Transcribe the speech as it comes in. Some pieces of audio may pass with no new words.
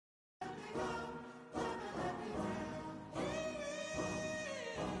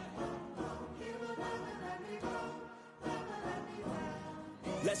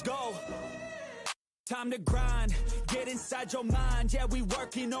Let's go. Time to grind, get inside your mind. Yeah, we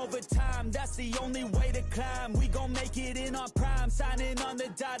working overtime, that's the only way to climb. We gon' make it in our prime, signing on the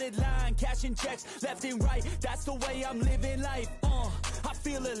dotted line, cashing checks left and right, that's the way I'm living life. I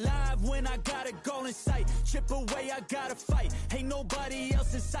feel alive when I got a goal in sight. Chip away, I gotta fight, ain't nobody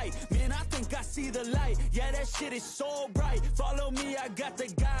else in sight. Man, I think I see the light, yeah, that shit is so bright. Follow me, I got the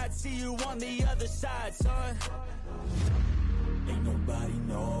guide, see you on the other side, son. Ain't nobody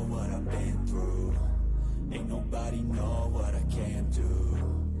know what I've been through. Ain't nobody know what I can't do.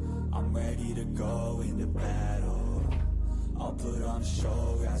 I'm ready to go into battle. I'll put on a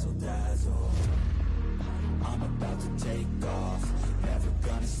show, razzle dazzle. I'm about to take off, never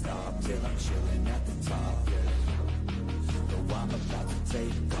gonna stop till I'm chilling at the top, yeah. No, I'm about to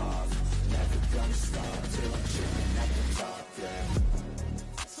take off, never gonna stop till I'm chilling at the top,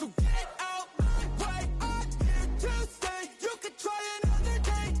 yeah. So get out my way, I'm here to stay. You can try another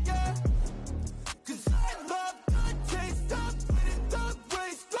day, yeah. Cause I love the taste of winning the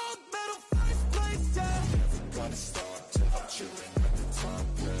race. Gold medal, first place, yeah. Never gonna stop till I'm chilling at the top,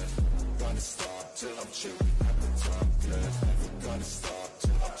 yeah. Gonna stop till I'm chilling at the top, yeah. Never gonna stop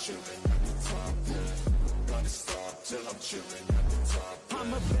till I'm chilling at the top, yeah. Gonna stop till I'm chilling at the top, yeah.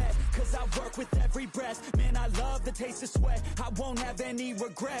 I'm a vet, cause I work with every breath. Man, I love the taste of sweat, I won't have any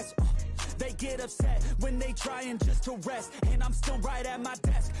regrets. They get upset when they trying just to rest, and I'm still right at my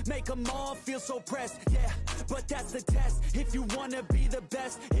desk, make them all feel so pressed, yeah, but that's the test. If you wanna be the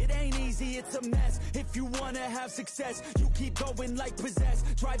best, it ain't easy, it's a mess. If you wanna have success, you keep going like possessed.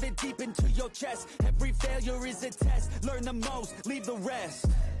 Drive it deep into your chest, every failure is a test. Learn the most, leave the rest.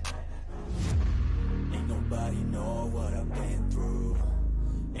 Ain't nobody know what I've been through.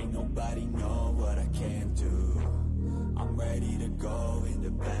 Ain't nobody know what I can't do. I'm ready to go into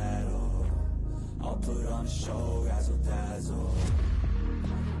battle. I'll put on a show, razzle dazzle.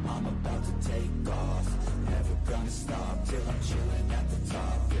 I'm about to take off, never gonna stop till I'm chilling at the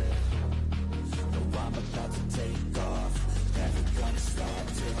top, yeah. No, I'm about to take off, never gonna stop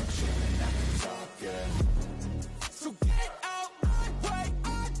till I'm chilling at the top, yeah. So get out my way,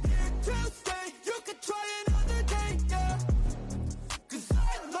 I'm here to stay. You can try another day, yeah. Cause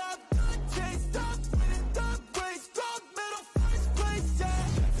I love the taste of winning the race. Gold medal, first place, yeah.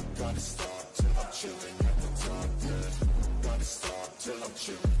 Never gonna stop till I'm chilling at the top, yeah. Gonna stop till I'm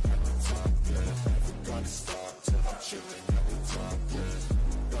chilling at the top, yeah. Never gonna stop till I'm chilling at the top, yeah.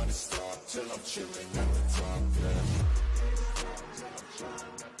 Gonna stop till I'm chilling at the top, yeah.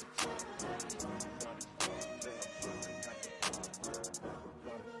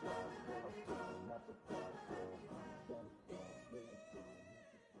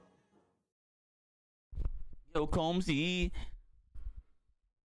 Yo, Combsy.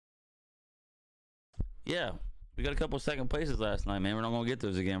 Yeah, we got a couple second places last night, man. We're not going to get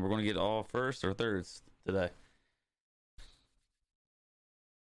those again. We're going to get all first or thirds today.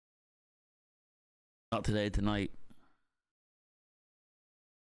 Not today, tonight.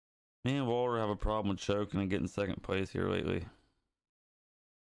 Me and Walter have a problem with choking and getting second place here lately.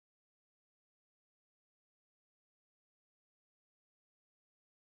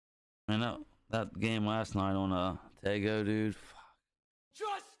 Man, that game last night on Tego, dude. Fuck.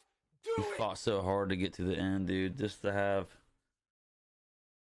 Just do We it! fought so hard to get to the end, dude. Just to have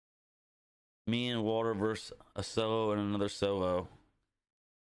me and Walter versus a solo and another solo.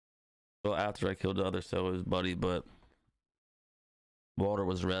 Well, after I killed the other solo's buddy, but Walter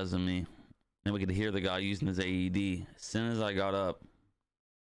was rezzing me. And we could hear the guy using his AED. As soon as I got up,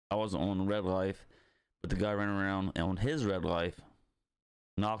 I wasn't on red life, but the guy ran around on his red life,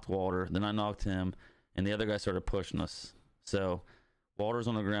 knocked Walter, then I knocked him, and the other guy started pushing us. So Walter's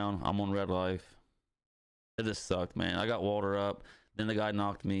on the ground, I'm on red life. It just sucked, man. I got Walter up, then the guy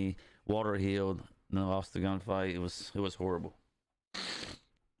knocked me, Walter healed, and then I lost the gunfight. It was horrible.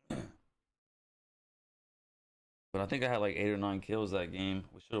 But I think I had like 8 or 9 kills that game.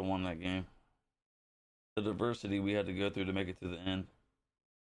 We should have won that game. The diversity we had to go through to make it to the end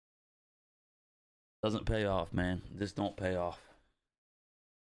doesn't pay off, man. Just don't pay off.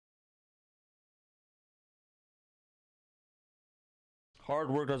 Hard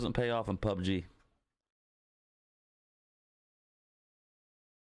work doesn't pay off in PUBG.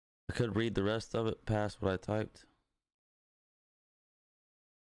 I could read the rest of it past what I typed.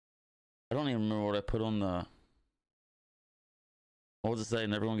 I don't even remember what I put on the... What was it saying?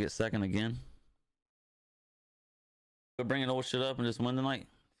 Never gonna get second again? We're bringing old shit up and just win tonight?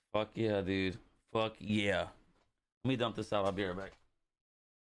 Fuck yeah, dude. Fuck yeah. Let me dump this out. I'll be right back.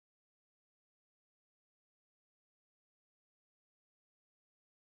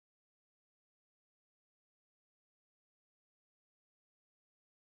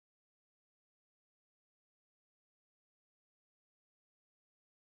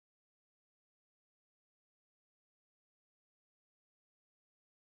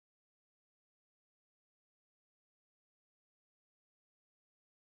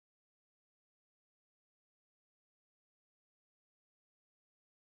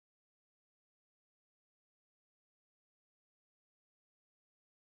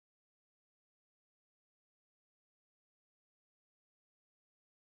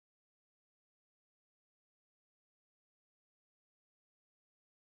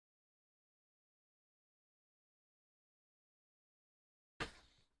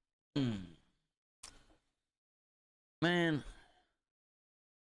 Man.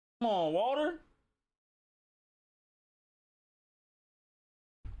 Come on, Walter.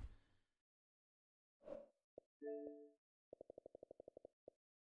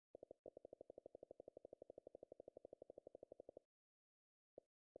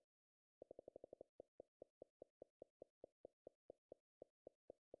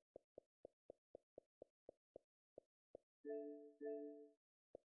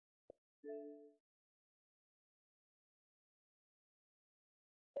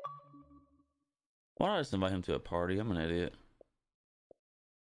 Why don't I just invite him to a party? I'm an idiot.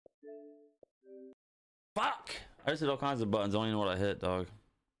 Fuck! I just hit all kinds of buttons. I don't even know what I hit, dog.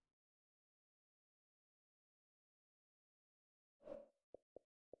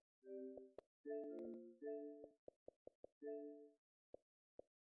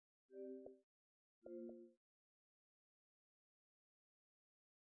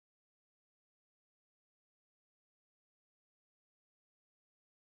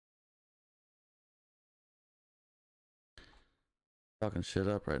 Fucking shit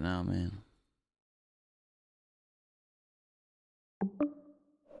up right now, man.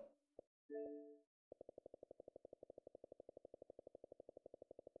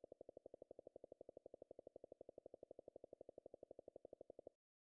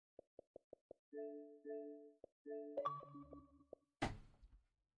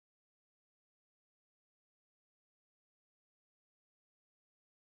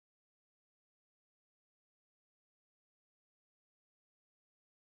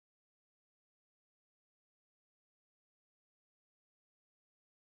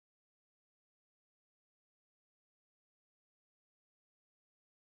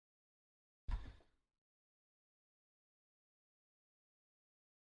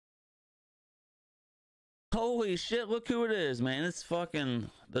 Holy shit, look who it is, man. It's fucking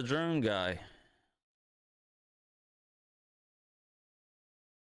the drone guy.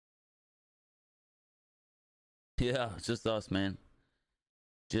 Yeah, it's just us, man.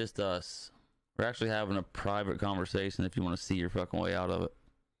 Just us. We're actually having a private conversation if you want to see your fucking way out of it.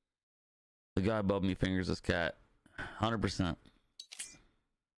 The guy above me fingers his cat. 100%.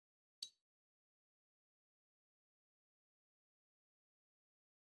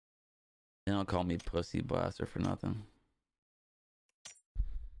 They don't call me Pussy Blaster for nothing.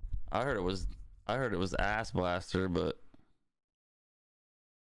 I heard it was Ass Blaster, but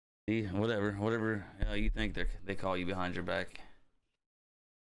see, whatever you think they call you behind your back.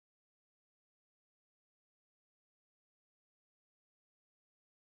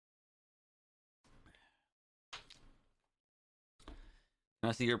 Can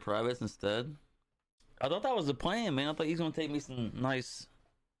I see your privates instead? I thought that was the plan, man. I thought he's gonna take me some nice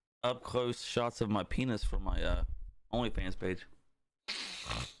up close shots of my penis for my OnlyFans page.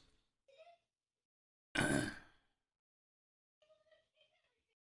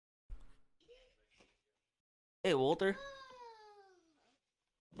 Hey, Walter.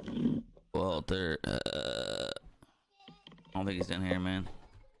 Walter, I don't think he's in here, man.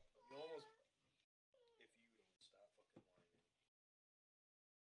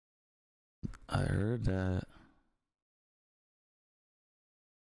 I heard that.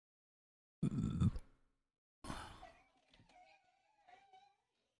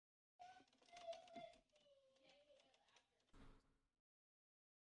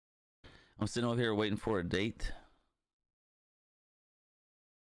 I'm sitting over here waiting for a date.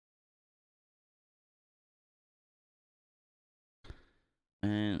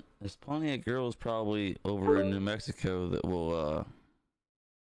 And there's plenty of girls probably over in New Mexico that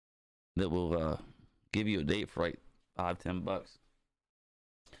will give you a date for like $5-10.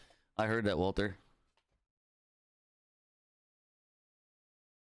 I heard that, Walter.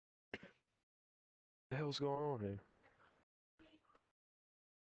 What the hell's going on here?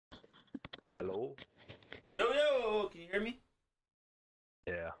 Hello? Yo, can you hear me?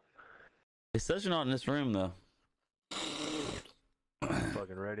 Yeah. It says you're not in this room though.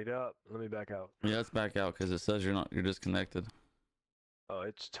 Fucking readied up. Let me back out. Yeah, let's back out because it says you're disconnected. Oh,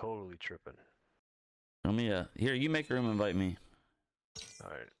 it's totally tripping. Let me here, you make a room, invite me.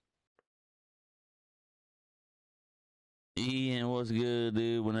 Alright. Ian, what's good,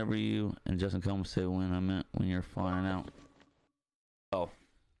 dude? Whenever you and Justin Combs say when, I meant when you're flying out. Oh.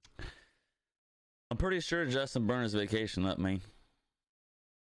 I'm pretty sure Justin burned his vacation up, man.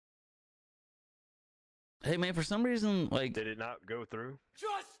 Hey, man, for some reason, like... Did it not go through?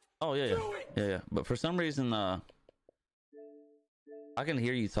 Oh, yeah. Yeah. But for some reason, I can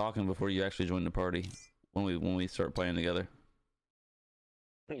hear you talking before you actually join the party when we start playing together.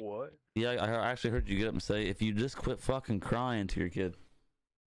 What? Yeah, I actually heard you get up and say, if you just quit fucking crying to your kid.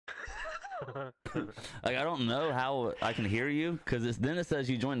 Like, I don't know how I can hear you because then it says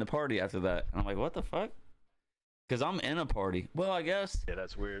you joined the party after that. And I'm like, what the fuck? Because I'm in a party. Well, I guess. Yeah,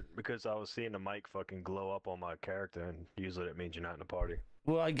 that's weird because I was seeing the mic fucking glow up on my character, and usually that means you're not in a party.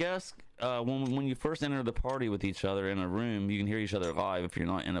 Well, I guess when you first enter the party with each other in a room, you can hear each other live if you're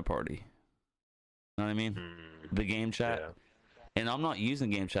not in a party. You know what I mean? The game chat. Yeah. And I'm not using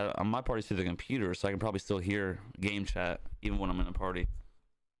game chat. My party's through the computer, so I can probably still hear game chat even when I'm in a party.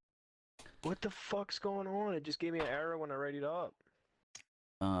 What the fuck's going on? It just gave me an error when I readied up.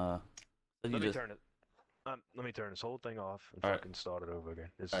 So Let you me just turn it. Let me turn this whole thing off and All right. fucking start it over again.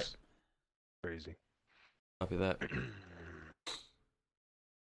 It's All right. crazy. copy that. I'm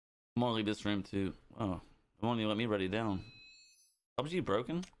gonna leave this room too. Oh, it won't even let me ready down. PUBG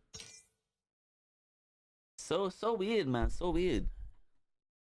broken? So weird, man. So weird.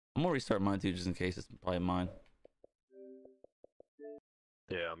 I'm gonna restart mine too, just in case. It's probably mine.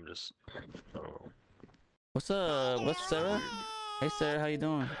 Yeah, I'm just. Oh. What's Sarah? Hey Sarah, how you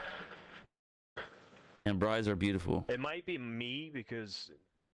doing? And brides are beautiful. It might be me because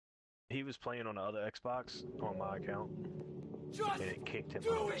he was playing on the other Xbox on my account, and it kicked him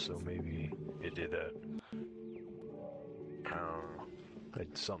out. So maybe it did that. I don't know. It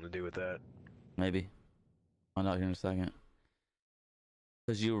had something to do with that. Maybe. Find out here in a second.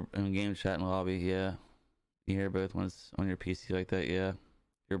 Cause you were in game chat in the lobby, yeah. You hear both when it's on your PC like that, yeah.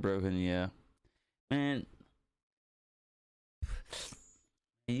 You're broken, yeah. Man,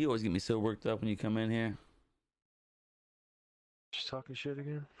 you always get me so worked up when you come in here. She's talking shit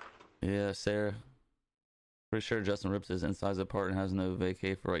again. Yeah, Sarah. Pretty sure Justin rips his insides apart and has no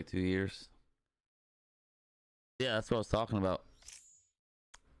vacay for like 2 years. Yeah, that's what I was talking about.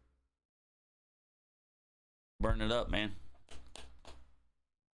 Burn it up, man.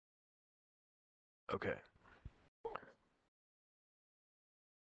 Okay.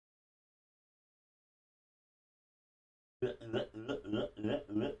 Oh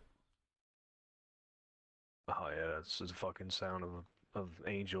yeah, that's the fucking sound of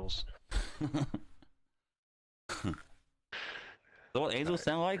angels. So what angels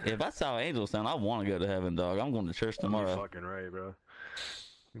sound like? If that's how angels sound, I want to go to heaven, dog. I'm going to church You're tomorrow. fucking right, bro.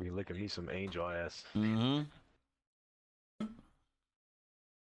 You be licking me some angel ass. Mm-hmm.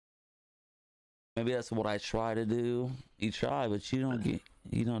 Maybe that's what I try to do. You try, but you don't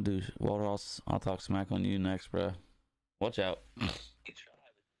do. Walter, I'll talk smack on you next, bro. Watch out.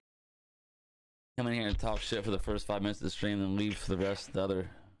 Come in here and talk shit for the first 5 minutes of the stream, then leave for the rest of the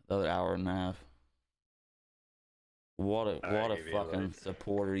other hour and a half. What a fucking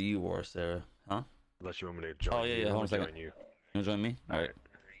supporter you are, Sarah. Huh? Unless you want me to join. Oh yeah, you. hold on a second. Join you. You wanna join me? All right.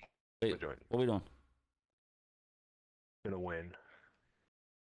 Wait, Join. what are we doing? Gonna win.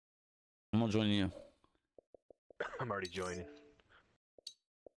 I'm gonna join you. I'm already joining.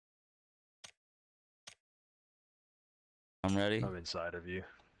 I'm ready. I'm inside of you.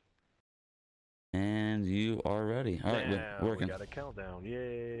 And you are ready. All right, Damn, we're working. We got a countdown.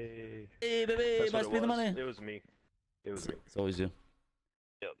 Yay. Hey, baby, That's must what be it the was. money. It was me. It was me. It's always you.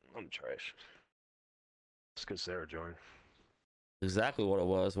 Yep, I'm trash. It's because Sarah joined. Exactly what it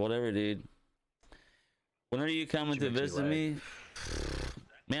was. Whatever, dude. When are you coming She to makes me visit me?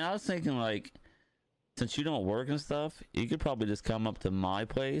 Man, I was thinking like, since you don't work and stuff, you could probably just come up to my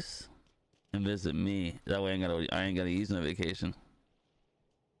place and visit me. That way I ain't gotta use no vacation.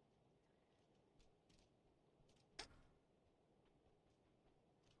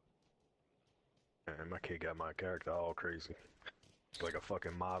 Man, my kid got my character all crazy. It's like a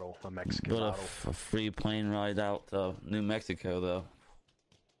fucking model, a Mexican What a, model. a free plane ride out to New Mexico, though.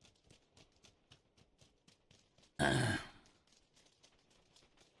 That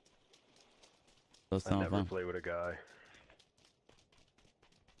I sounds never fun. play with a guy.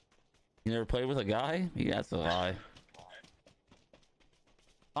 You never played with a guy? Yeah, that's a lie.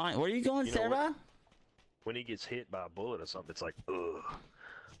 Fine. Where are you going, You know Sarah? what? When he gets hit by a bullet or something, it's like, ugh.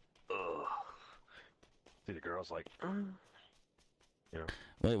 Ugh. See, the girl's like, you know,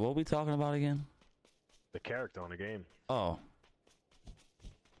 Wait, what are we talking about again? the character on the game. Oh,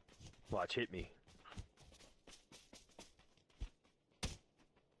 Watch, hit me.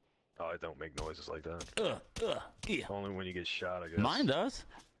 Oh, it don't make noises like that. yeah. Only when you get shot, I guess. Mine does.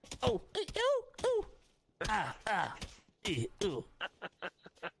 Oh, ooh. Ooh.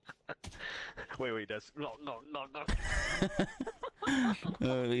 Wait, that's no.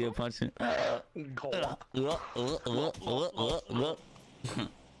 Yeah, punching. F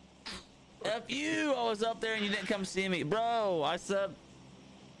you! I was up there and you didn't come see me, bro. I said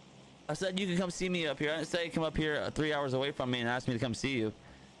you can come see me up here. I didn't say come up here 3 hours away from me and ask me to come see you.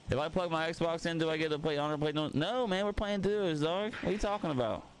 If I plug my Xbox in, do I get to play on or play? No, man, we're playing duos, dog. What are you talking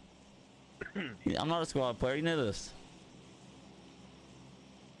about? I'm not a squad player. You know this.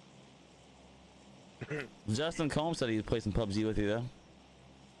 Justin Combs said he'd play some PUBG with you though.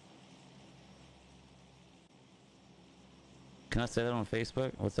 Can I say that on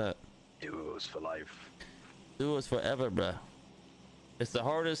Facebook? What's that? Duos for life. Duos forever, bruh. It's the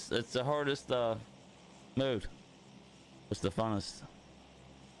hardest. It's the hardest mode. It's the funnest.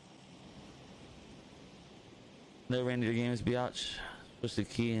 No reindeer games, biatch.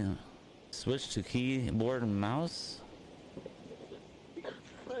 Switch to keyboard and mouse.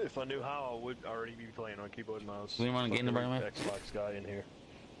 If I knew how, I would already be playing on keyboard and mouse. We want to get in the brain, Xbox guy in here.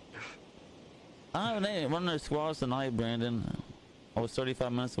 I haven't run those squads tonight, Brandon. I was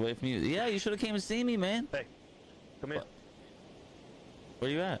 35 minutes away from you. Yeah, you should have came and seen me, man. Hey, come here.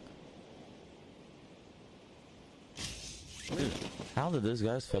 Where you at? Dude, how did those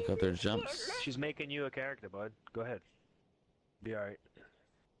guys fuck up their jumps? She's making you a character, bud. Go ahead. Be alright.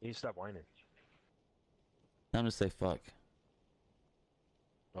 You need to stop whining. I'm gonna say fuck.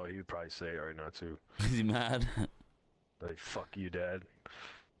 Oh, you'd probably say it right now, too. Is he mad? Like, fuck you, Dad.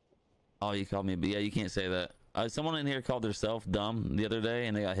 Oh, you called me, but yeah, you can't say that. Someone in here called themselves dumb the other day,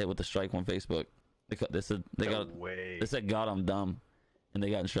 and they got hit with a strike on Facebook. They said they No got. way. They said, "God, I'm dumb," and they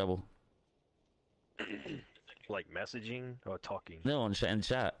got in trouble. Like messaging or talking? No, in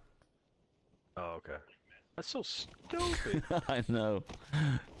chat. Oh, okay. That's so stupid. I know.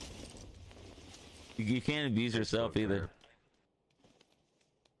 You can't abuse yourself either.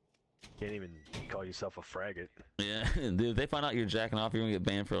 Can't even call yourself a faggot. Yeah, dude. If they find out you're jacking off, you're gonna get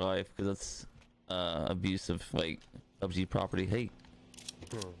banned for life because that's abuse of like PUBG property. Hey.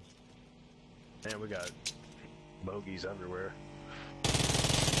 Man, we got bogeys everywhere.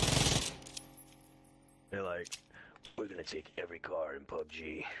 They're like, we're gonna take every car in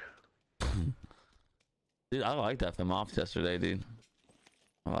PUBG. Dude, I like that from off yesterday, dude.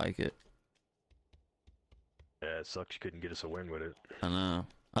 I like it. Yeah, it sucks you couldn't get us a win with it. I know.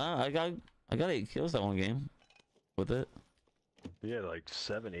 I got 8 kills that one game with it. Yeah, like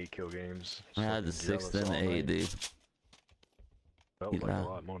 7 8-kill games. I had the 6th and the 8, dude. Felt like a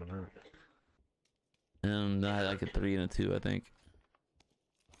lot more than that. And I had like a 3 and a 2, I think.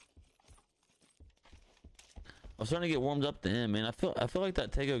 I was starting to get warmed up to the end, man. I feel like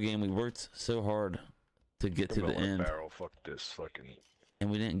that Tego game we worked so hard to get to the end, Barrel, fuck this fucking. and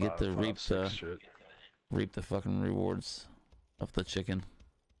we didn't get to reap the fucking rewards of the chicken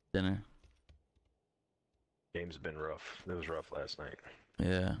dinner. Game's been rough. It was rough last night.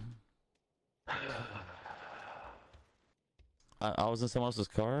 Yeah. I was in someone else's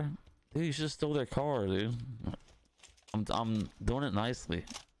car. Dude, you should have stole their car, dude. I'm doing it nicely.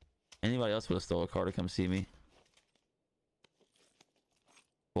 Anybody else would have stole a car to come see me.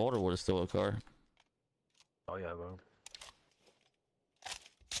 Walter would have stole a car. Oh yeah, bro.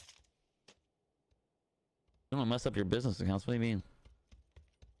 You don't want to mess up your business accounts. What do you mean?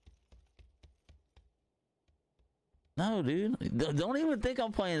 No, dude. Don't even think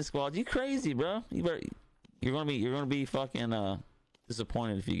I'm playing squad. You crazy, bro. You're gonna be fucking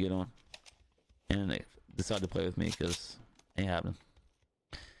disappointed if you get on and they decide to play with me, because ain't happening.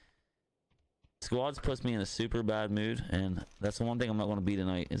 Squads puts me in a super bad mood, and that's the one thing I'm not gonna be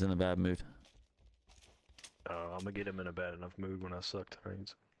tonight, is in a bad mood. I'm gonna get him in a bad enough mood when I suck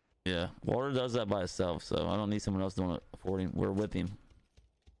tonight. Yeah, Walter does that by himself, so I don't need someone else doing it for him. We're with him.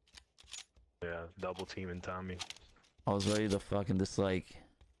 Yeah, double teaming Tommy. I was ready to fucking just like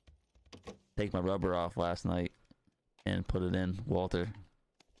take my rubber off last night and put it in Walter.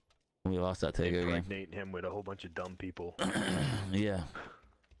 We lost that Tego game. Impregnate him with a whole bunch of dumb people. Yeah.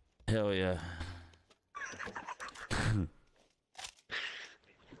 Hell yeah.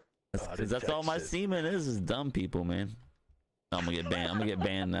 That's all my semen is dumb people, man. I'm gonna get banned. I'm gonna get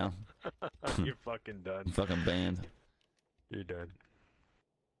banned now. You're fucking done. I'm fucking banned. You're done.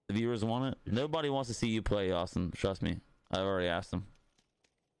 The viewers want it. Nobody wants to see you play, Austin. Trust me. I've already asked them.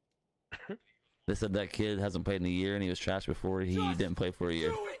 They said that kid hasn't played in a year and he was trash before. He didn't play for a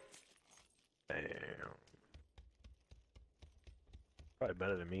year. Damn. Probably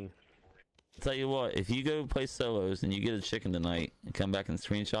better than me. I'll tell you what, if you go play solos and you get a chicken tonight and come back and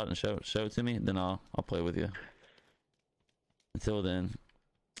screenshot and show it to me, then I'll play with you. Until then,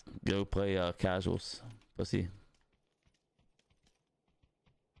 go play casuals, pussy.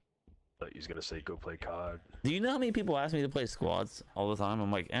 Thought you was gonna say go play COD. Do you know how many people ask me to play squads all the time?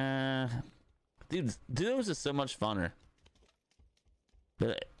 I'm like, dude, duos is so much funner.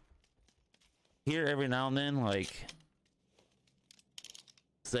 But here every now and then, like,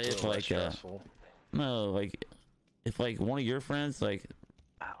 say if like no, like if like one of your friends, like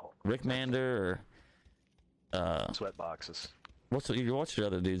Ow. Rick Mander or sweat boxes. What's your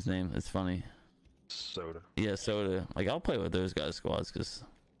other dude's name? It's funny. Soda. Yeah, Soda. Like I'll play with those guys' squads because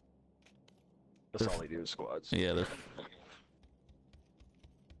That's all they do is squads. yeah, they're.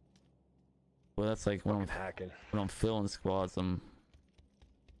 Well, that's like when Hacking. I'm filling squads. I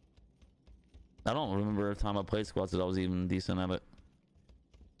don't remember a time I played squads that I was even decent at it.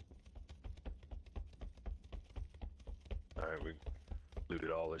 Alright, we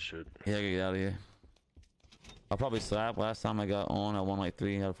looted all this shit. Yeah, get out of here. I'll probably slap. Last time I got on, I won like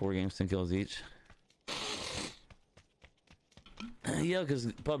 3 out of 4 games, 10 kills each. Yeah, because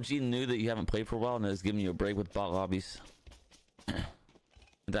PUBG knew that you haven't played for a while and it's giving you a break with bot lobbies. Is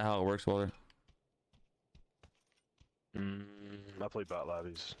that how it works, Walter? I play bot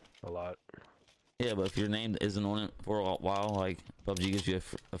lobbies a lot. Yeah, but if your name isn't on it for a while, like PUBG gives you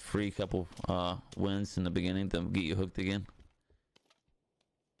a free couple wins in the beginning to get you hooked again.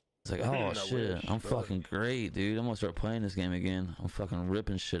 It's like, oh I shit, wish, I'm but- fucking great, dude. I'm gonna start playing this game again. I'm fucking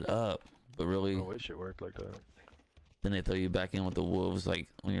ripping shit up. But really, I wish it worked like that. then they throw you back in with the wolves like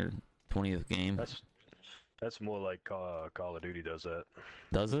on your 20th game. That's more like Call of Duty does that.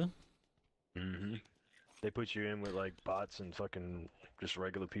 Does it? They put you in with like bots and fucking just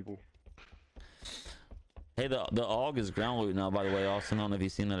regular people. Hey, the AUG is ground loot now, by the way, Austin. I don't know if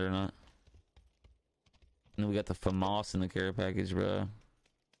you've seen that or not. And then we got the FAMAS in the care package, bro.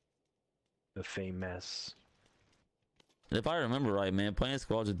 The famous. If I remember right, man, playing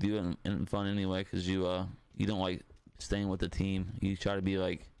squads with you and fun anyway, because you don't like staying with the team. You try to be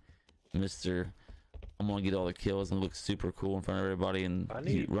like Mr. I'm gonna get all the kills and look super cool in front of everybody, and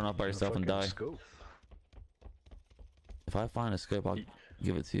you run off by yourself and die. Scope. If I find a scope, I'll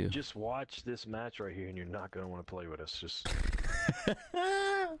give it to you. Just watch this match right here, and you're not gonna want to play with us. Just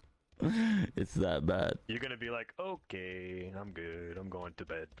It's that bad. you're gonna be like, okay, I'm good. I'm going to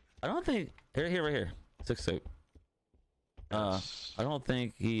bed. I don't think right here. 6 soap. I don't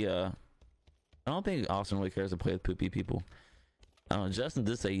think I don't think Austin really cares to play with poopy people. I don't know. Justin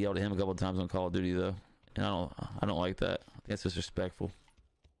did say he yelled at him a couple of times on Call of Duty though, and I don't like that. I think that's disrespectful.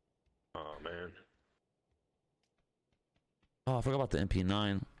 Oh man. Oh, I forgot about the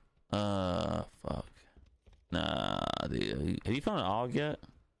MP9. Fuck. Nah, dude. Have you found an AUG yet?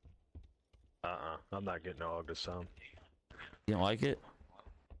 I'm not getting all this time. You don't like it?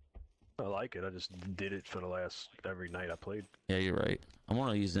 I like it. I just did it for the last every night I played. Yeah, you're right. I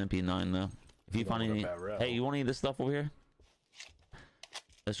want to use the MP9 though. If you I find want a any, bad rep. hey, you want any of this stuff over here?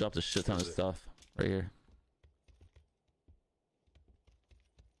 Let's drop a shit ton of Is it? stuff right here.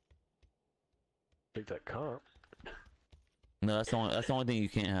 Take that comp. No, that's the only thing you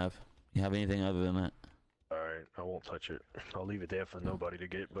can't have. You have anything other than that? All right, I won't touch it. I'll leave it there for nobody to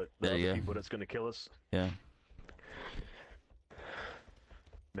get, but Yeah, the other yeah. people that's gonna kill us Yeah.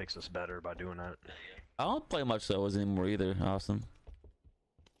 makes us better by doing that. I don't play much solos anymore either, Austin.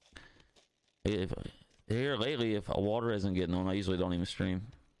 If here lately, if water isn't getting on, I usually don't even stream.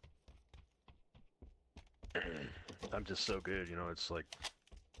 I'm just so good, you know. It's like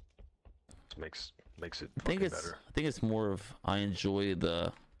it makes it I think fucking it's better. I think it's more of I enjoy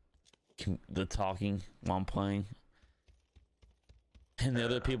the talking while I'm playing, and the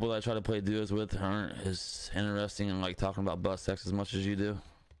other people that I try to play duos with aren't as interesting and like talking about butt sex as much as you do.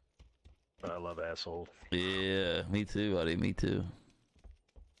 I love asshole. Yeah, me too, buddy. Me too.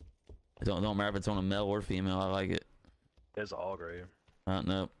 It don't matter if it's on a male or female. I like it. There's all gray.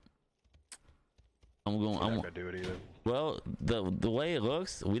 No. I'm going. I'm not gonna do it either. Well, the way it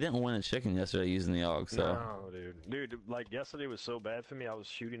looks, we didn't win a chicken yesterday using the AUG, so No, dude. Like yesterday was so bad for me. I was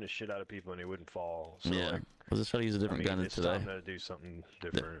shooting the shit out of people and they wouldn't fall. So yeah. like, Let's just try to use a different gun it's today. time to do something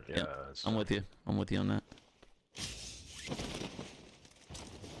different. Yeah, Yeah, I'm with you. I'm with you on that.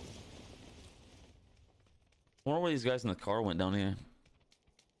 I wonder where these guys in the car went down here.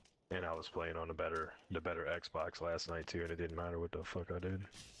 And I was playing on the better Xbox last night too, and it didn't matter what the fuck I did.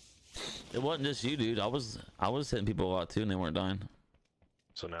 It wasn't just you, dude. I was hitting people a lot too, and they weren't dying.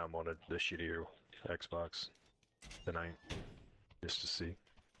 So now I'm on the shittier Xbox tonight, just to see,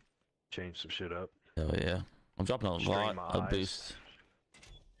 change some shit up. Hell yeah. I'm dropping a Strain lot my of eyes. boosts.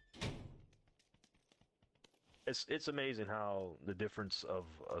 It's amazing how the difference of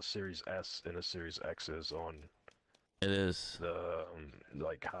a Series S and a Series X is on It is. the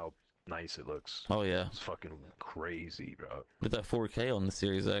like how nice it looks. Oh yeah. It's fucking crazy, bro. With that 4K on the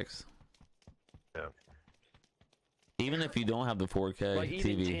Series X. Yeah. Even if you don't have the 4K Like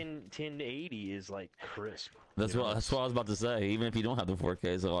even TV. 1080 is like crisp. That's you know? what I was about to say. Even if you don't have the 4K,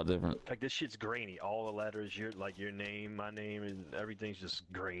 it's a lot different. Like this shit's grainy. All the letters, your name, my name, and everything's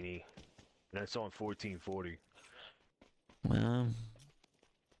just grainy. And it's on 1440.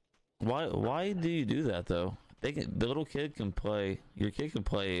 Why do you do that though? they can. The little kid can play. Your kid can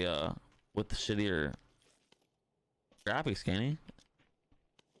play with the shittier graphics, can he?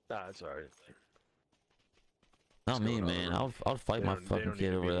 Nah, it's alright. Not me, man. I'll fight my fucking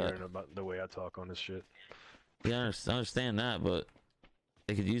kid over that. About the way I talk on this shit. Yeah, I understand that, but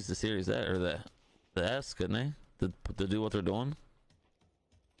they could use the Series X or the S, couldn't they? To do what they're doing.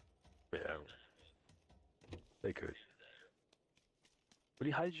 Yeah, they could.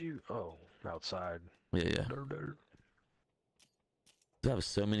 But how did you? Oh, outside. Yeah, yeah. They have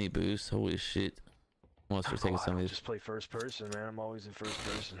so many boosts. Holy shit! Unless they're taking some of these. Just play first person, man. I'm always in first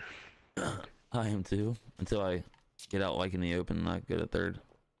person. I am too. Until I get out like in the open and I go to third.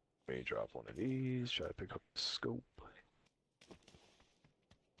 Let me drop one of these. Try to pick up the scope.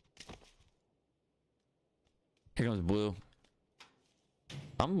 Here comes blue.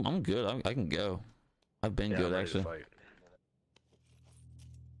 I'm good. I can go. I've been good actually.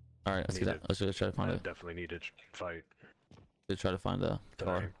 All right, let's get out. Let's just try to find it. Definitely need to fight. Let's try to find a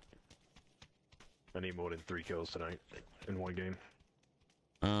car. I need more than 3 kills tonight in one game.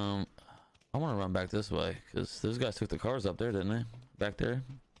 I want to run back this way because those guys took the cars up there, didn't they? Back there.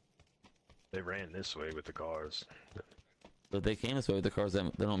 They ran this way with the cars. But they came this way with the cars.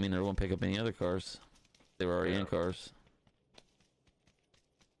 That don't mean they won't pick up any other cars. They were already in cars.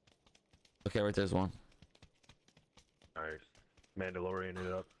 Okay, right there's one. All right, Mandalorian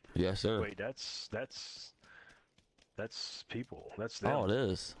it up. Yes, sir. Wait, that's people. That's them. Oh, it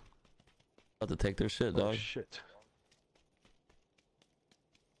is. About to take their shit, dog. Oh shit.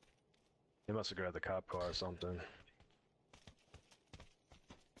 They must have grabbed the cop car or something.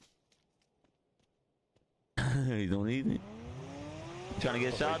 You don't need it. You trying to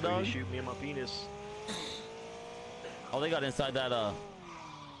get shot, dog? Shoot me in my penis. Oh, they got inside that.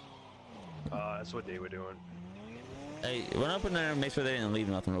 That's what they were doing. Hey, run up in there and make sure they didn't leave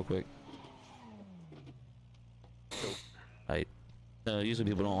nothing real quick. Nope. Right. Usually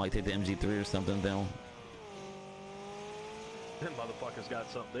people don't like take the MG3 or something down. Them motherfuckers got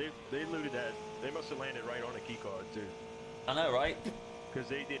something. They looted that. They must have landed right on a key card too. I know, right? Because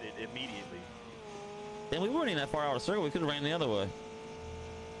they did it immediately. And we weren't even that far out of circle. We could have ran the other way.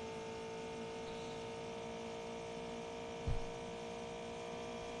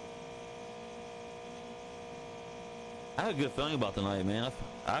 I have a good feeling about tonight, man.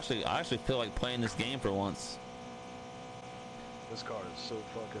 I actually feel like playing this game for once. This car is so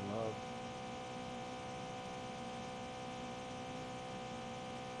fucking loud.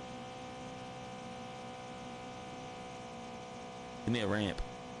 Give me a ramp.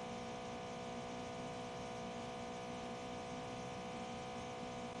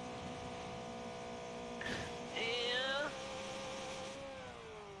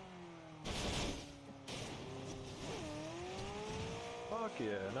 Fuck yeah,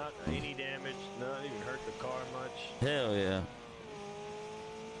 not any damage, not even hurt the car much. Hell yeah.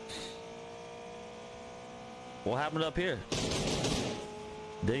 What happened up here?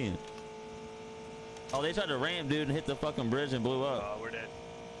 Damn. Oh, they tried to ram, dude, and hit the fucking bridge and blew up. Oh, we're dead.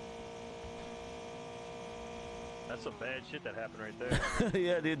 That's some bad shit that happened right there.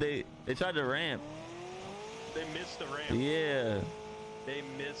 Yeah, dude, they tried to ramp. They missed the ramp. Yeah. They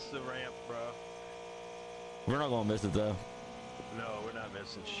missed the ramp, bro. We're not gonna miss it though. No, we're not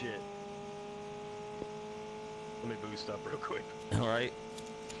missing shit. Let me boost up real quick. All right.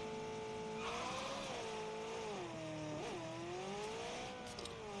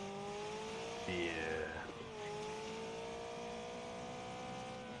 Yeah.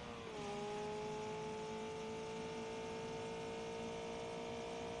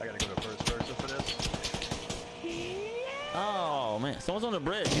 I gotta go to first person for this. Oh man, someone's on the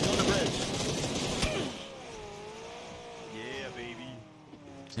bridge. He's on the bridge. Yeah,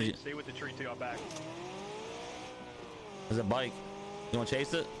 baby. Stay with the tree till y'all back. There's a bike. You wanna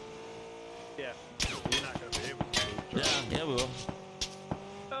chase it? Yeah. You're not gonna be able to. Yeah, we will.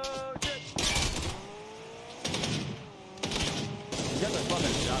 Oh, shit. He's got the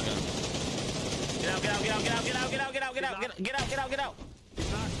fucking shotgun. Get out, get out, get out, get out, get out, get out, get out, get out, get out, get out, get out.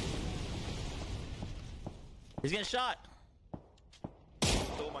 He's not. He's getting shot.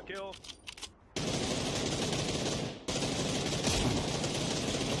 Stole my kill.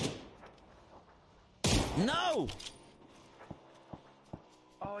 No!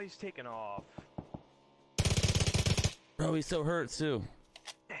 Oh, he's taking off. Bro, he's so hurt too.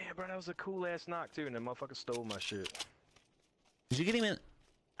 Damn, bro, that was a cool ass knock too, and that motherfucker stole my shit. Did you get him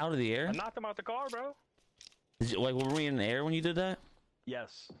out of the air? I knocked him out the car, bro. Like, were we in the air when you did that?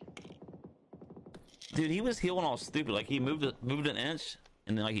 Yes. Dude, he was healing all stupid. Like, he moved an inch,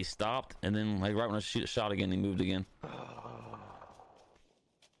 and then like he stopped, and then like right when I shot again, he moved again.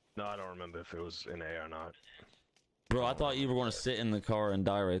 No, I don't remember if it was in A or not. Bro, I thought you were going to sit in the car and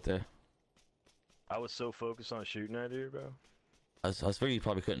die right there. I was so focused on shooting that dude, bro. I was figuring you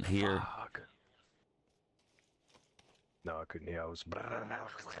probably couldn't hear. Fuck. No, I couldn't hear. I was.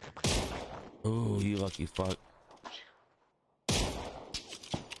 Ooh, you lucky fuck.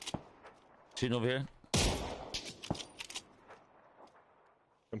 Shooting over here?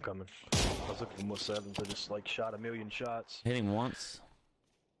 I'm coming. I was looking for more sevens. I just like shot a million shots. Hit him once.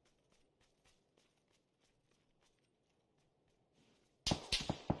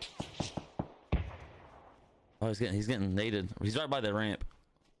 Oh, he's getting naded. He's right by the ramp.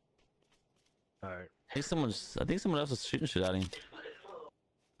 Alright. I think someone else was shooting shit at him.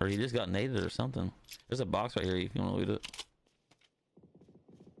 Or he just got naded or something. There's a box right here if you want to loot it.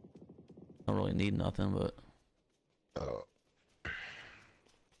 Don't really need nothing, but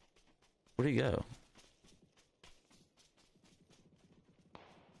where'd he go?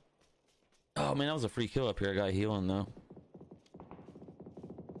 Oh man, that was a free kill up here. I got healing though.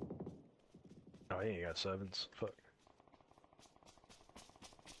 Oh, he ain't got sevens. Fuck.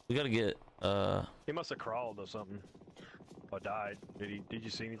 We gotta get He must have crawled or something. Or died. Did you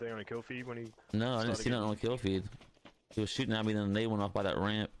see anything on the kill feed when he no, I didn't see nothing on the kill feed. He was shooting at me, then they went off by that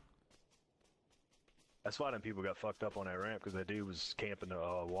ramp. That's why them people got fucked up on that ramp, because that dude was camping the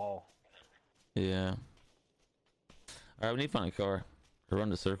wall. Yeah. Alright, we need to find a car. Or run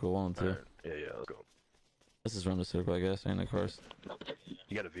the circle, one and two. Right. Yeah, let's go. Let's just run the circle, I guess. Ain't no cars.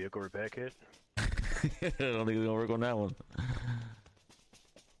 You got a vehicle repair kit? I don't think it's gonna work on that one.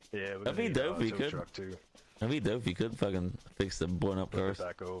 Yeah, That'd be dope if you could. Truck too. That'd be dope if you could fucking fix the blown up Flip cars. it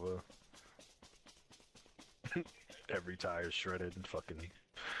back over. Every tire shredded and fucking.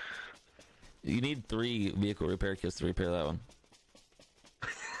 You need 3 vehicle repair kits to repair that one.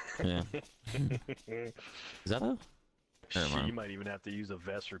 Yeah. Is that a? Never Shit, mind. you might even have to use a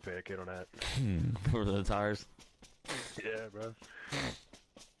vest repair kit on that. For the tires. Yeah, bro.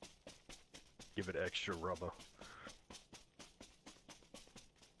 Give it extra rubber.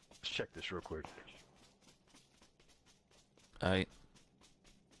 Let's check this real quick. Alright.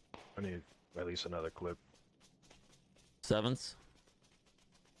 I need at least another clip. 7s?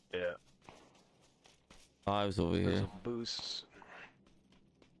 Yeah. 5s over There's here. a boost.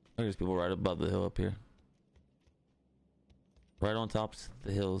 There's people right above the hill up here. Right on top of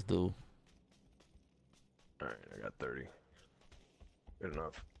the hills, dude. Alright, I got 30. Good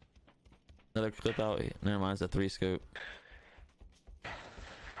enough. Another clip out. Never mind, it's a 3 scope.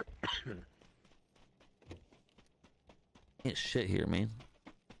 Ain't shit here, man.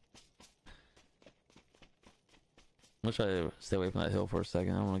 I'm gonna try to stay away from that hill for a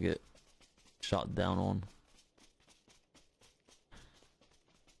second. I don't want to get shot down on.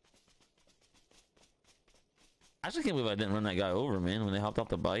 I just can't believe I didn't run that guy over, man, when they hopped off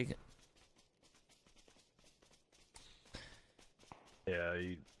the bike. Yeah,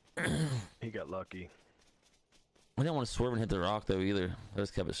 he got lucky. I didn't want to swerve and hit the rock though either. I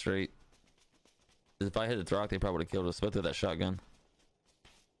just kept it straight. 'Cause if I hit the rock, they probably would have killed us. Especially with that shotgun.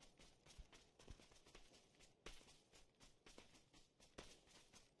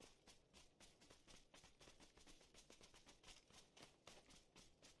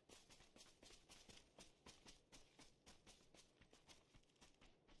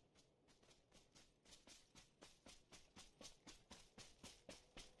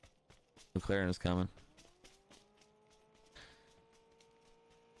 McLaren is coming.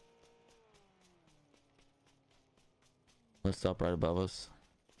 Let's stop right above us.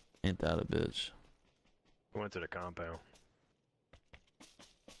 Ain't that a bitch? Went to the compound.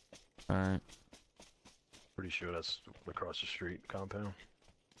 Alright. Pretty sure that's across the street compound.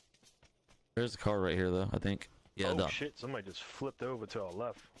 There's a car right here though, I think. Yeah, oh Doc. shit, somebody just flipped over to our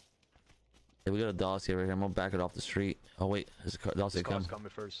left. Hey, we got a Dacia right here. I'm gonna back it off the street. Oh wait, there's a car. Dacia This car's coming. coming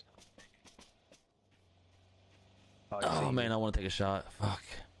first. Oh man, I want to take a shot. Fuck.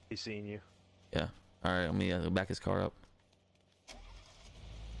 He's seeing you. Yeah. Alright, let me back his car up.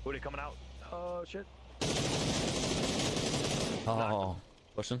 Oh, they coming out. Oh shit. Oh,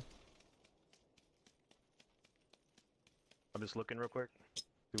 pushing. I'm just looking real quick. See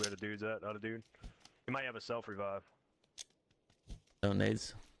where the dude's at. Other dude. He might have a self revive. No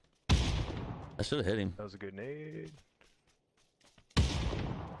nades. I should have hit him. That was a good nade.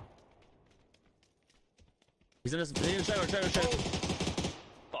 He's in this trailer.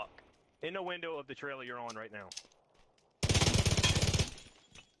 Fuck. In the window of the trailer you're on right now.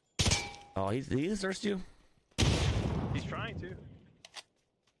 Oh, he searched you? He's trying to.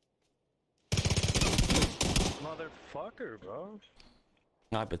 Motherfucker, bro.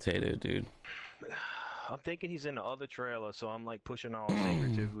 Hot potato, dude. I'm thinking he's in the other trailer, so I'm like pushing all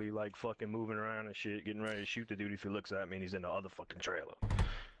secretively, like fucking moving around and shit, getting ready to shoot the dude if he looks at me and he's in the other fucking trailer.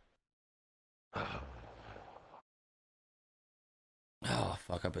 Oh,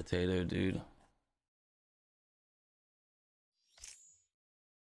 fuck a potato, dude.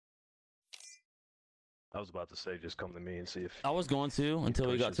 I was about to say, just come to me and see if I was going to until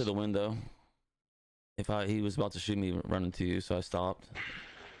we got to the window. He was about to shoot me running to you, so I stopped.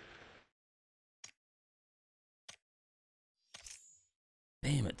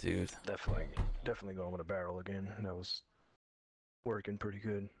 Damn it, dude. Definitely going with a barrel again. That was working pretty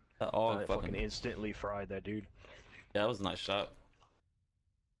good. I fucking instantly fried that dude. Yeah, that was a nice shot.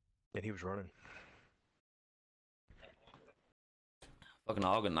 And he was running. Fucking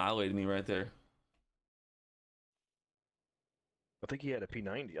AUG annihilated me right there. I think he had a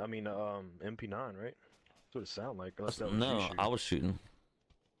P90. I mean, MP9, right? That's what it sounded like. Unless that was no, I was shooting.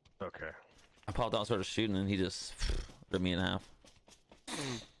 Okay. I popped out and started shooting, and he just ripped me in half.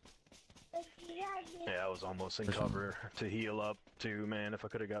 Yeah, I was almost in cover to heal up too, man. If I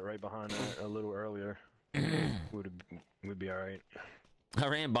could have got right behind that a little earlier, we'd be all right. I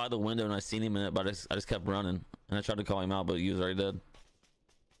ran by the window and I seen him in it, but I just kept running, and I tried to call him out, but he was already dead.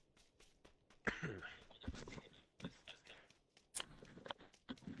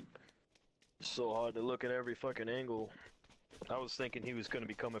 So hard to look at every fucking angle. I was thinking he was gonna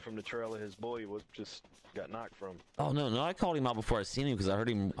be coming from the trailer his boy was just got knocked from. Oh no, I called him out before I seen him because I heard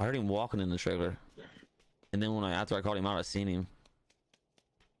him walking in the trailer, and then after I called him out, I seen him.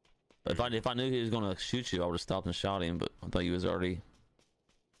 But if I knew he was gonna shoot you, I would have stopped and shot him. But I thought he was already.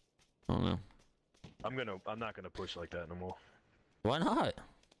 I don't know. I'm not gonna push like that no more. Why not?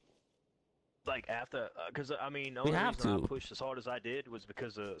 Like after, cause I mean, the we only have reason to I pushed as hard as I did was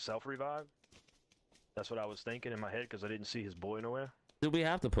because of self revive. That's what I was thinking in my head because I didn't see his boy nowhere. Dude, we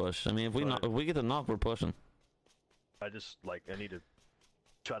have to push. I mean, if we get the knock, we're pushing. I just I need to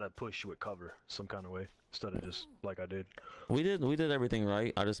try to push with cover some kind of way instead of just like I did. We did everything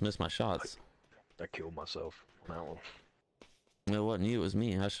right. I just missed my shots. I killed myself on that one. It wasn't you, it was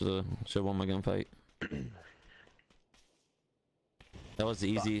me. I should have won my gunfight. That was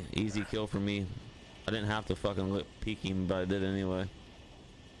the easy kill for me. I didn't have to fucking peek him, but I did anyway.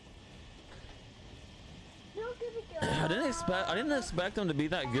 I didn't expect him to be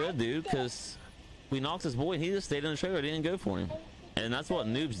that good, dude, because we knocked his boy and he just stayed in the trailer. Didn't go for him, and that's what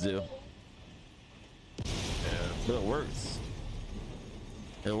noobs do. Yeah. But it works.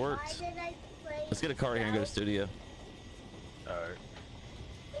 It works. Let's get a car here and go to studio. Alright.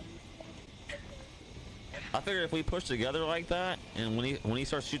 I figure if we push together like that, and when he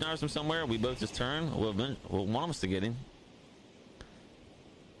starts shooting at us from somewhere, we both just turn. We'll want us to get him.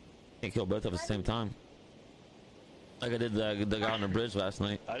 Can't kill both of us at the same time. Like I did the guy on the bridge last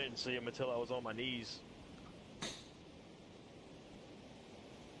night. I didn't see him until I was on my knees.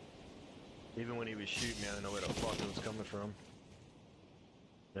 Even when he was shooting me, I didn't know where the fuck it was coming from.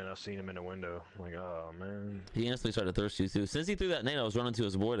 Then I seen him in the window. I'm like, oh man. He instantly started to thirst you too. Since he threw that nade, I was running to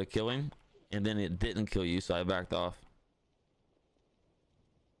his boy to kill him, and then it didn't kill you, so I backed off.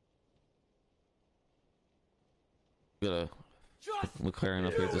 We're clearing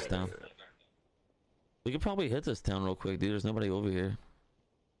up here this town. We could probably hit this town real quick, dude. There's nobody over here.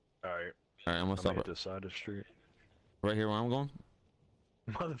 Alright. Alright, I'm gonna stop at this side of the street. Right here where I'm going?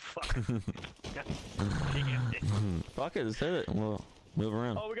 Motherfucker. Fuck it, just hit it and we'll move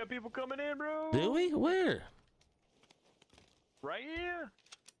around. Oh, we got people coming in, bro. Do we? Where? Right here.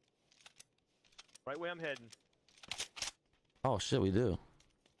 Right where I'm heading. Oh shit, we do.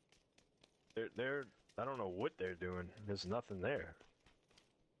 They're I don't know what they're doing. There's nothing there.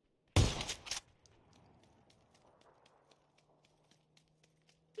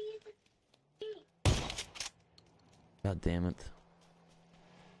 God damn it.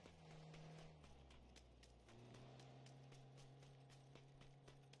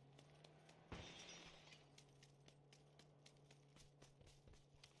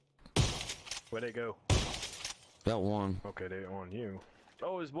 Where'd they go? Got one. Okay, they're on you.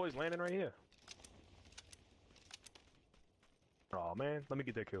 Oh, his boy's landing right here. Oh man, let me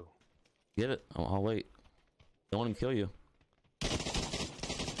get that kill. Get it. I'll wait. Don't want him to kill you.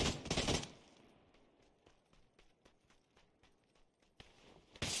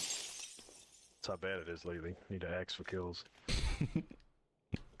 That's how bad it is lately. Need to ask for kills.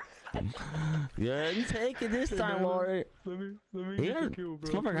 Yeah, you take it this time, Lord. Let me Yeah, get the kill, bro. this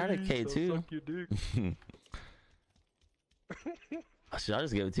motherfucker had a K2. Suck your dick. Shit, I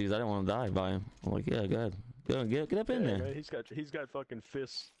just gave it to you because I didn't want to die by him. I'm like, yeah, go ahead. Get up in there. Man, he's got fucking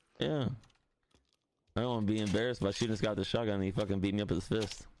fists. Yeah. I don't want to be embarrassed by shooting this guy with the shotgun and he fucking beat me up with his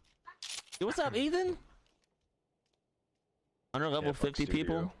fist. Hey, what's up, Ethan? Under level Yeah, fuck 50 Studio.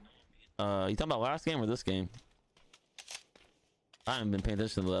 people. You talking about last game or this game? I haven't been paying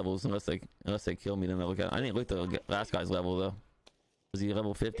attention to the levels unless they kill me. Then I look at. I didn't look at the last guy's level though. Was he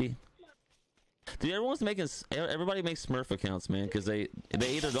level 50? Dude, everybody makes Smurf accounts, man, because they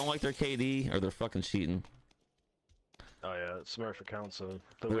either don't like their KD or they're fucking cheating. Oh yeah, Smurf accounts are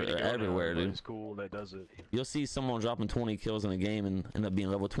They're everywhere, dude. It's cool that does it. You'll see someone dropping 20 kills in a game and end up being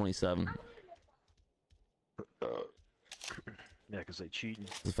level 27. Yeah, because they cheating.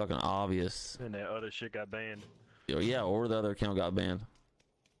 It's fucking obvious. And that other shit got banned. Yeah, or the other account got banned.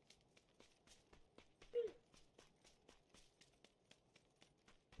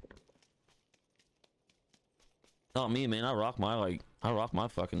 Not me, man. I rock my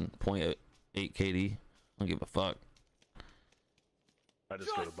fucking .8 KD. I don't give a fuck. I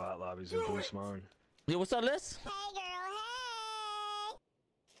just go to bot lobbies and boost mine. Yo, what's up, Liz? Hey girl,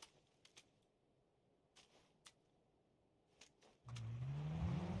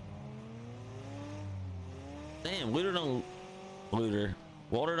 hey! Damn, Walter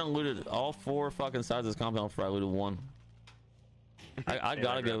done looted all 4 fucking sides of this compound before I looted 1. I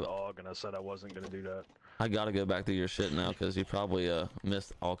gotta grabbed the go. AUG and I said I wasn't gonna do that. I gotta go back through your shit now because you probably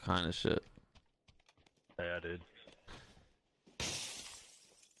missed all kind of shit. Yeah, I did.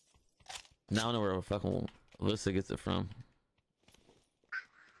 Now I know where fucking Alyssa gets it from.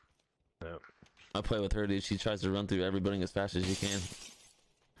 Yep. I play with her, dude. She tries to run through every building as fast as she can.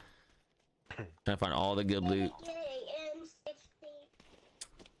 Trying to find all the good loot.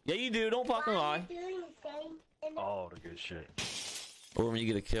 Yeah, you do. Don't fucking lie. All the good shit. Or when you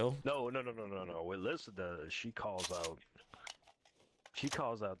get a kill. No. What Lisa does, she calls out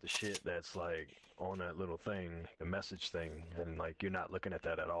the shit that's like on that little thing, the message thing, and like you're not looking at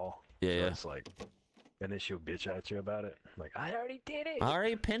that at all. Yeah, So yeah. it's like, and then she'll bitch at you about it. Like, I already did it. I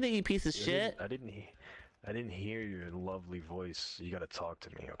already pinned it, you piece of shit. I didn't hear your lovely voice. You gotta talk to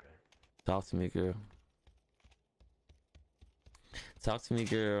me, okay? Talk to me, girl. Talk to me,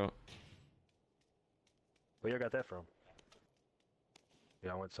 girl. Where you got that from?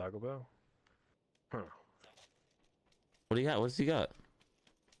 Y'all went to Taco Bell? Huh. What do you got? What's he got?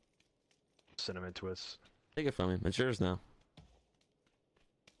 Cinnamon twist. Take it from him. It's yours now.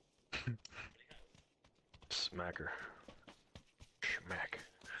 Smacker. Schmack.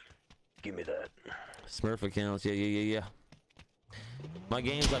 Give me that. Smurf accounts. Yeah. My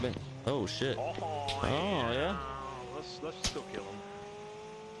games I've been. Oh shit. Oh yeah. Let's still kill him.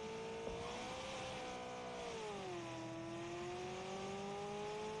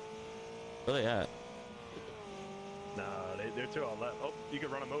 Where they at? Nah, they're to our left. Oh, you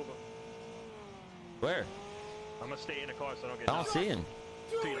can run them over. Where? I'm gonna stay in the car so I don't get I don't knocked. see him.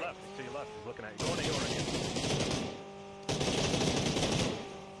 To your left. He's looking at you. Go in the door again.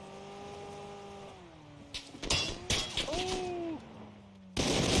 Oh!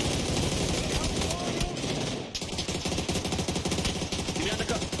 Get me out the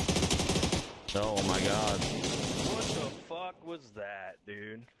car. Oh my god. What the fuck was that,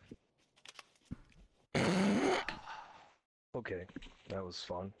 dude? Okay, that was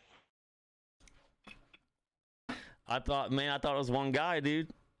fun. I thought it was one guy, dude.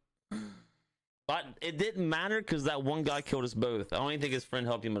 But it didn't matter because that one guy killed us both. I don't even think his friend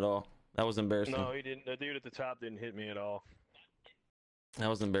helped him at all. That was embarrassing. No, he didn't. The dude at the top didn't hit me at all. That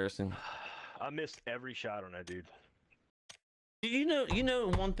was embarrassing. I missed every shot on that dude. You know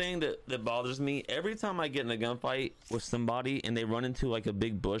one thing that bothers me? Every time I get in a gunfight with somebody and they run into like a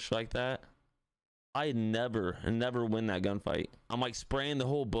big bush like that, I never win that gunfight. I'm like spraying the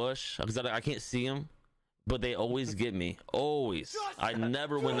whole bush because I can't see them, but they always get me. Always. I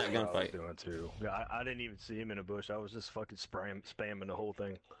never win that I was gunfight. doing too. Yeah, I didn't even see him in a bush. I was just fucking spamming the whole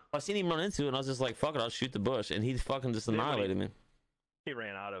thing. I seen him run into it and I was just like, fuck it, I'll shoot the bush. And he fucking just annihilated me. He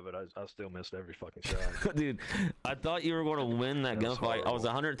ran out of it. I still missed every fucking shot. Dude, I thought you were going to win that That was gunfight. I was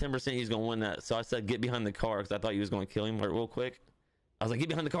horrible. 110% he's going to win that. So I said, get behind the car because I thought you was going to kill him like real quick. I was like, get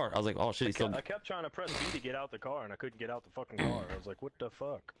behind the car. I was like, oh shit, he's still. I kept trying to press B to get out the car, and I couldn't get out the fucking car. I was like, what the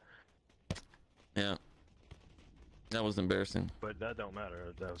fuck? Yeah. That was embarrassing. But that don't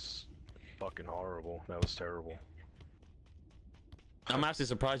matter. That was fucking horrible. That was terrible. I'm actually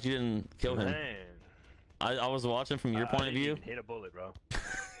surprised you didn't kill him. Man. I was watching from your point of didn't view. even hit a bullet, bro.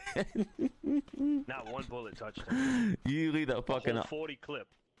 Not one bullet touched him. You leave that fucking. Whole 40 clip.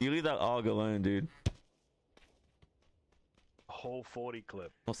 You leave that AUG alone, dude. Whole 40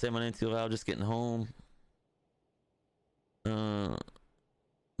 clip. Don't say my name too loud. Just getting home.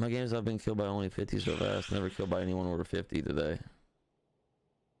 My games I've been killed by only 50s or less. Never killed by anyone over 50 today.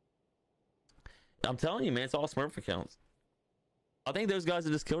 I'm telling you, man, it's all Smurf accounts. I think those guys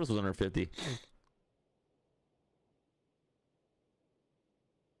that just killed us was under 50.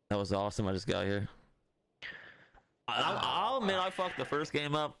 That was awesome. I just got here. I'll admit I fucked the first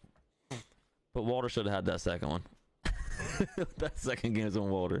game up, but Walter should have had that second one. That second game is on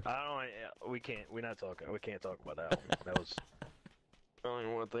Walter. I don't. We can't. We're not talking. We can't talk about that one. That was. I don't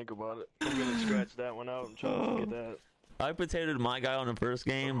even want to think about it. I'm gonna scratch that one out and try to forget that. I potatoed my guy on the first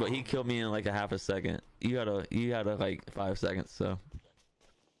game, but he killed me in like a half a second. You had a like 5 seconds. So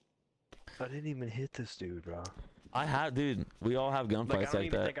I didn't even hit this dude, bro. I had, dude. We all have gunfights Like, I don't like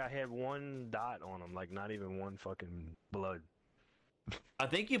even that. think I had one dot on him. Like, not even one fucking blood. I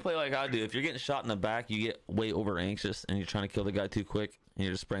think you play like I do. If you're getting shot in the back, you get way over anxious and you're trying to kill the guy too quick and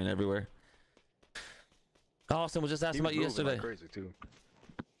you're just spraying everywhere. Austin was just asking about you yesterday. Like crazy too.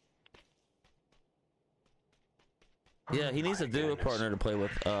 Yeah, he needs a duo partner to play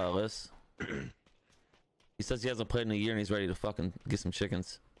with, Liz. He says he hasn't played in a year and he's ready to fucking get some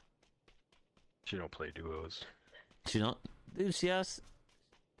chickens. She don't play duos. She don't? Dude, she asked.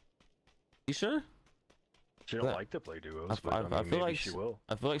 You sure? She don't like to play duos, but I I mean, feel maybe like she will.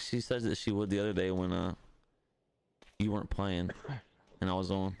 I feel like she says that she would the other day when you weren't playing and I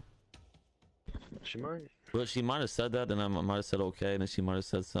was on. She might. But she might have said that, and I might have said okay, and then she might have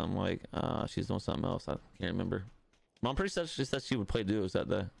said something like she's doing something else. I can't remember. But I'm pretty sure she said she would play duos that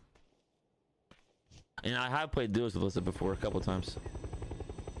day. And I have played duos with Alyssa before a couple times.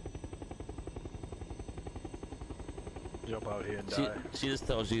 Jump out here and die. She just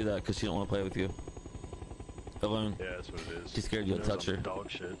tells you that because she don't want to play with you alone. Yeah, that's what it is. She's scared you'll touch her. Dog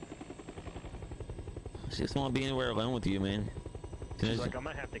shit. She just want to be anywhere alone with you, man. She's like, I'm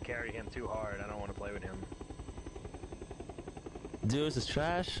gonna have to carry him too hard. I don't want to play with him. Duos is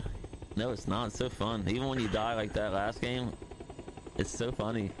trash. No, it's not. It's so fun. Even when you die like that last game, it's so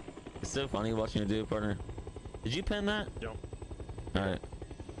funny. It's so funny watching your duo partner. Did you pin that? Jump. All right.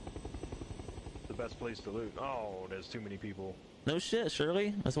 The best place to loot. Oh, there's too many people. No shit,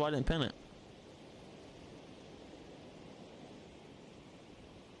 Shirley. That's why I didn't pin it.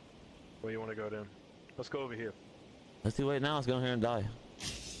 Where you want to go then? Let's go over here. Let's do it now. Let's go in here and die.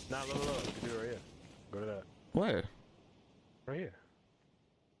 Nah, look. You can do it right here. Go to that. Where? Right here.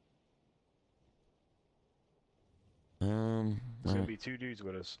 There's gonna be 2 dudes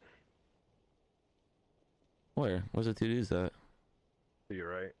with us. Where? Where's the 2 dudes at? To your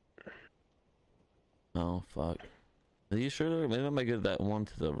right. Oh fuck. Are you sure? Maybe I might get that one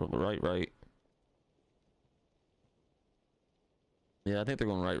to the right. Yeah, I think they're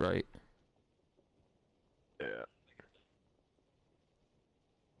going right. Yeah.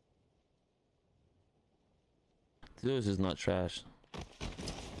 Duos is not trash.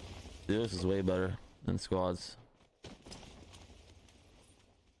 Duos is way better than squads.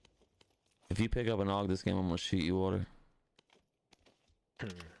 If you pick up an AUG this game, I'm gonna shoot you, Water. I'm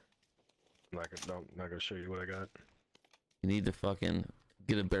not gonna show you what I got. You need to fucking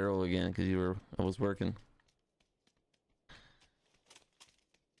get a barrel again because I was working.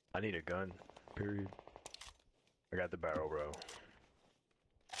 I need a gun. Period. I got the barrel, bro.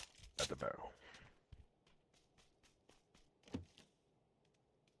 Got the barrel. I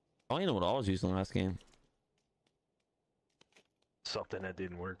don't even know what I was using last game. Something that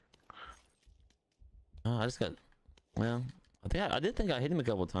didn't work. Oh, I just got. Well, I did think I hit him a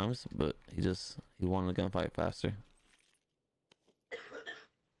couple times, but he wanted to gunfight faster.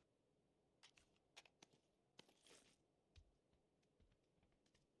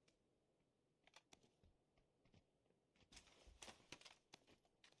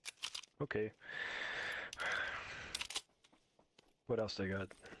 Okay. What else they got?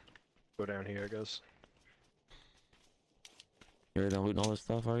 Go down here, I guess. You ready to loot all this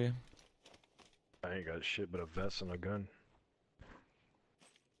stuff, are you? I ain't got shit but a vest and a gun.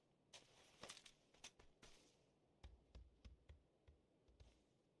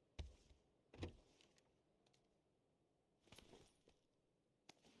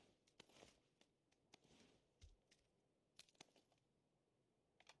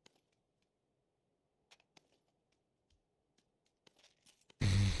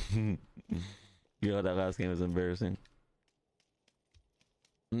 Yo, that last game was embarrassing.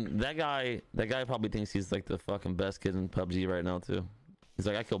 That guy probably thinks he's like the fucking best kid in PUBG right now too. He's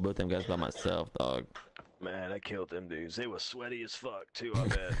like, I killed both them guys by myself, dog. Man, I killed them dudes. They were sweaty as fuck too, I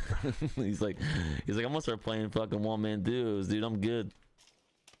bet. he's like, I'm gonna start playing fucking one-man duos, dude. I'm good.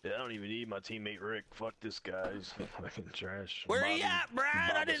 Yeah, I don't even need my teammate Rick. Fuck this guy. He's fucking trash. Where you at,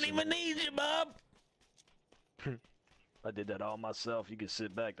 Brian? I didn't even need you, bub. I did that all myself. You can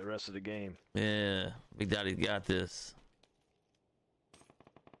sit back the rest of the game. Yeah, Big Daddy got this.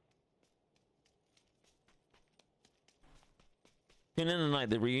 Tune in tonight,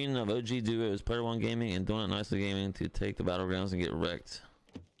 the reunion of OG duos, Player One Gaming and Doing It Nicely Gaming to take the battlegrounds and get wrecked.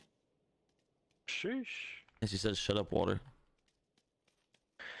 Sheesh. And she says, "Shut up, Walter."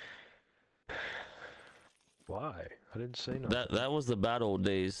 Why? I didn't say nothing. That was the bad old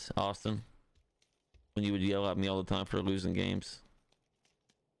days, Austin. When you would yell at me all the time for losing games.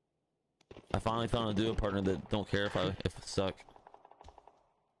 I finally found a duo partner that don't care if I suck.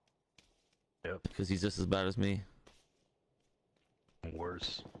 Yep. Because he's just as bad as me.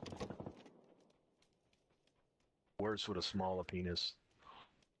 Worse. Worse with a smaller penis.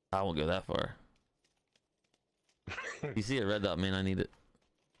 I won't go that far. You see a red dot, man? I need it.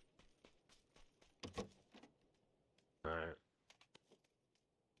 Alright.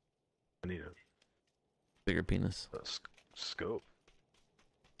 I need Bigger penis. a scope.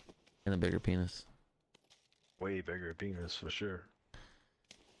 And a bigger penis. Way bigger penis for sure.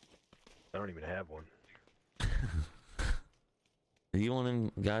 I don't even have one. Are you one of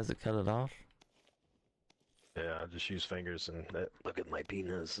them guys that cut it off? Yeah, I just use fingers and look at my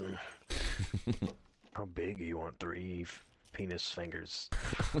penis. And how big you want? 3 penis fingers.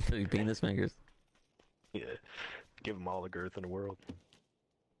 3 penis fingers. Yeah, give them all the girth in the world.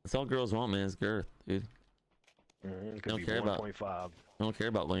 That's all girls want, man, is girth, dude. Could Don't be care about- 1.5. I don't care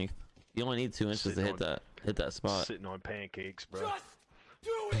about length. You only need 2 inches Sitting to hit that spot. Sitting on pancakes, bro. Just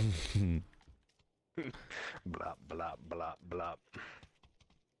do it! Blop, blop, blop, blop.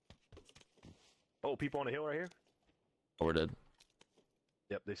 Oh, people on the hill right here? Oh, we're dead.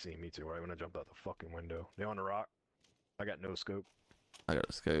 Yep, they see me too, right when I jumped out the fucking window. They on the rock. I got no scope. I got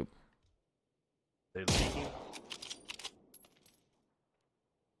a scope. They're leaking.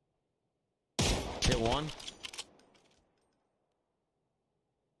 Hit one.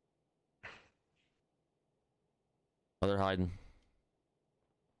 Oh, they're hiding.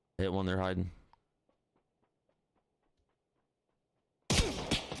 Hit one, they're hiding.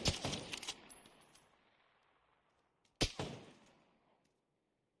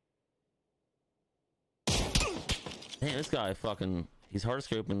 Damn, this guy fucking, he's hard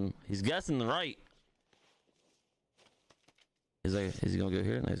scoping. He's guessing the right. Is he gonna go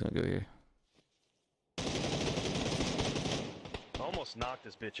here? No, he's gonna go here. I almost knocked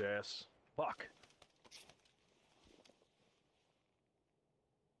this bitch ass. Fuck.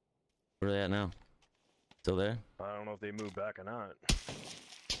 Where are they at now? Still there? I don't know if they moved back or not.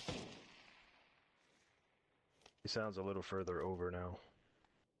 He sounds a little further over now.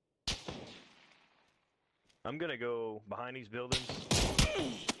 I'm gonna go behind these buildings.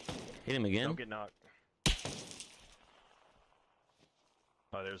 Hit him again? Don't get knocked.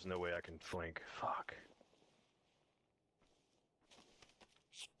 Oh, there's no way I can flank. Fuck.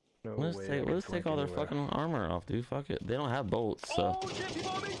 No Let's way I can take flank all their anywhere. fucking armor off, dude. Fuck it. They don't have bolts, so Oh shit,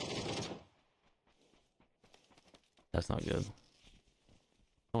 people on me! that's not good.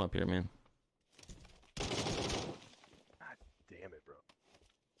 Come up here, man. God damn it, bro.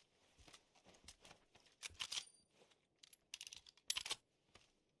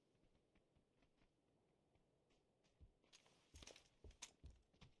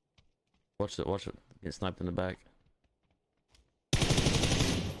 Watch it, watch it. Get sniped in the back.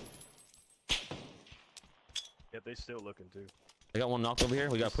 Yep, they still looking too. I got one knocked over here.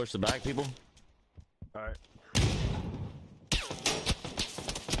 We gotta push the back, people. Alright.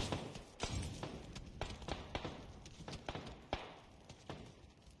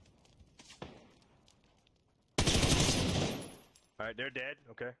 Alright, they're dead.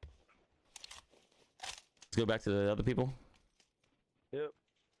 Okay. Let's go back to the other people. Yep.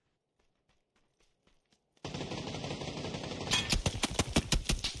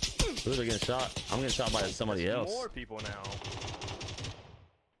 Ooh, they're getting shot. I'm getting shot by somebody There's else. more people now.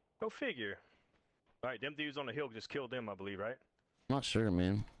 Go figure. Alright, them dudes on the hill just killed them, I believe, right? I'm not sure,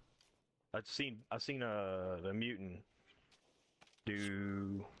 man. I seen the mutant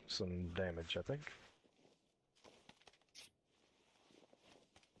do some damage, I think.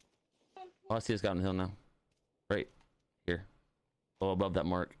 Oh, I see this guy on the hill now. Right here. Oh, above that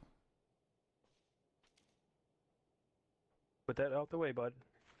mark. Put that out the way, bud.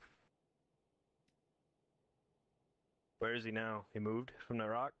 Where is he now? He moved from the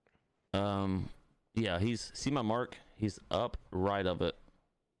rock? Yeah, see my mark? He's up right of it.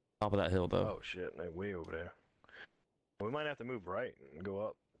 Top of that hill, though. Oh shit, they're way over there. We might have to move right and go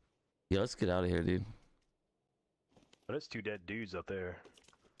up. Yeah, let's get out of here, dude. But it's 2 dead dudes up there.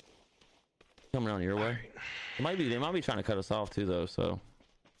 Coming around your way. They might be trying to cut us off too, though. So,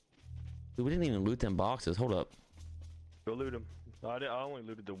 dude, we didn't even loot them boxes. Hold up. Go loot them. I only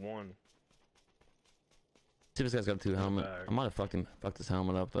looted the one. See if this guy's got a 2 helmet. back. I might have fucked his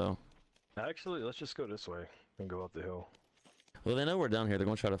helmet up though. Actually, let's just go this way and go up the hill. Well, they know we're down here. They're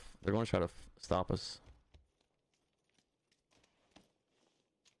going to try to stop us.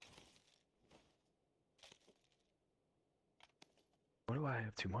 What do I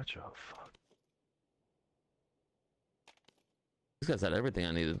have too much of? Fuck. These guys had everything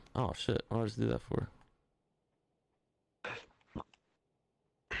I needed. Oh shit, what did I just do that for?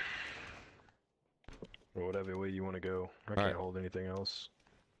 Or whatever way you want to go. I Alright. can't hold anything else.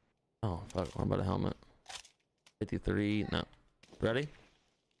 Oh fuck, what about a helmet? 53, no. Ready?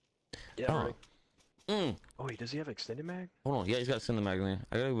 Yeah. Oh. Ready. Oh wait, does he have extended mag? Hold on, yeah, he's got to send the mag in there.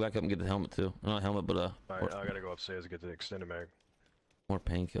 I gotta go back up and get the helmet too. Not a helmet, but Alright, I gotta go upstairs to get the extended mag. more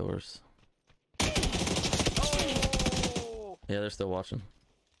painkillers. Oh! Yeah, they're still watching.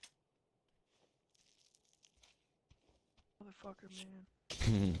 Motherfucker,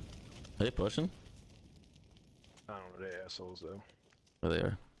 man. Are they pushing? I don't know, they're assholes though. There they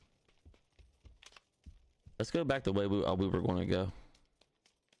are. Let's go back the way we were going to go.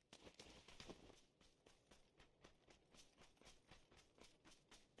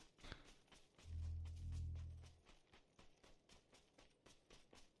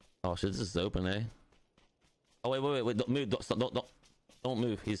 Oh shit, this is open, eh? Oh wait, don't move, don't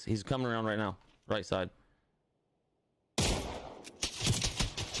move. He's coming around right now. Right side.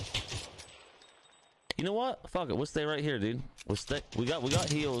 You know what? Fuck it, we'll stay right here, dude. We'll stay. We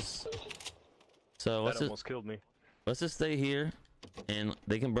got heals. So That almost killed me. let's just stay here, and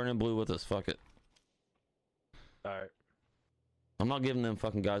they can burn in blue with us. Fuck it. Alright. I'm not giving them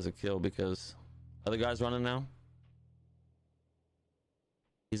fucking guys a kill because other guys running now.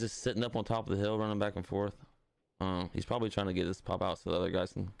 He's just sitting up on top of the hill, running back and forth. He's probably trying to get us to pop out so the other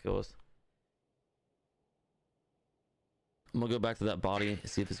guys can kill us. I'm gonna go back to that body and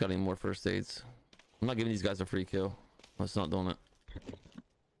see if he's got any more first aids. I'm not giving these guys a free kill. Let's not doing it.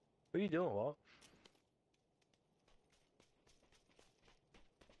 What are you doing, Walt?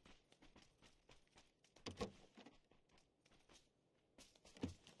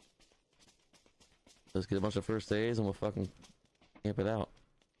 Let's get a bunch of first aids and we'll fucking camp it out.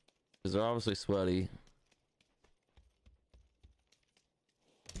 Because they're obviously sweaty.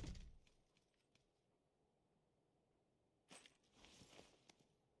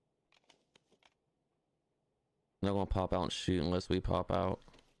 They're not gonna pop out and shoot unless we pop out.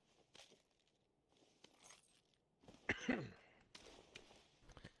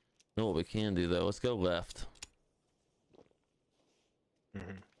 Know what we can do though? Let's go left.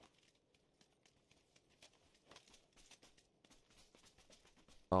 Mm-hmm.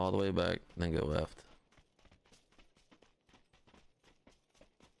 All the way back, then go left.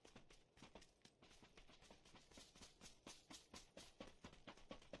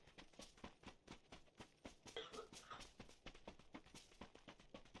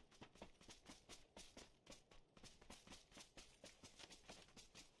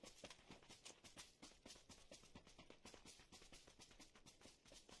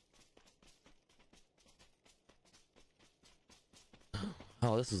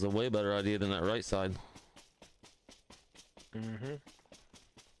 Oh, this is a way better idea than that right side. Mm-hmm.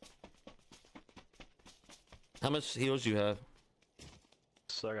 How much heals you have?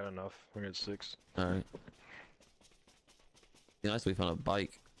 So I got enough. I got 6. Alright. Be nice if we found a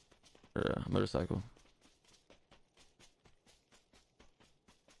bike or a motorcycle.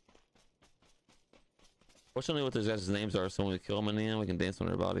 Fortunately, what those guys' names are, so when we kill them in the end, we can dance on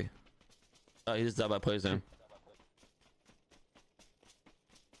their body. Oh, he just died by poison.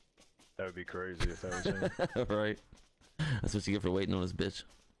 That would be crazy if that was him. Right. That's what you get for waiting on this bitch.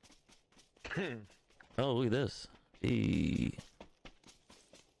 Oh, look at this. Eee.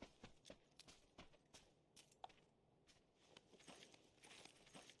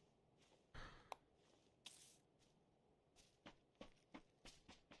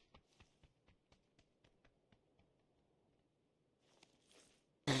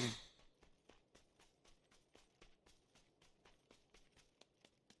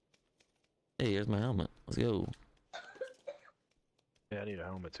 Hey, here's my helmet. Let's go. Yeah, I need a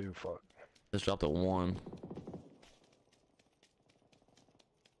helmet too. Fuck. Just dropped a 1.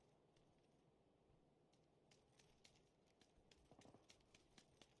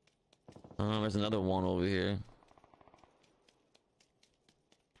 There's another 1 over here.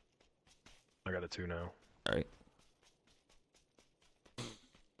 I got a 2 now. Alright.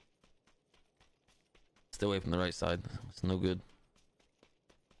 Stay away from the right side. It's no good.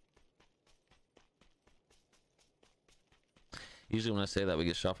 Usually when I say that, we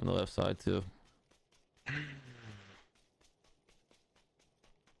get shot from the left side too.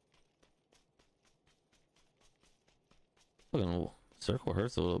 Fucking circle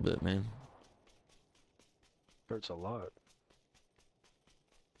hurts a little bit, man. Hurts a lot.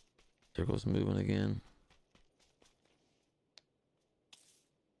 Circle's moving again.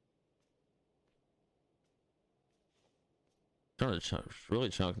 Trying to really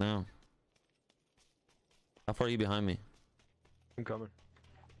chunk now. How far are you behind me? I'm coming.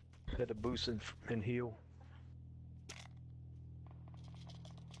 Had to boost and heal.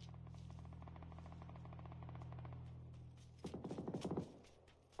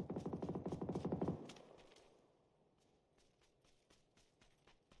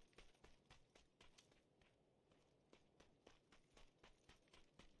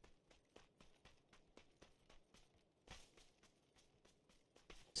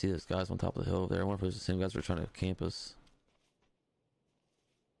 See those guys on top of the hill over there. I wonder if it was the same guys who were trying to camp us.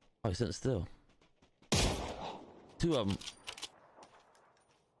 Oh, he's sitting still. Two of them.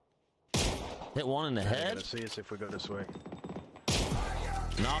 Hit one in the They're head. gonna see us if we go this way.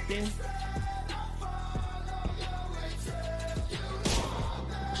 Knocked him.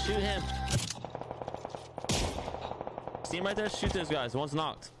 Shoot him. See him right there? Shoot those guys. One's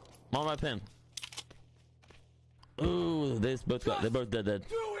knocked. I'm on my pin. Ooh, they both dead.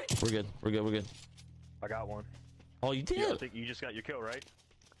 We're good. We're good. I got one. Oh, you did? Yeah, I think you just got your kill, right?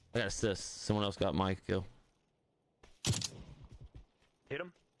 I got assist. Someone else got my kill. Hit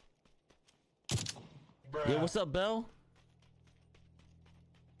him. Yeah, what's up, Bell?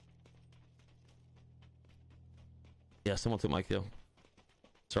 Yeah, someone took my kill.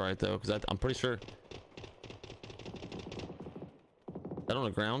 It's alright though, because I'm pretty sure. That on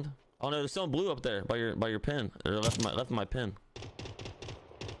the ground? Oh no, there's someone blue up there by your pin. Or left of my pin.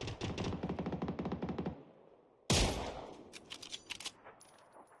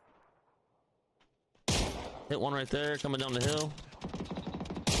 Hit one right there, coming down the hill.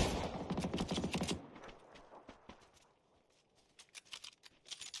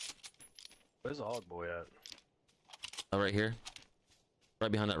 Where's the hog boy at? Oh, right here.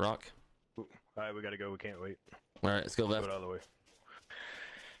 Right behind that rock. All right, we gotta go. We can't wait. Alright, let's go Go left. the other way.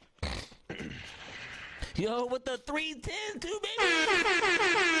 Yo, with the 310 too, baby!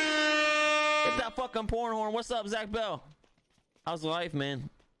 Get that fucking porn horn. What's up, Zach Bell? How's life, man?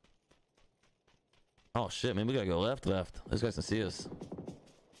 Oh shit, man, we gotta go left. Those guys can see us.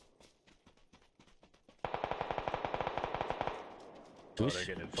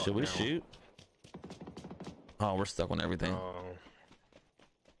 Should we shoot? Oh, we're stuck on everything.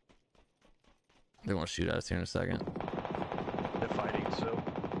 They want to shoot at us here in a second. They're fighting, so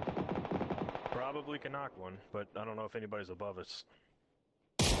probably can knock one, but I don't know if anybody's above us.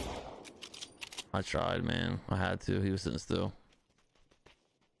 I tried, man. I had to. He was sitting still.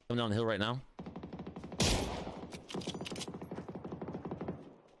 Coming down the hill right now.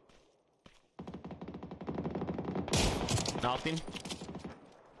 Knocked him.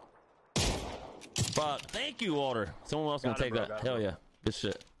 But thank you, Walter. Someone else gonna take that. Hell yeah. Good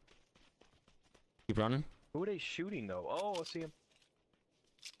shit. Keep running. Who are they shooting though? Oh, I see him.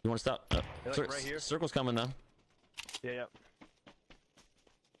 You want to stop? Like right here. Circle's coming though. Yeah.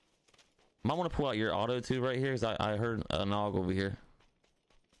 Might want to pull out your auto too right here, because I heard a nog over here.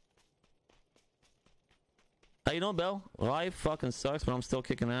 How you doing, Bell? Life fucking sucks, but I'm still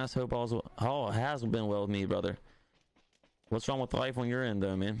kicking ass. Hope all has been well with me, brother. What's wrong with life on your end,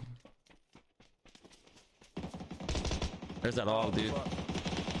 though, man? There's that hog, dude. Fuck.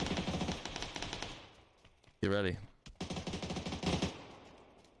 Get ready.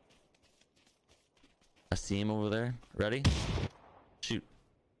 I see him over there. Ready? Shoot.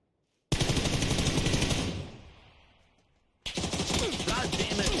 God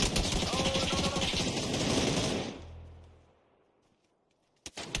damn it!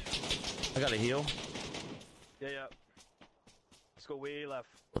 I got a heal. Yeah. Let's go way left.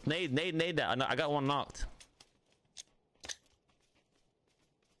 Nade that. I got one knocked.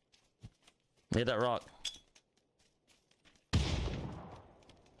 Nade that rock.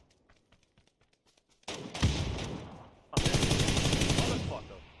 Motherfucker.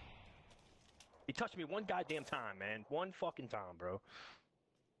 He touched me one goddamn time, man. One fucking time, bro.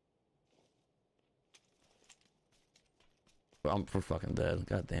 We're fucking dead.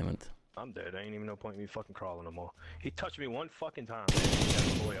 God damn it. I'm dead. I ain't even no point in me fucking crawling no more. He touched me one fucking time, man. He got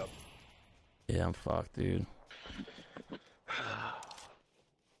his boy up. Yeah, I'm fucked, dude.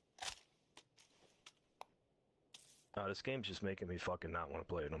 Nah, this game's just making me fucking not want to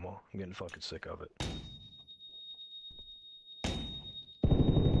play it no more. I'm getting fucking sick of it.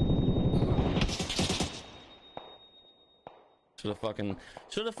 Should have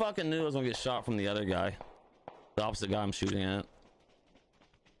fucking knew I was gonna get shot from the other guy. The opposite guy I'm shooting at.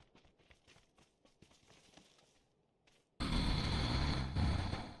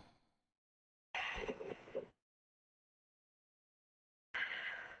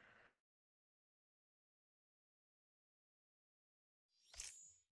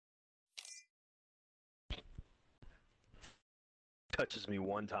 touches me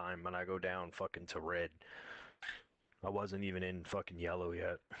one time and I go down fucking to red. I wasn't even in fucking yellow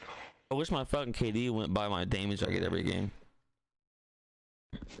yet. I wish my fucking KD went by my damage I get every game.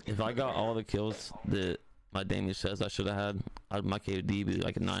 If I got all the kills that my damage says I should have had, my KD be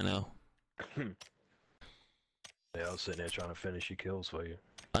like a 9-0. Yeah, I was sitting there trying to finish your kills for you.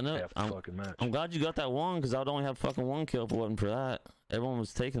 I know. Half the fucking match. I'm glad you got that one because I would only have fucking one kill if it wasn't for that. Everyone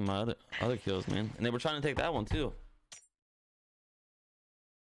was taking my other kills, man, and they were trying to take that one too.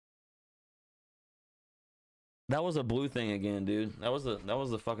 That was a blue thing again, dude. That was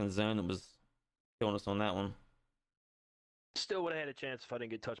the fucking zone that was killing us on that one. Still would have had a chance if I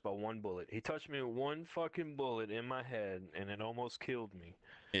didn't get touched by one bullet. He touched me with one fucking bullet in my head, and it almost killed me.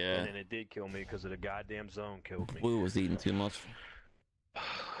 Yeah. And then it did kill me because of the goddamn zone killed me. Blue was eating too much.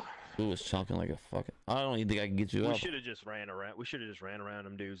 Blue was chunking like a fucking. I don't even think I can get you up. We should have just ran around. We should have just ran around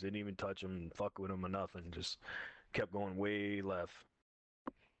them dudes. Didn't even touch them, fuck with them or nothing. Just kept going way left.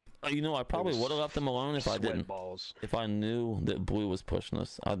 You know, I probably would have left them alone if I didn't. Balls. If I knew that blue was pushing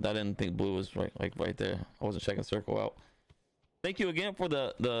us, I didn't think blue was right there. I wasn't checking circle out. Thank you again for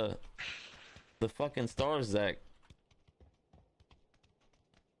the fucking stars, Zach.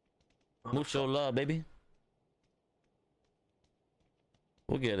 Mucho love, baby.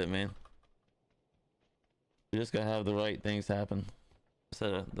 We'll get it, man. We just gotta have the right things happen.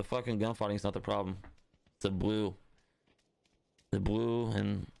 So the fucking gunfighting's not the problem. It's the blue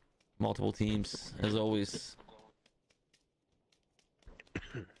and multiple teams, as always.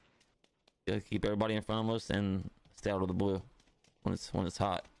 Gotta keep everybody in front of us and stay out of the blue when it's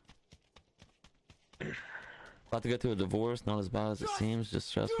hot. About to go through a divorce, not as bad as it seems, just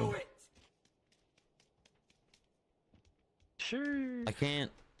stressful. Sure. I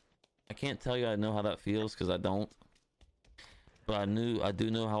can't tell you I know how that feels because I don't. But I do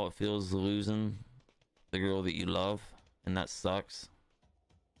know how it feels losing the girl that you love, and that sucks.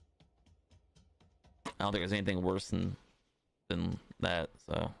 I don't think there's anything worse than that,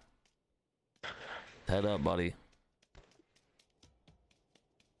 so head up, buddy.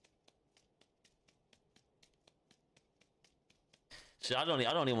 Shit, I don't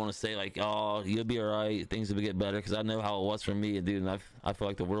even want to say like, oh, you'll be alright, things will get better, because I know how it was for me, dude, and I feel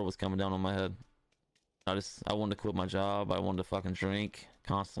like the world was coming down on my head. I wanted to quit my job. I wanted to fucking drink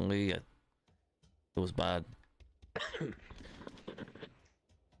constantly. It was bad.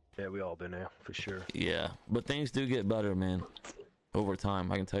 Yeah, we all been there for sure. Yeah, but things do get better, man. Over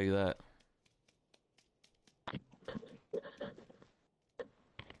time, I can tell you that.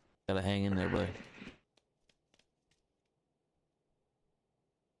 Gotta hang in there, buddy.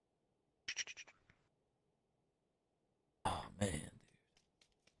 Oh man,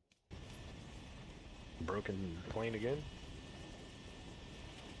 dude. Broken plane again?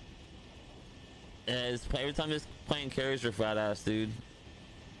 Yeah, every time this plane carries your fat ass, dude,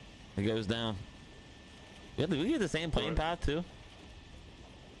 it goes down. We get the same plane path too.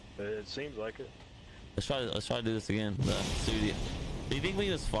 It seems like it. Let's try to do this again. The studio. Do you think we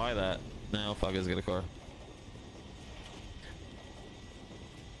just fly that? No, fuck, let's get a car.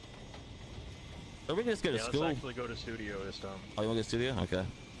 Or we can just go to school. Let's actually go to studio this time. Oh, you want to go to studio? Okay.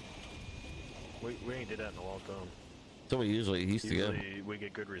 We ain't did that in a long time. So we usually used to go. We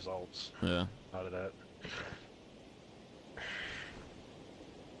get good results Yeah. out of that.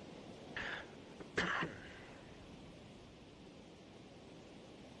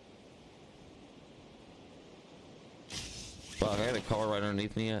 Fuck, I got a car right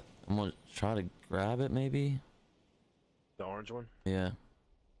underneath me. I'm gonna try to grab it, maybe. The orange one? Yeah. I think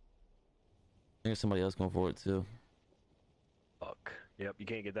there's somebody else going for it too. Fuck. Yep, you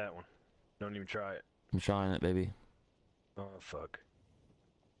can't get that one. Don't even try it. I'm trying it, baby. Oh, fuck.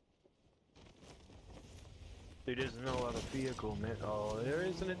 Dude, there's no other vehicle, man. Oh, there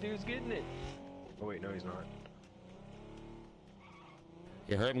isn't. A dude's getting it. Oh, wait, no, he's not.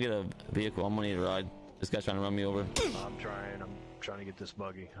 Yeah, hurry up and get a vehicle. I'm gonna need a ride. This guy's trying to run me over. I'm trying to get this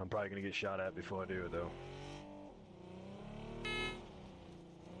buggy. I'm probably gonna get shot at before I do it, though.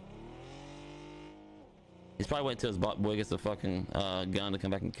 He's probably waiting till his boy gets a fucking gun to come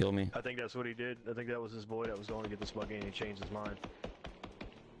back and kill me. I think that's what he did. I think that was his boy that was going to get this buggy and he changed his mind.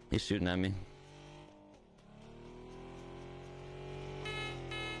 He's shooting at me.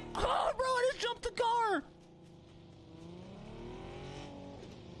 Oh, bro, I just jumped the car!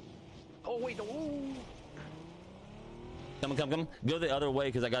 Oh, wait, no. Ooh. Come. Go the other way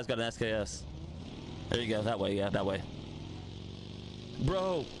because that guy's got an SKS. There you go. That way, yeah, that way.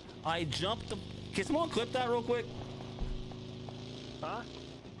 Bro, I jumped the... Can someone clip that real quick? Huh?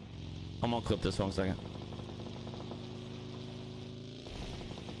 I'm gonna clip this for 1 second.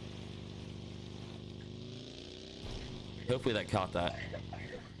 Hopefully that caught that.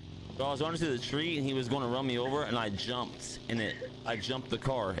 So I was running through the tree and he was going to run me over, and I jumped I jumped the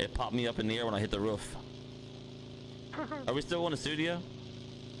car. It popped me up in the air when I hit the roof. Are we still in the studio?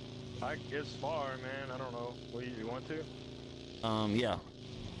 It's far, man. I don't know. What you want to? Yeah.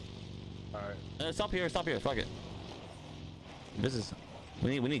 All right. Stop here. Fuck it. This is.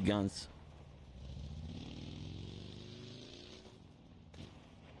 We need guns.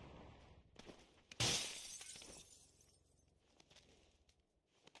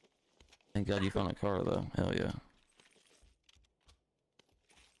 Thank God you found a car though. Hell yeah.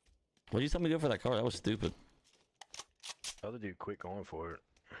 What'd you tell me to go for that car? That was stupid. The other dude quit going for it.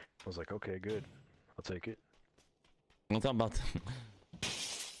 I was like, okay, good. I'll take it. I'm talking about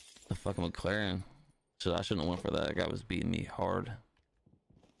the fucking McLaren. I shouldn't have went for that. That guy was beating me hard.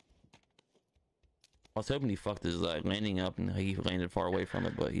 I was hoping he fucked his landing up and he landed far away from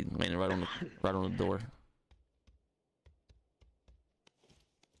it, but he landed right on the door.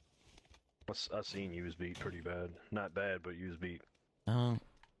 I seen you was beat pretty bad. Not bad, but you was beat.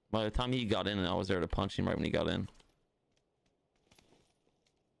 By the time he got in, I was there to punch him right when he got in.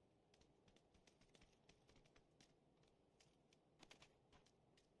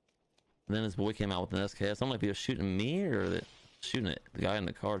 And then his boy came out with an SKS. I don't know if he was shooting me or shooting the guy in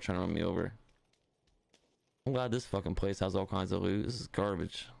the car trying to run me over. I'm glad this fucking place has all kinds of loot. This is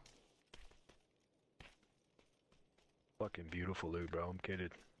garbage. Fucking beautiful loot, bro. I'm kidding.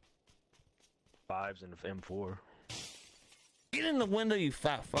 5s and M4. Get in the window, you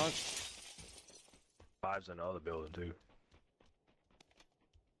fat fuck. 5s in the other building, too.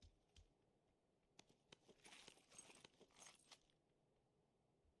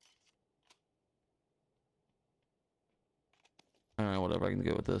 Alright, whatever. I can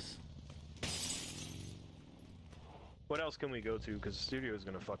go with this. What else can we go to? Because the studio is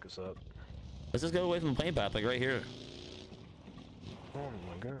going to fuck us up. Let's just go away from the plane path, like right here. Oh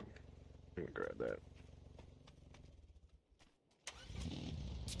my god. Let me grab that.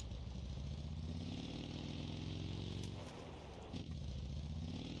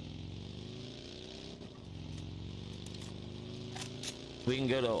 We can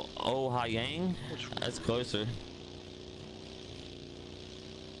go to Ohayang. That's closer.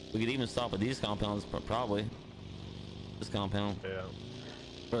 We could even stop at these compounds, probably. This compound. Yeah.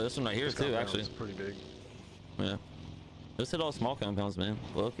 Bro, this one right here This too, actually. It's pretty big. Yeah. Let's hit all small compounds, man.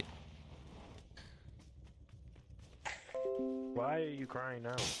 Look. Why are you crying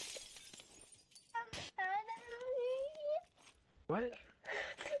now? What?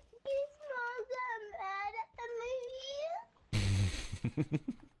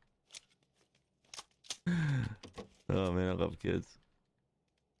 Oh man, I love kids.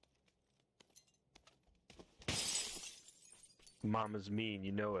 Mama's mean,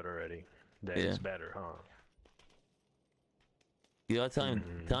 you know it already. Daddy's better, huh? You gotta tell him,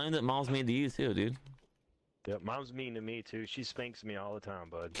 tell him that mom's mean to you too, dude. Yep, mom's mean to me too. She spanks me all the time,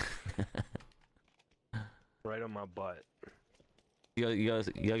 bud. Right on my butt. You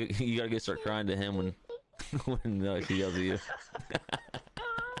gotta go start crying to him when she yells at you.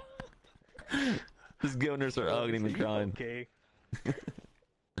 Just go in there, start hugging him and crying. Okay.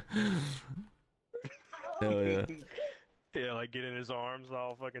 Hell yeah. Yeah, like get in his arms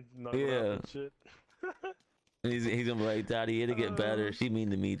all fucking Yeah. and shit. And he's gonna be like, Daddy, it'll get better. She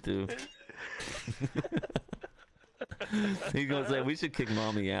mean to me too. He's gonna say, we should kick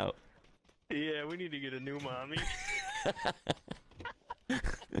mommy out. Yeah, we need to get a new mommy.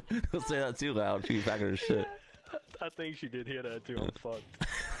 Don't say that too loud. She's back her shit. I think she did hear that too. I'm fucked.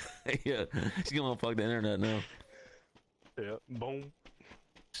 Yeah, she's gonna fuck the internet now. Yeah, boom.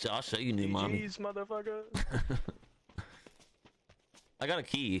 I'll show you new mommy. Jeez, motherfucker. I got a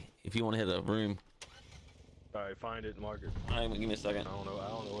key if you want to hit a room. Alright, find it and mark it. Alright, give me a second. I don't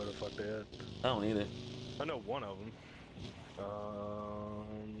know where the fuck they at. I don't either. I know one of them.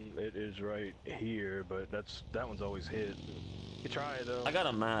 It is right here, but that one's always hit. You try it though. I got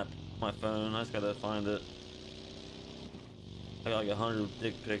a map on my phone. I just gotta find it. I got like 100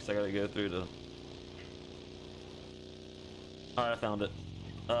 dick pics I gotta go through to. Alright, I found it.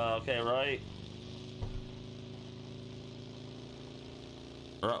 Okay, right.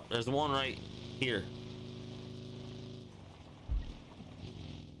 There's one right here.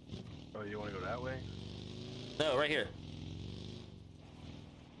 Oh, you want to go that way? No, right here.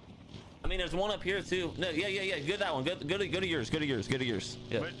 I mean, there's one up here too. No, yeah. Go to that one. Go to yours. Go to yours.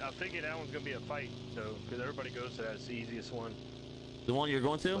 Yeah. But I figured that one's gonna be a fight, though, because everybody goes to that. It's the easiest one. The one you're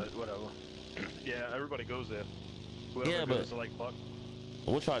going to? But whatever. Yeah, everybody goes there. Whoever Yeah, goes but to like Buck.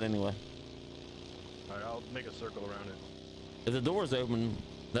 we'll try it anyway. All right, I'll make a circle around it. If the door's open,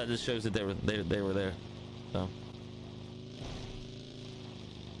 that just shows that they were there. So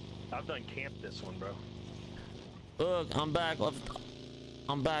I've done camp this one, bro. Look, I'm back.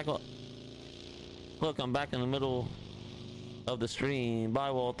 I'm back. Look, I'm back in the middle of the stream. Bye,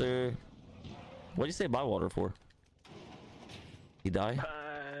 Walter. What'd you say bye, Walter, for? He died?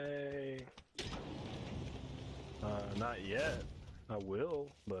 Bye. Not yet. I will,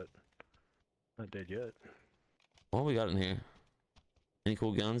 but not dead yet. What we got in here? Any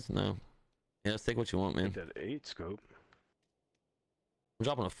cool guns? No. Yeah, let's take what you want, man. Take that 8 scope. I'm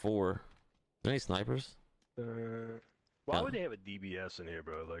dropping a 4. Are there any snipers? Why would they have a DBS in here,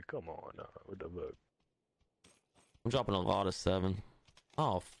 bro? Like, come on, what the fuck? I'm dropping a lot of 7.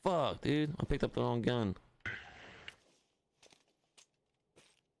 Oh, fuck, dude. I picked up the wrong gun.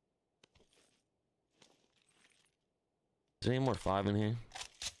 Is there any more 5 in here?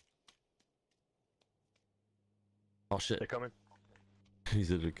 Oh, shit. They're coming. He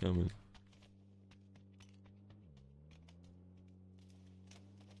said they're coming.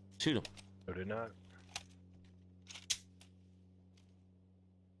 Shoot him. No, they're not.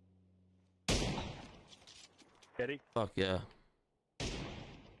 Heady? Fuck yeah.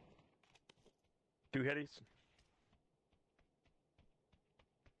 2 headies?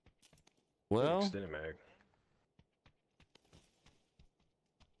 Well, Extended mag.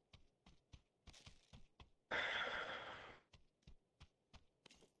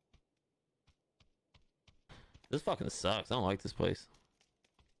 this fucking sucks. I don't like this place.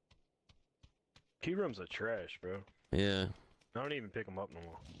 Key rooms are trash, bro. Yeah. I don't even pick them up no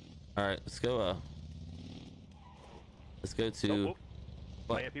more. All right, let's go. Let's go to. Oh,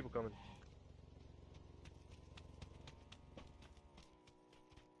 what? I have people coming.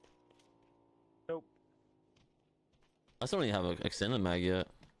 Nope. I still don't even have an extended mag yet.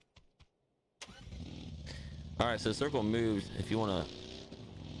 All right, so circle moves. If you wanna,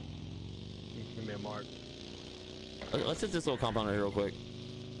 Give me a mark. let's hit this little compound right here real quick.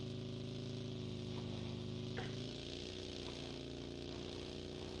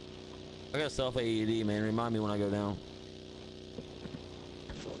 I got a self AED, man. Remind me when I go down.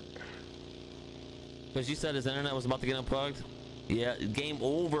 Because you said his internet was about to get unplugged. Yeah, game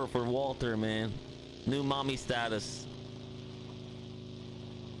over for Walter, man. New mommy status.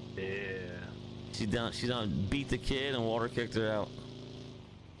 Yeah. She done beat the kid and Walter kicked her out.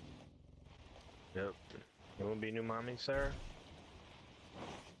 Yep. You wanna be new mommy, Sarah?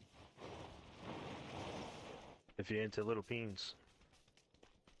 If you're into little peens.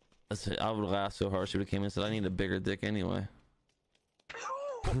 I would laugh so hard she would have came in and said, I need a bigger dick anyway.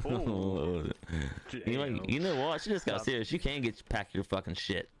 Oh. You know what? She just got serious. You can't pack your fucking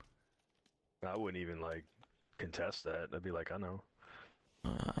shit. I wouldn't even like contest that. I'd be like, I know.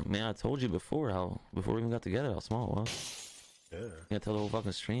 Man, I told you before before we even got together how small it was. Yeah. You gotta tell the whole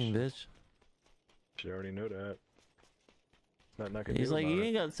fucking stream, bitch. She already know that. Nothing I can He's do like, about you it.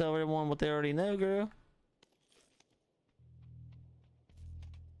 ain't gotta tell everyone what they already know, girl.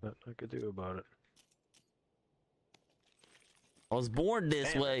 Nothing I could do about it. I was born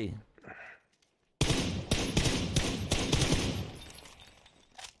this Damn. way.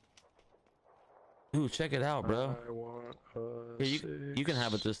 Ooh, check it out, bro. I want a Here, you can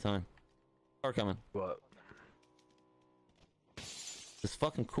have it this time. Car coming. What? This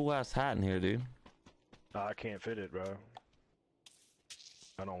fucking cool ass hat in here, dude. I can't fit it, bro.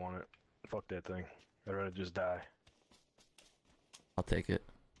 I don't want it. Fuck that thing. I'd rather just die. I'll take it.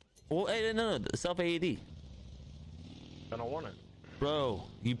 Well, hey, no, self AED. I don't want it. Bro,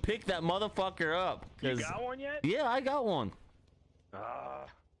 you picked that motherfucker up. You got one yet? Yeah, I got one.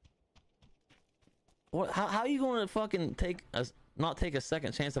 What? How you gonna fucking not take a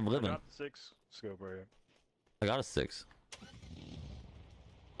second chance of I living? got the 6 scope right here. I got a 6.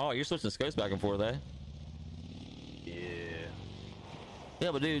 Oh, you're switching scopes back and forth, eh? Yeah.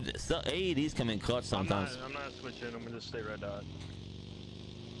 Yeah, but dude, AEDs come in clutch sometimes. I'm not switching. I'm gonna just stay red dot.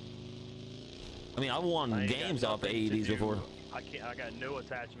 I mean, I've won I ain't got games off nothing to AEDs do. before. I got no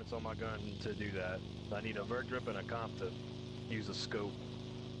attachments on my gun to do that. I need a vert drip and a comp to use a scope.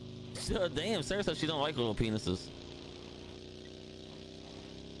 So, damn, Sarah said she don't like little penises.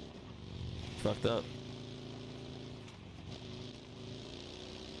 Fucked up.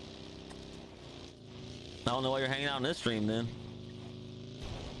 I don't know why you're hanging out in this stream then.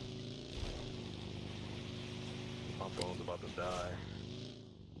 My phone's about to die.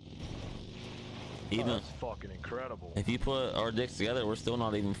 Even Oh, that's fucking incredible. if you put our dicks together, we're still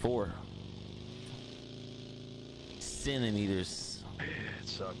not even 4 centimeters. It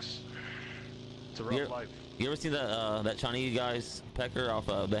sucks. It's a rough life. You ever seen that Chinese guy's pecker off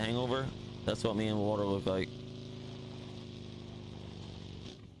The Hangover? That's what me and Walter look like.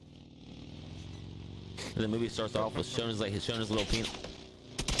 The movie starts off with showing his little penis.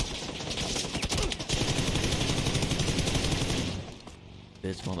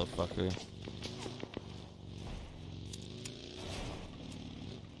 Bitch, motherfucker.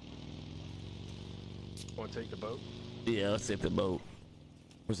 Want to take the boat? Yeah, let's take the boat.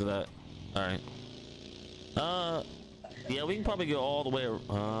 Where's it at? All right. Yeah, we can probably go all the way. I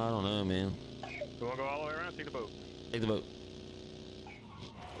don't know, man. You want to go all the way around? Take the boat. Take the boat.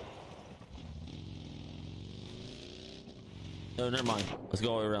 No, never mind. Let's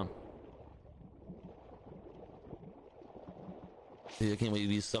go all the way around. Dude, I can't wait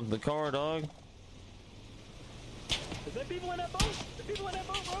to use something in the car, dog. Is there people in that boat? There's people in that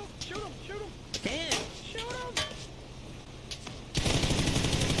boat, bro. Shoot them, shoot them. I can't. Shoot them.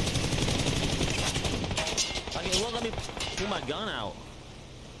 Okay, well, let me pull my gun out.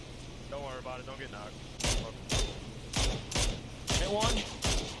 Don't worry about it. Don't get knocked. Hit one.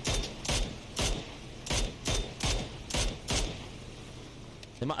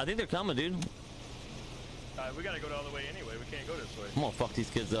 I think they're coming, dude. We gotta go the other way anyway. We can't go this way. I'm gonna fuck these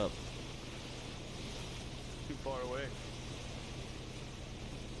kids up. Too far away.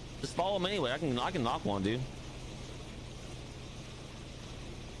 Just follow them anyway. I can knock one, dude.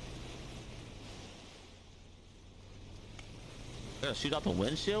 I gotta shoot out the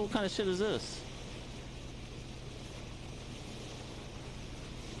windshield? What kind of shit is this?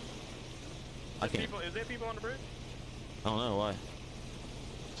 I can't. Is there people on the bridge? I don't know why.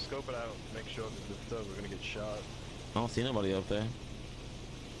 Scope it out. Make sure that we're gonna get shot. I don't see nobody up there.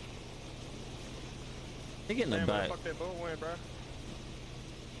 They get in the Man, back. where the fuck that boat went, bro?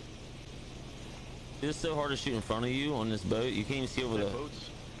 It's so hard to shoot in front of you on this boat. You can't even see over the.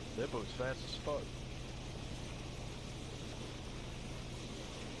 That boat's fast as fuck.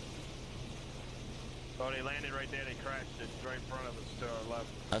 Oh, they landed right there. They crashed it right in front of us to our left.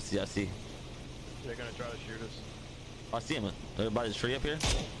 I see. I see. They're gonna try to shoot us. I see him. By the tree up here.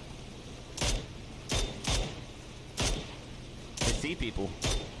 They see people.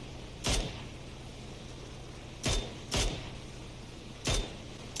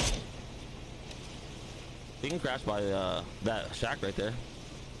 We can crash by that shack right there.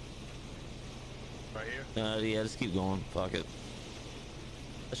 Right here? Yeah, just keep going. Fuck it.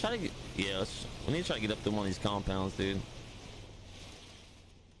 Let's try to get. Yeah, we need to try to get up to one of these compounds, dude.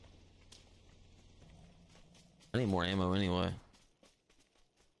 I need more ammo anyway.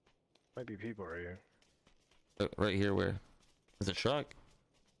 Might be people right here. Right here, where? There's a truck.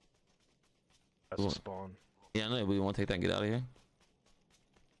 That's Cool. a spawn. Yeah, I know. We want to take that and get out of here.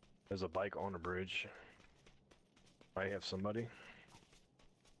 There's a bike on the bridge. Might have somebody.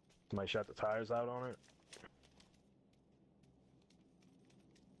 Somebody shot the tires out on it.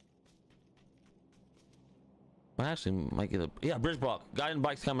 I actually might get a. Yeah, bridge block. Guy in the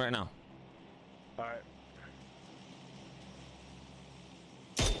bike's coming right now. Alright.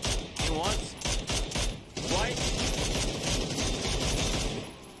 He wants. White.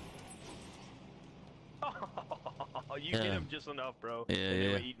 Oh, you get him just enough, bro. Yeah, and they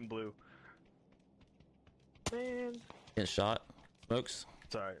yeah. were eating blue. Man. Getting shot. Smokes.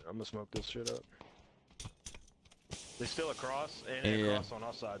 It's alright. I'm gonna smoke this shit up. They're still across, and they're Yeah. across on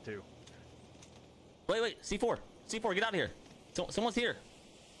our side, too. Wait. C4. C4, get out of here. Someone's here.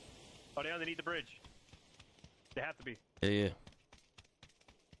 Oh, they're underneath the bridge. They have to be. Yeah.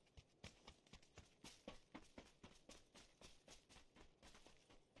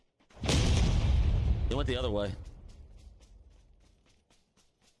 They went the other way.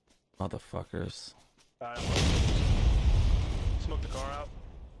 Motherfuckers. Alright, smoke the car out.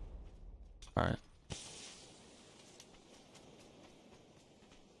 Alright.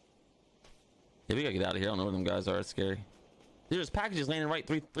 Yeah, we gotta get out of here. I don't know where them guys are. It's scary. There's packages landing right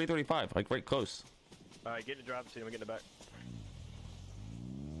 335, like right close. Alright, get in the driver's seat. I'm gonna get in the back.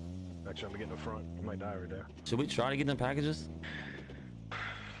 Actually, I'm gonna get in the front. You might die right there. Should we try to get them packages?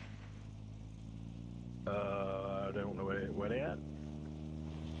 I don't know where they at.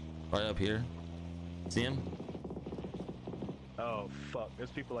 Right up here. See him? Oh, fuck.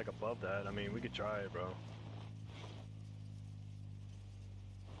 There's people like above that. I mean, we could try it, bro.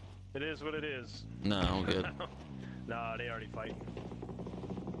 It is what it is. No, I'm good. Nah, they already fighting.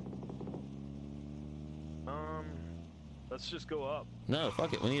 Let's just go up. No,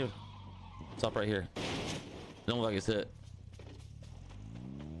 fuck it. We need to stop right here. Don't look like it's hit.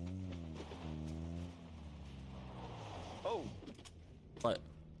 Oh, What?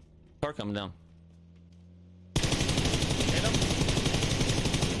 Car coming down. hit him.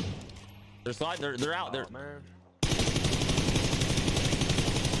 They're sliding. They're out. They're. Oh, man.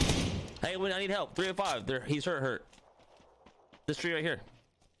 Hey, I need help. 305. He's hurt. This tree right here.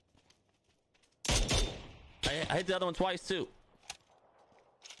 I hit the other one twice too.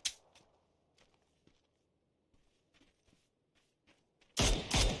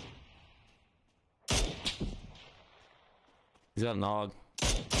 He's got an AUG.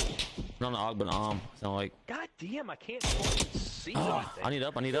 Not an AUG, but an ARM. Sound like. God damn, I can't fucking see anything. I need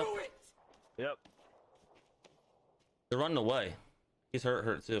up. I need up. Yep. They're running away. He's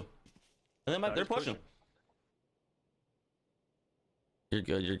hurt too. And then they're he's pushing. You're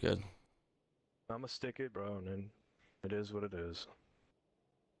good. You're good. I'ma stick it, bro, and then it is what it is.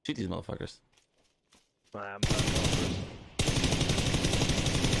 Shoot these motherfuckers.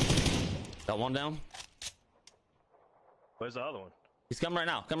 Got one down. Where's the other one? He's coming right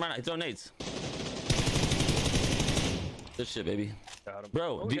now. Come right now. He's throwing nades. Good shit, baby. Got him.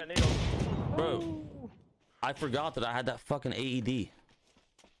 Bro, Oh, we got NATO. Bro, I forgot that I had that fucking AED.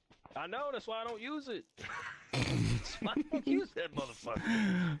 I know, that's why I don't use it. That's why I don't use that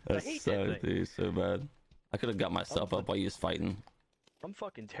motherfucker. That I hate sucks, that thing. dude. So bad. I could have got myself up while you was fighting. I'm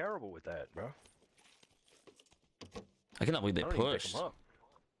fucking terrible with that, bro. I cannot believe they I don't even pick pushed. 'em up.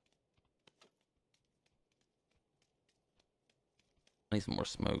 I need some more Oh,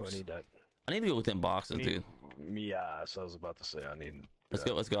 smokes. I need that. I need to go within boxes, dude. Yeah, so I was about to say I need. Let's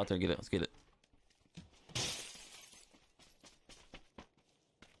go. Let's go out there and get it. Let's get it.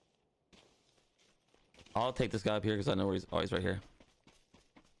 I'll take this guy up here because I know where he's. Oh, he's right here.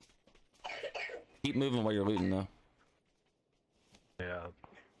 Keep moving while you're looting, though. Yeah.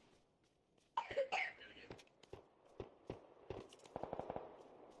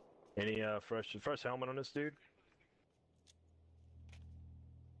 Any fresh helmet on this dude?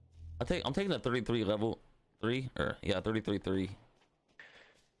 I'm taking a 33 level 3 or yeah 33-3.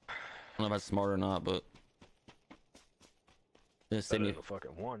 I don't know if that's smart or not, but just save me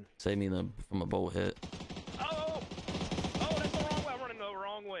Fucking one. save me from a bullet hit. Oh, that's the wrong way. I'm running the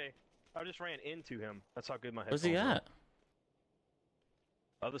wrong way. I just ran into him. That's how good my head. Where's he at?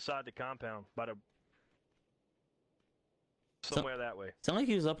 Other side of the compound, by the somewhere that way. Sound like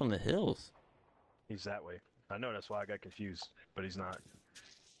he was up on the hills. He's that way. I know, that's why I got confused, but he's not.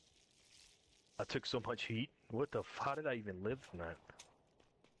 I took so much heat. What the? How did I even live from that?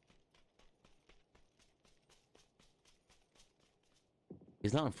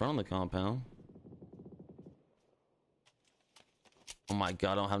 He's not in front of the compound. Oh my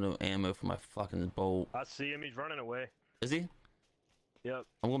god, I don't have no ammo for my fucking bolt. I see him. He's running away. Is he? Yep.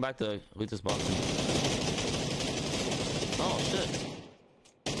 I'm going back to loot this box. Oh shit.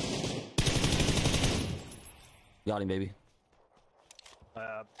 Got him, baby.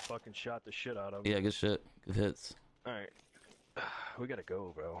 I fucking shot the shit out of him. Yeah, good shit. Good hits. Alright. We gotta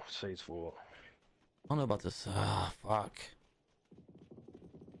go, bro. Save's full. I don't know about this. Ah, fuck.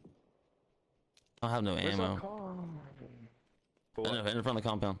 I don't have no Where's our ammo. car? I know, in front of the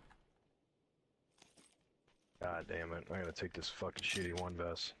compound. God damn it. I gotta take this fucking shitty one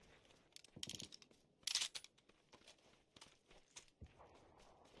vest.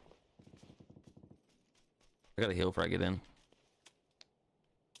 I gotta heal before I get in.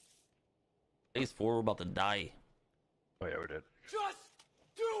 Phase 4, we're about to die. Oh yeah, we did. Just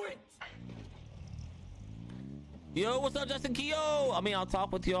do it! Yo, what's up, Justin Keogh? I mean, I'll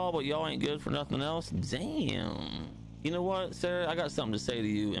talk with y'all, but y'all ain't good for nothing else. Damn. You know what, Sarah? I got something to say to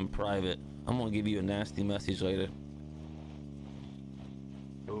you in private. I'm gonna give you a nasty message later.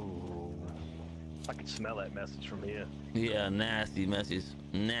 Ooh. I can smell that message from here. Yeah, nasty message.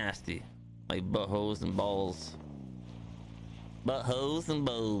 Nasty. Like buttholes and balls. Buttholes and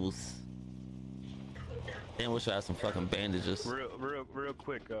balls. Damn, wish I had some fucking bandages. Real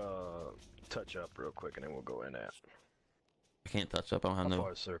quick, touch up real quick, and then we'll go in at. I can't touch up. I don't have How no.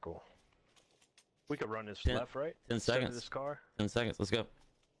 far is circle? We could run this 10 left, right? 10 Center seconds. This car. 10 seconds. Let's go.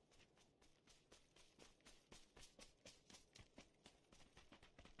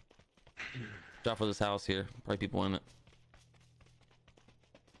 Drop for this house here. Probably people in it.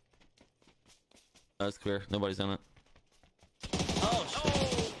 That's clear. Nobody's in it. Oh shit! Oh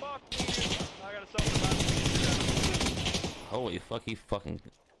fuck me! I got a self-revive. Holy fuck! He fucking.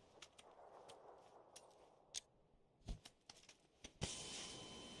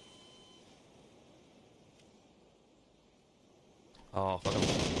 Oh fuck him.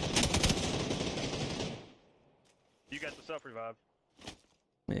 You got the self-revive.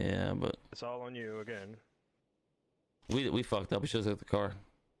 Yeah, but It's all on you again. we fucked up. We should have took the car.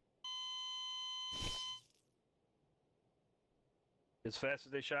 As fast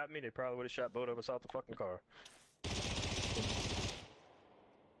as they shot me, they probably would have shot both of us out the fucking car.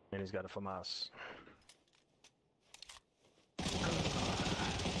 And he's got a FAMAS.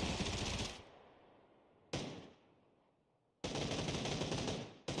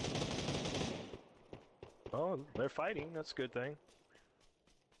 Oh, they're fighting. That's a good thing.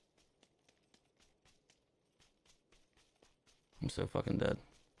 I'm so fucking dead.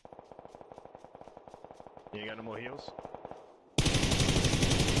 You ain't got no more heals?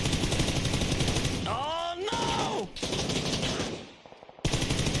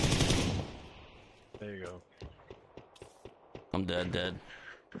 I'm dead.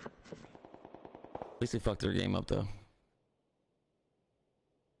 At least they fucked their game up though.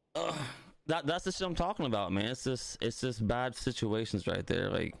 That's the shit I'm talking about, man. It's just bad situations right there.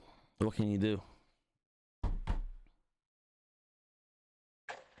 Like, what can you do?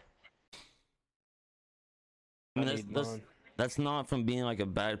 I mean, that's not from being like a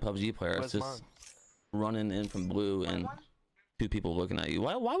bad PUBG player. It's just running in from blue and two people looking at you.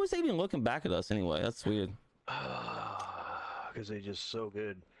 Why was they even looking back at us anyway? That's weird. Because they just so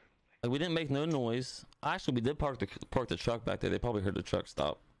good. Like, we didn't make no noise. Actually, we did park the truck back there. They probably heard the truck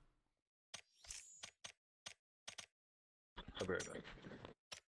stop. I'll be right back.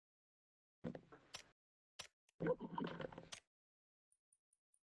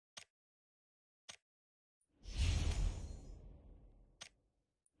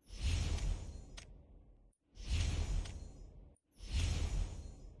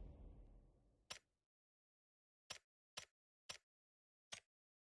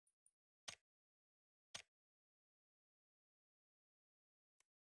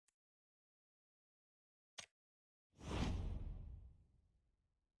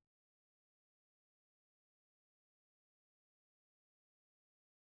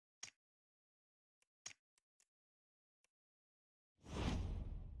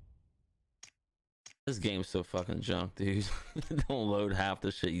 This game's so fucking junk, dude. Don't load half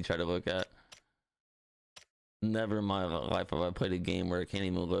the shit you try to look at. Never in my life have I played a game where it can't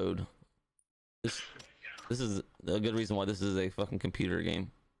even load. This is a good reason why this is a fucking computer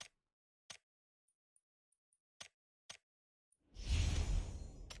game.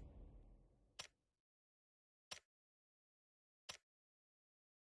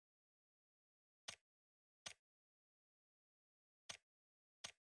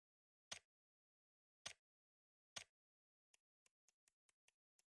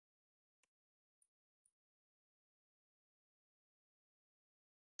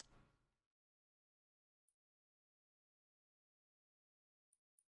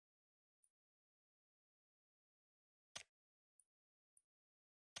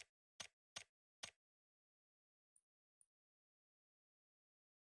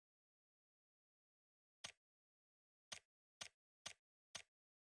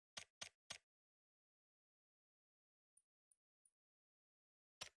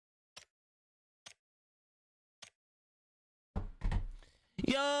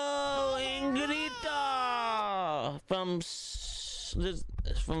 Yo, Ingrita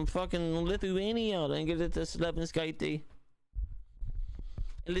from fucking Lithuania. Ingrita Slapinskaitė.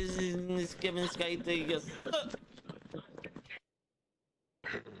 Slapinskaitė, yes.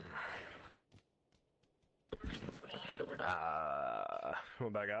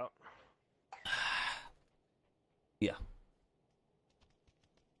 Went back out. Yeah.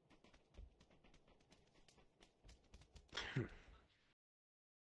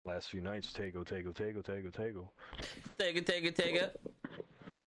 Last few nights, Tego. Take it.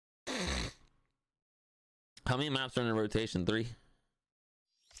 How many maps are in a rotation? 3?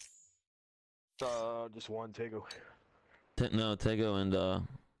 Just one Tego. No, Tego and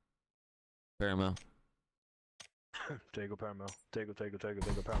Paramount. Tego Paramount. Tego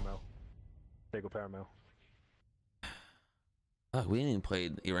Paramount. Fuck, we ain't even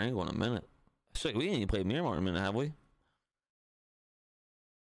played Erangel in a minute. Shit, we ain't even played Miramar in a minute, have we?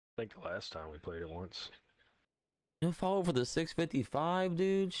 I think the last time we played it once. You follow for the 655,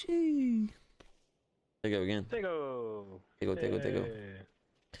 dude. Shee. Tego again. Tego. Tego.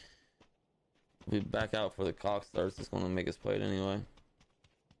 We back out for the cock starts. It's gonna make us play it anyway.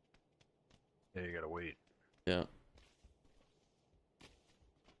 Yeah, you gotta wait. Yeah.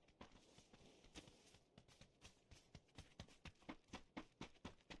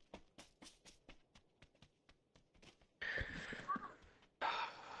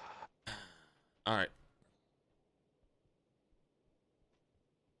 All right.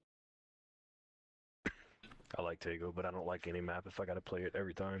 I like Tego, but I don't like any map if I gotta play it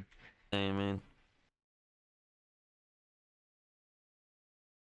every time. Hey, man.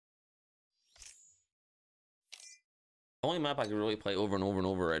 The only map I can really play over and over and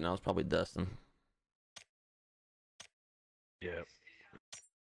over right now is probably Destin. Yeah.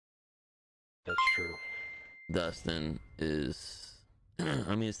 That's true. Destin is...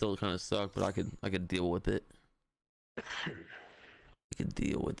 I mean, it still kind of sucked, but I could deal with it. I could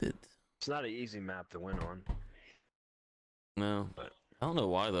deal with it. It's not an easy map to win on. No, but I don't know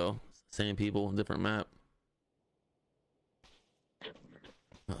why though. Same people, different map.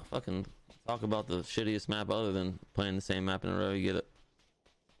 Oh, fucking talk about the shittiest map other than playing the same map in a row. You get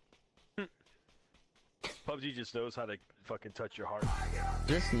it. PUBG just knows how to fucking touch your heart.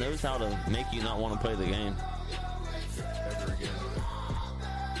 Just knows how to make you not want to play the game. Ever again.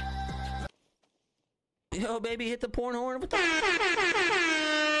 Yo, baby, hit the porn horn. What the?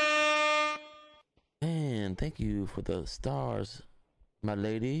 Man, thank you for the stars, my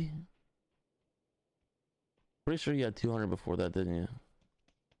lady. Pretty sure you had 200 before that, didn't you?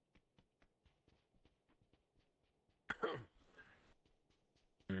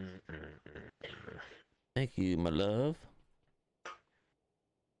 Thank you, my love.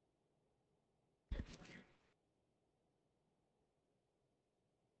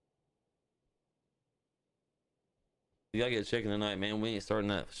 We gotta get chicken tonight, man. We ain't starting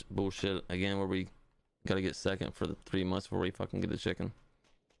that bullshit again where we gotta get second for the 3 months before we fucking get the chicken.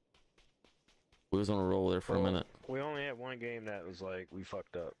 We was on a roll there for a minute. We only had one game that was like, we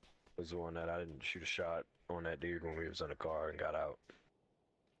fucked up. Was the one that I didn't shoot a shot on that dude when we was in the car and got out.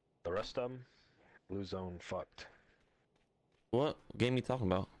 The rest of them, blue zone fucked. What game you talking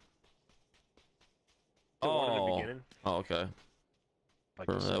about? The one in the beginning. Oh, okay. Like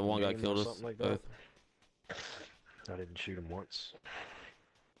For that one guy killed us. Something like that. I didn't shoot him once.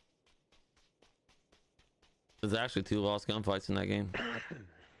 There's actually 2 lost gunfights in that game.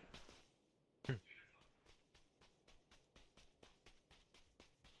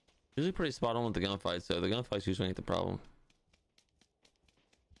 Usually pretty spot on with the gunfights, so the gunfights usually ain't the problem.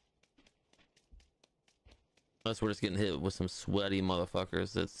 Unless we're just getting hit with some sweaty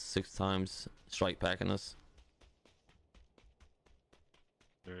motherfuckers that's 6 times strike packing us.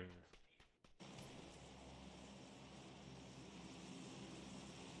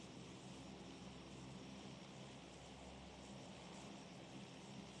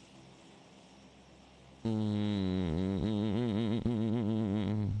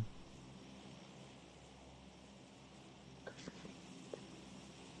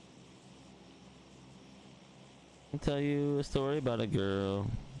 I'll tell you a story about a girl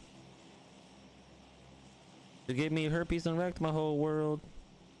who gave me herpes and wrecked my whole world.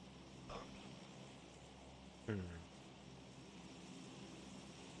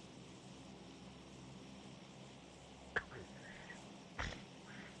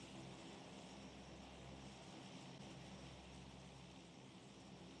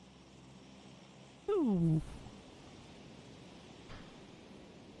 Ooh.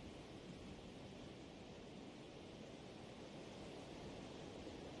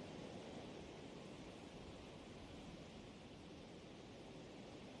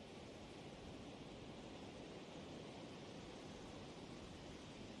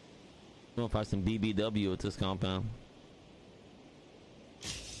 I'm gonna find some BBW at this compound.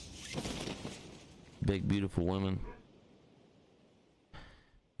 Big, beautiful women.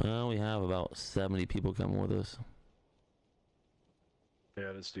 Well, we have about 70 people coming with us.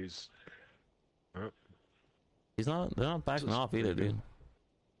 Yeah, this dude's... They're not backing off either, dude.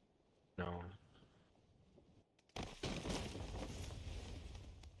 No.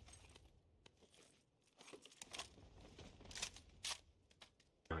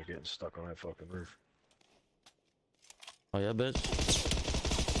 I'm getting stuck on that fucking roof. Oh yeah, bitch?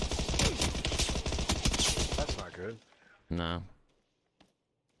 That's not good. No.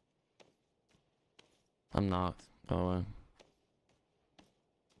 I'm knocked. Go away.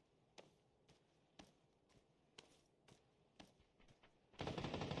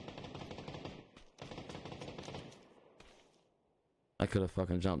 I could have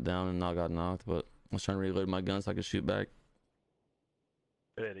fucking jumped down and not got knocked, but I was trying to reload my gun so I could shoot back.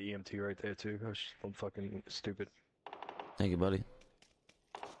 They had an EMT right there too. I'm fucking stupid. Thank you, buddy.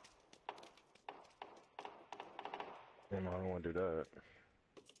 Oh, no, I don't want to do that.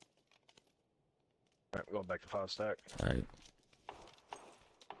 Alright, we're going back to 5 stack. Alright.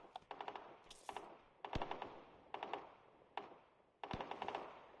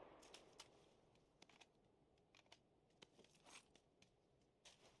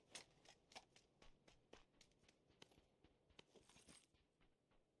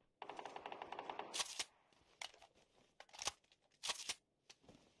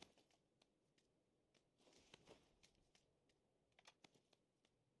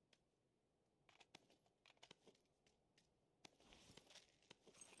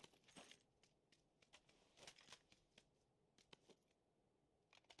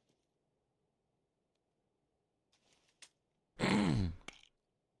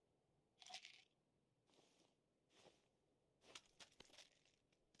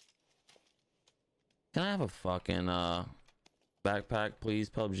 Can I have a fucking backpack, please,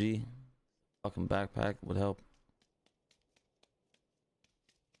 PUBG? Fucking backpack would help.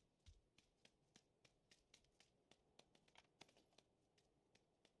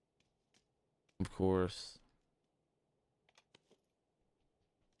 Of course.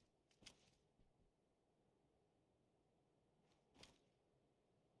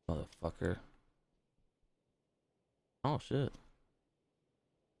 Motherfucker. Oh shit.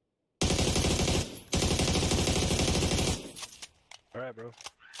 All right, bro.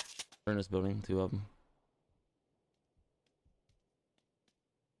 They're in this building, 2 of them.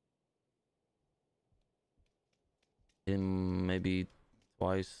 Hit him maybe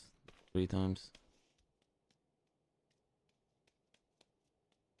twice, 3 times.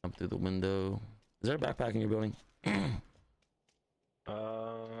 Jump through the window. Is there a backpack in your building?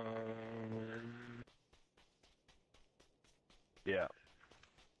 Yeah.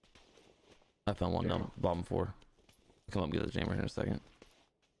 I found one down bottom 4. Come up and get the jammer here in a second.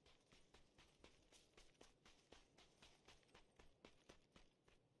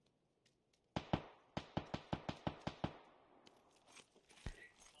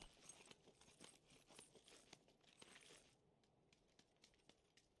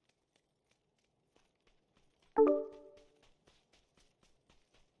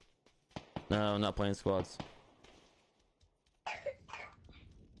 No, I'm not playing squads.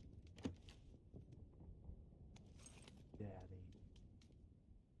 Daddy.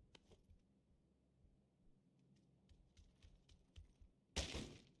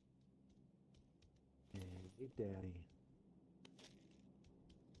 Hey, daddy.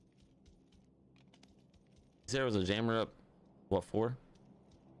 There was a jammer up, what, 4?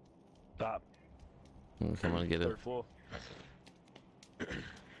 Stop. Come on, get it. 3rd floor.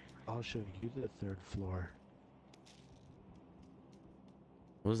 I'll show you the 3rd floor.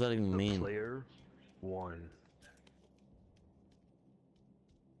 What does that even mean? Player 1.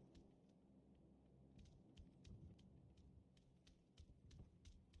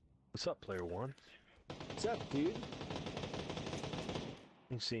 What's up, player 1? What's up, dude?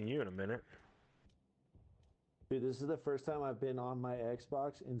 Ain't seen you in a minute. Dude, this is the first time I've been on my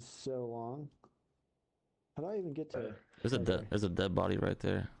Xbox in so long. How do I even get to? There's a dead body right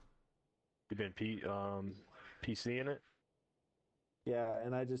there. You been PC in it? Yeah,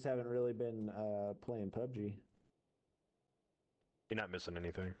 and I just haven't really been playing PUBG. You're not missing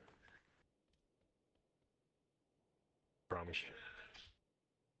anything. Promise.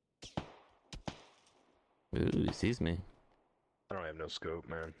 Ooh, he sees me. I don't have no scope,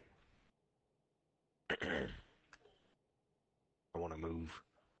 man. I want to move.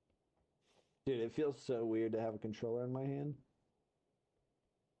 Dude, it feels so weird to have a controller in my hand.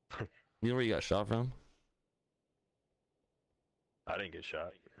 You know where you got shot from? I didn't get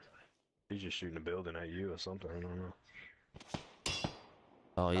shot. He's just shooting a building at you or something. I don't know.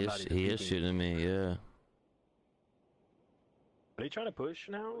 Oh, I'm not even he is peeking. shooting at me, yeah. Are they trying to push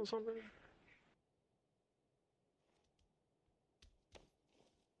now or something?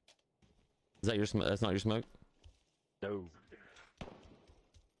 Is that your smoke? That's not your smoke? No.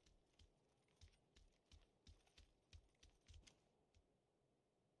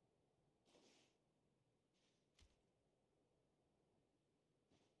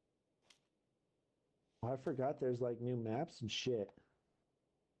 Oh, I forgot there's like new maps and shit.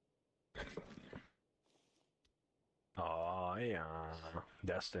 Oh, yeah.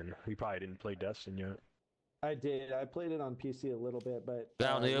 Destin. We probably didn't play Destin yet. I did. I played it on PC a little bit, but Get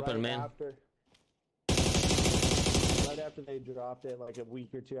out in the open, man. Right after they dropped it, like a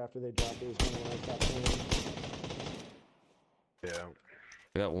week or 2 after they dropped it, was when I stopped playing. Yeah.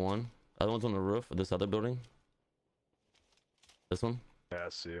 I got one. Other one's on the roof of this other building. This one. Yeah, I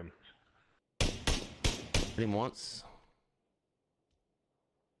see him. Hit him once.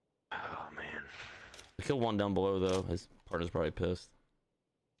 Oh, man. I killed one down below though. His partner's probably pissed.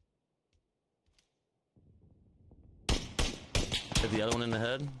 Hit the other one in the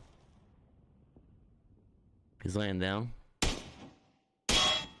head. He's laying down.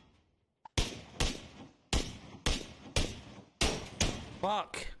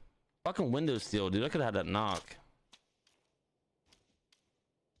 Fuck. Fucking window steal, dude. I could have had that knock.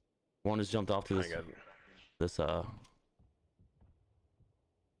 One just jumped off to this Oh,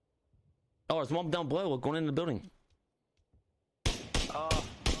 there's one down below going in the building.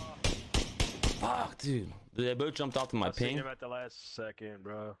 Fuck, dude. They both jumped off to my I seen ping. him at the last second,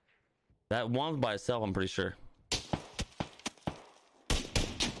 bro. That one's by itself, I'm pretty sure.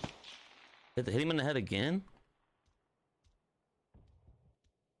 Hit him in the head again?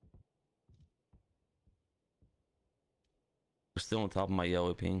 We're still on top of my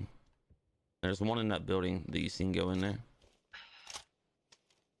yellow ping. There's one in that building that you seen go in there.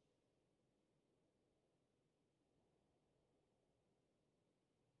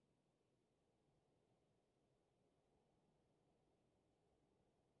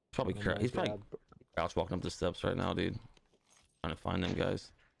 Probably Oh my he's probably God. crouch walking up the steps right now, dude. Trying to find them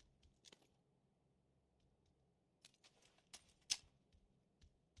guys.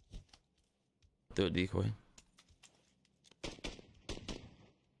 Do a decoy.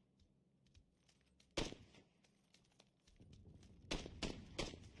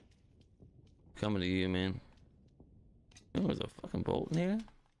 coming to you, man. Oh, there's a fucking bolt in here.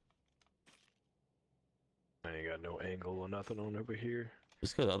 I ain't got no angle or nothing on over here.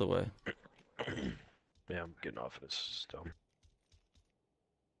 Let's go the other way. Yeah, I'm getting off of this stuff.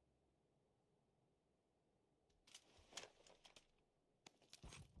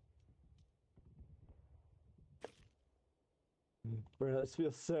 Bro, this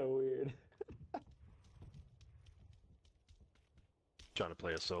feels so weird. Trying to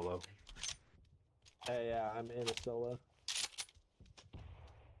play a solo. Hey, yeah, I'm in a solo.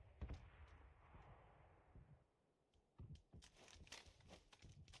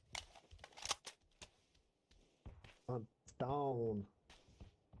 I'm down.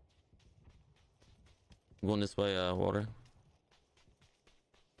 I'm going this way, water.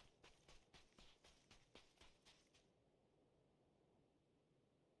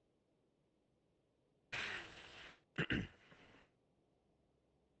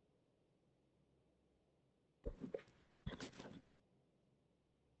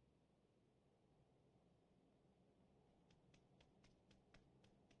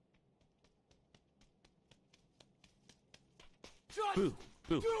 Boo,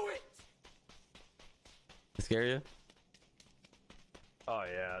 boo. Do it! Scare you? Oh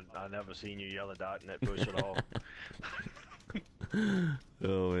yeah, I never seen you yell a dot in that bush at all.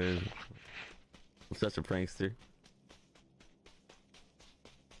 Oh man, I'm such a prankster.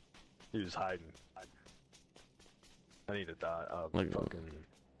 He was hiding. I need a dot. Like- Fucking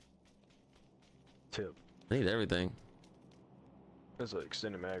tip. I need everything. There's an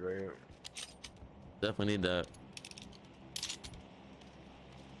extended mag right here. Definitely need that.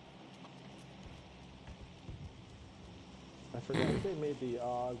 I forgot if they made the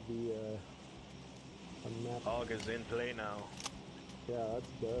AUG a map. Aug is in play now. Yeah, that's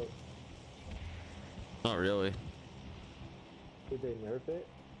dope. Not really. Did they nerf it?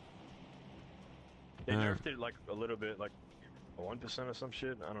 They Uh. nerfed it like a little bit, like 1% or some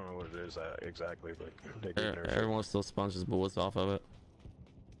shit. I don't know what it is exactly, but they did nerf it. Everyone still sponges bullets off of it.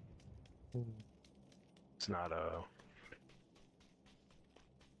 It's not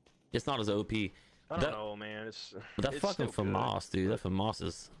It's not as OP. I don't That- know, man. It's But that it's fucking still good, FAMAS, dude. but- That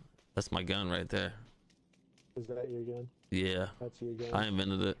FAMAS that's my gun right there. Is that your gun? Yeah, That's your gun. I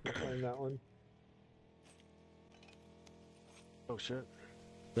invented it. I'm playing that one. Oh shit!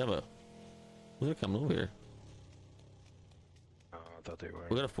 We have a. They're coming over here. Oh, I thought they were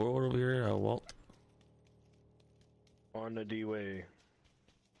We got a forward over here, Walt. on the D way.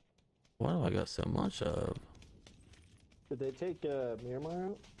 Why do I got so much of? Did they take Miramar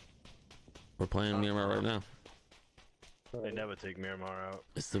out? We're playing Miramar right now. They never take Miramar out.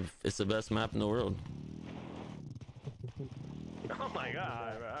 It's the best map in the world. Oh my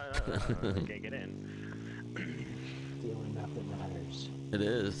god! I can't get in. The only map that matters. It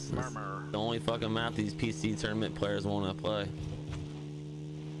is. It's Murmur. the only fucking map these PC tournament players want to play.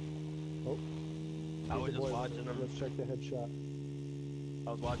 Oh. I was Good just boy. watching them. Let's check the headshot.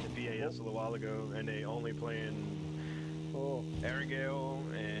 I was watching PAS a little while ago, and they only playing Oh, Erangel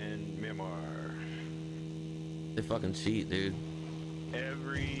and Miramar. They fucking cheat, dude.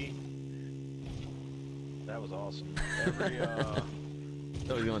 That was awesome. Every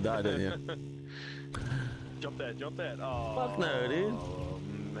Oh, you're gonna die, didn't you? jump that. Oh, Fuck no,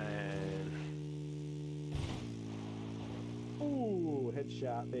 dude. Man. ooh,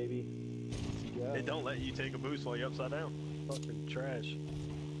 headshot, baby. Let's go. They don't let you take a boost while you're upside down. Fucking trash.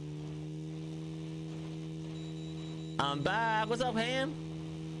 I'm back. What's up, Ham?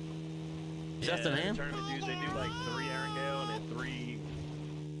 Justin Ham? Tournament dudes, they do like 3 Erangel and then 3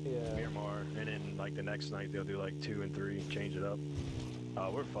 Yeah. Miramar, and then like the next night they'll do like 2 and 3, change it up.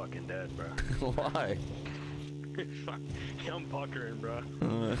 Oh, we're fucking dead, bro. Why? I'm puckering, bro.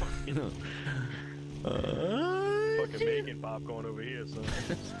 Uh, Fucking making popcorn over here, so.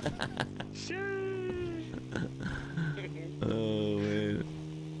 Oh man.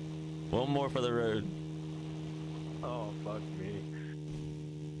 One more for the road. Oh, fuck me.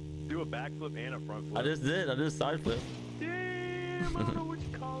 Do a backflip and a front flip. I just did. I just side flip. Damn, I don't know what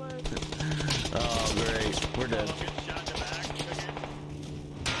you call it. Oh great. We're Oh, dead. I'm getting shot in the back again.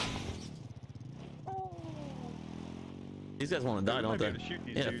 These guys want to die, We don't might be they? able to shoot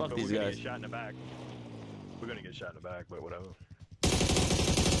these Yeah, dudes, fuck but these we're gonna guys. Get shot in the back. We're gonna get shot in the back, but whatever.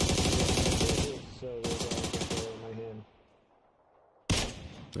 So they're going to in my hand.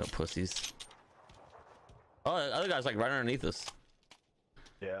 We got pussies. Oh, the other guy's like right underneath us.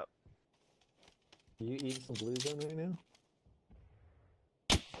 Yeah. You eating some blue zone right now?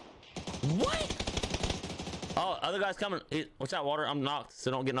 What? Oh, other guy's coming. Watch out, water. I'm knocked, so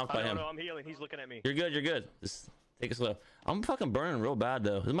don't get knocked by him. No, I'm healing. He's looking at me. You're good. You're good. Just Take it slow. I'm fucking burning real bad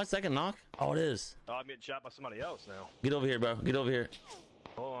though. Is it my second knock? Oh, it is. Oh, I'm getting shot by somebody else now. Get over here, bro. Get over here.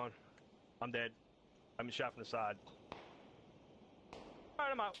 Hold on. I'm dead. I'm getting shot from the side.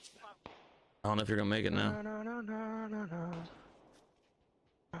 Alright, I'm out. I don't know if you're gonna make it now.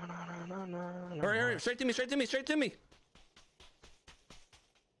 Hurry, hurry. Straight to me, straight to me, straight to me.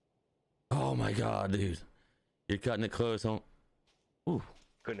 Oh my god, dude. You're cutting it close, huh? Ooh.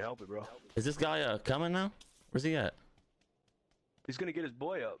 Couldn't help it, bro. Is this guy coming now? Where's he at? He's gonna get his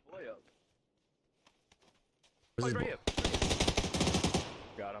boy up. Where's his right boy? here.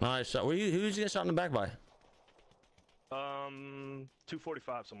 Got him. Nice shot. Who did you get shot in the back by?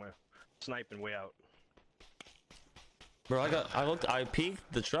 245 somewhere. Sniping way out. Bro, I peeked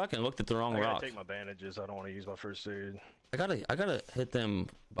the truck and looked at the wrong I gotta rock. take my bandages. I don't want to use my first aid. I gotta hit them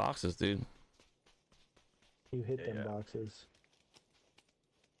boxes, dude. You hit them Yeah. boxes.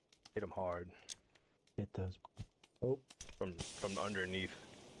 Hit him hard Hit those. Oh, from underneath.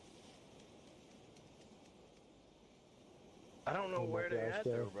 I don't know Oh my where they're gosh, at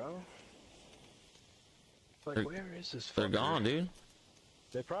bro. though, bro. Like, They're- where is this? They're fucker? gone, dude.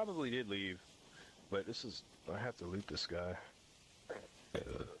 They probably did leave, but this is. I have to loot this guy.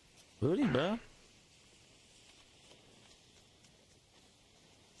 Booty, bro.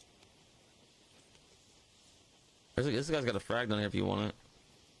 This guy's got a frag down here if you want it.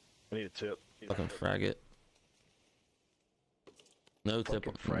 I need a tip. Fucking frag it. No tip.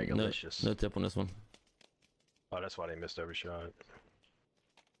 Fucking No, fragalicious. no tip on this one. Oh, that's why they missed every shot.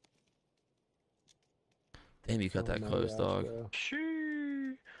 Damn, you cut oh that my close, gosh, dog. bro.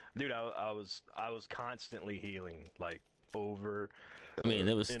 Shoo. Dude, I was constantly healing, like over. I mean,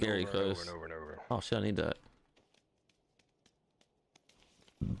 it was and scary over and close. Over and over and over. Oh shit, I need that.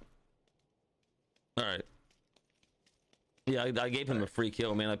 Alright. Yeah, I gave him a free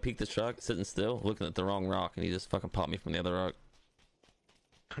kill, man. I peeked the truck, sitting still, looking at the wrong rock, and he just fucking popped me from the other rock.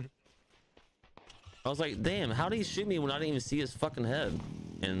 I was like, damn, how did he shoot me when I didn't even see his fucking head?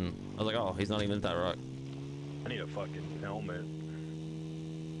 And I was like, oh, he's not even at that rock. I need a fucking helmet.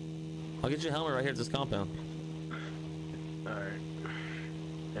 I'll get you a helmet right here at this compound. Alright.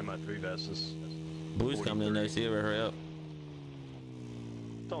 And my 3 vests. Blue's coming in there, see it, hurry up.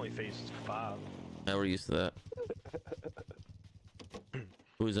 It's only phases 5. Yeah, we're used to that.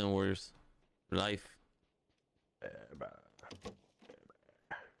 Who's in Warriors? Life.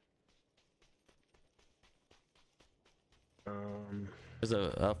 There's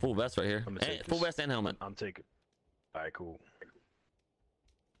a full vest right here. I'm gonna And, take full this. vest and helmet. I'm taking. Alright, cool.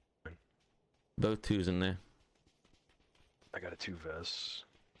 Both twos in there. I got a 2 vests.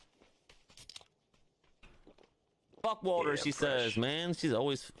 Fuck Walter, Yeah, she fresh. says, man. She's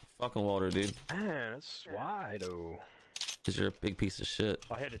always fucking Walter, dude. Man, that's why though. Cause you're a big piece of shit.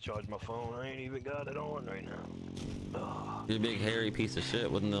 I had to charge my phone. I ain't even got it on right now. Ugh. You're a big hairy piece of shit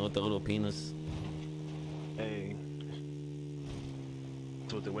with the little penis. Hey.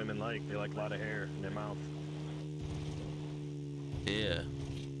 That's what the women like. They like a lot of hair in their mouth. Yeah,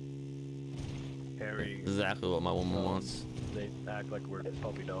 Hairy. exactly what my woman wants. They act like we're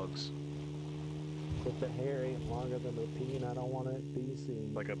puppy dogs. If the hair ain't longer than the peen, I don't want it to be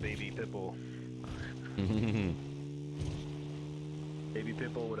seen. Like a baby pitbull. Baby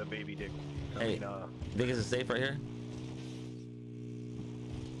pitbull with a baby dick. I Hey. mean, You think it's safe right here?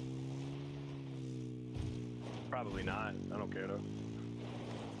 probably not. I don't care though.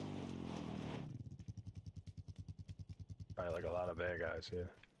 Probably like a lot of bad guys here.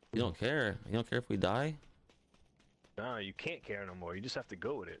 You don't care. You don't care if we die? No, you can't care no more. You just have to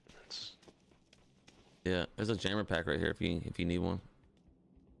go with it. It's, Yeah, there's a jammer pack right here if you need one.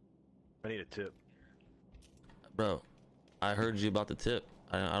 I need a tip. Bro, I heard you about the tip.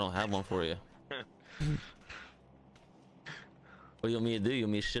 I don't have one for you. What do you want me to do? You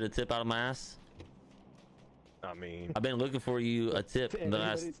want me to shit a tip out of my ass? I mean, I've been looking for you a tip in the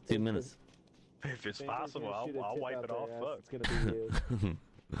last Anybody's 2 tip minutes. if it's If anybody's possible, gonna shoot a I'll tip wipe out it their off. ass, Fuck. it's gonna be you.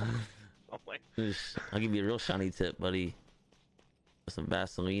 I'm like, I'll give you a real shiny tip, buddy. With some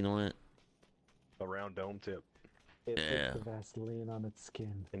Vaseline on it. a round dome tip It Yeah. puts the Vaseline on its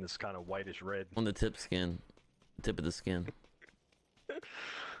skin. in this kind of whitish red. On the tip skin. Tip of the skin.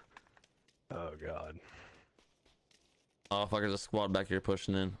 Oh god. Oh, fuck, there's a squad back here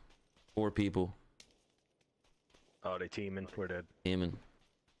pushing in. 4 people. Oh, they teaming. We're dead. Aiming.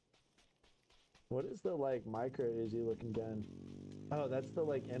 What is the like micro Uzi looking gun? Oh, that's the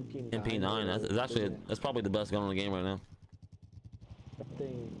like MP9. MP9. That's actually that's probably the best gun in the game right now. That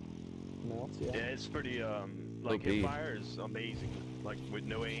thing melts. Yeah. Yeah, it's pretty. Like OP. hip fire is amazing. Like with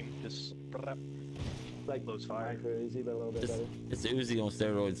no aim, just. Like Close fire. micro Uzi, but a little bit It's, better. it's Uzi on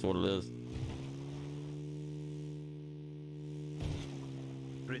steroids, what it is.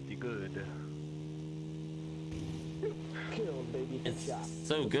 pretty good. Kill, baby. It's Headshot.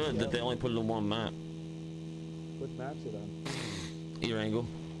 so good that they only put it on one map. What map's it on? Ear angle.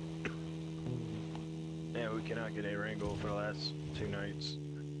 Yeah, we cannot get a Rango for the last 2 nights.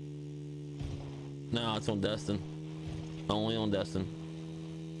 No, it's on Destin. Only on Destin.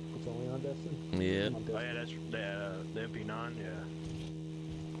 It's only on Destin? Yeah. On Oh Destin. yeah, that's the MP9. Yeah.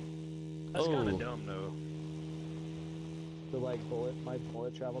 That's Oh. kind of dumb though. The like my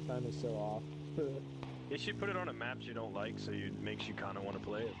bullet travel time is so off. They should put it on a map you don't like, so it makes you kind of want to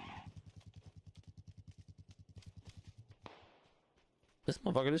play it. This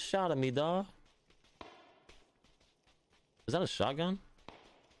motherfucker just shot at me, dawg. Is that a shotgun?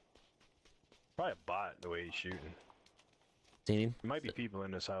 Probably a bot the way he's shooting. Seen him. There might be people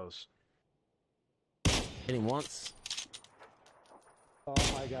in this house. Hit him once. Oh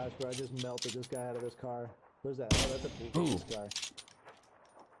my gosh, bro! I just melted this guy out of his car. Where's that? Oh, that's a police car.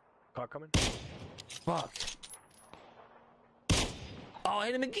 Car coming? Fuck. Oh, I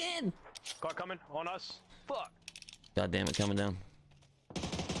hit him again. Car coming on us. Fuck. God damn it, coming down.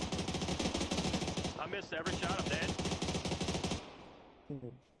 I missed every shot. I'm dead.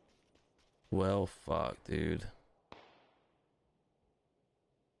 Well, fuck, dude.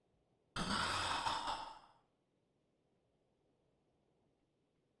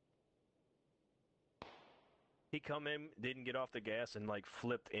 He come in, didn't get off the gas, and like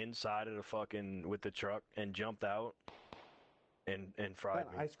flipped inside of the fucking with the truck and jumped out and fried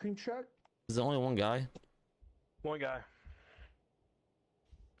That me. ice cream truck? There's only one guy. One guy.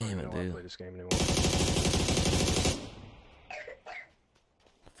 Damn I it, don't want to play dude. this game anymore.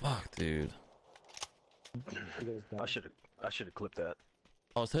 Fuck, dude. He goes down. I should have clipped that.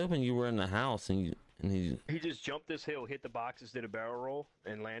 I was hoping you were in the house and he. He just jumped this hill, hit the boxes, did a barrel roll,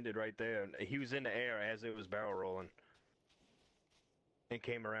 and landed right there. And he was in the air as it was barrel rolling, and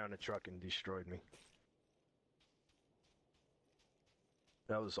came around the truck and destroyed me.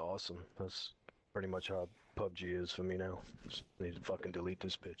 That was awesome. That's pretty much how PUBG is for me now. Just need to fucking delete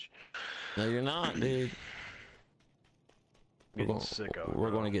this bitch. No, you're not, dude. Getting sick of it. We're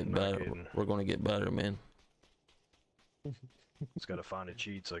bro. gonna get I'm not better. kidding. We're gonna get better, man. Just gotta find the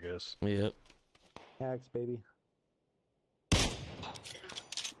cheats, I guess. Yep. Hacks, baby.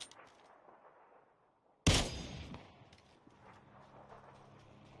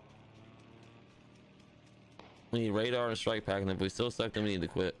 We need radar and strike pack, and if we still suck, then we need to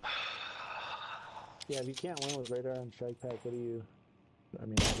quit. Yeah, if you can't win with radar and strike pack, what are you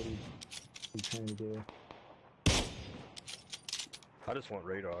trying to do? I just want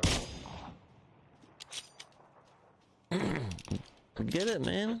radar. Get it,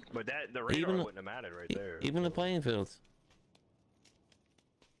 man. But the radar Even- wouldn't have mattered right there. Even the playing fields.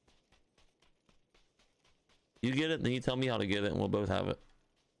 You get it, then you tell me how to get it, and we'll both have it.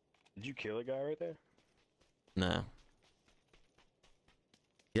 Did you kill a guy right there? No.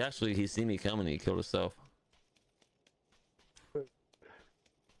 He seen me coming, he killed himself.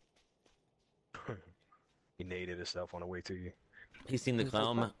 He naded himself on the way to you. He seen the He's like,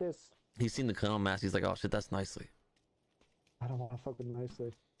 clown. "Fuck this. He seen the clown mask. He's like, "Oh shit, that's nicely." I don't want to fuck with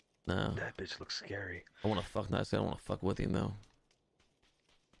nicely. No, That bitch looks scary. I want to fuck nicely. I don't want to fuck with him though.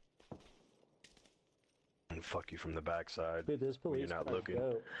 And fuck you from the backside. Dude, this When police you're not car's looking.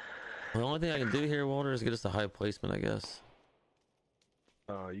 dope. The only thing I can do here, Walter, is get us a high placement, I guess.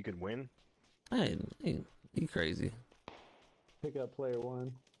 You could win. Hey, you crazy? Pick up player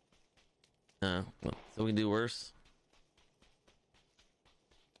one. No, so we can do worse.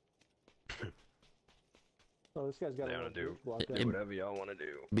 Oh, this guy's got They a wanna little do- boots blocked It- in. Whatever y'all want to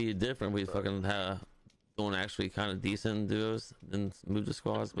do. Be different. We fucking doing actually kind of decent duos, then move to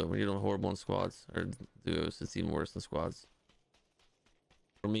squads. But when you're doing horrible in squads or duos, it's even worse than squads.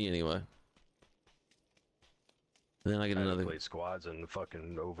 For me, anyway. Then I get I haven't another. played squads in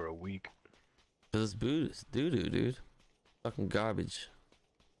fucking over a week. Cause it's it's doo-doo, dude. Fucking garbage.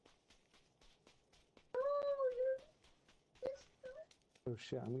 Oh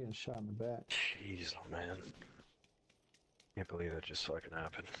shit, I'm getting shot in the back. Jeez, man. Can't believe that just fucking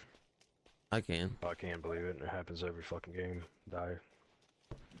happened. I can. I can't believe it. It happens every fucking game. Die.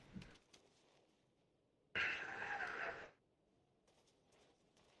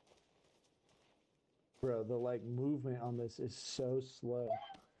 Bro, the like movement on this is so slow.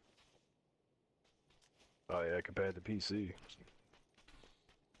 Oh yeah, compared to PC.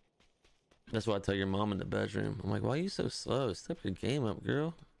 That's why I tell your mom in the bedroom. I'm like, why are you so slow? Step your game up,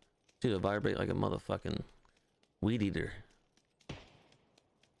 girl. Dude, vibrate like a motherfucking weed eater.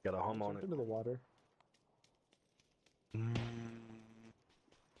 Got a hum on Jump it. into the water.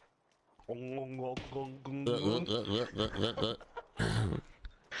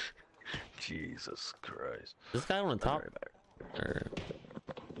 Jesus Christ. This guy on the I'll top. be right back. Or...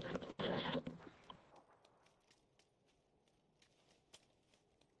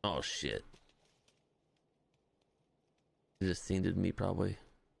 Oh shit. He just seen me probably.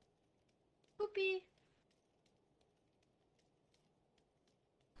 Poopy.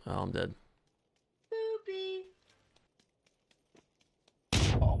 Oh, I'm dead. Poopy.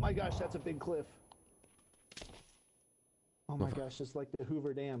 Oh my gosh, that's a big cliff. Oh my gosh, just like the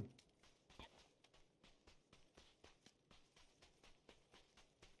Hoover Dam.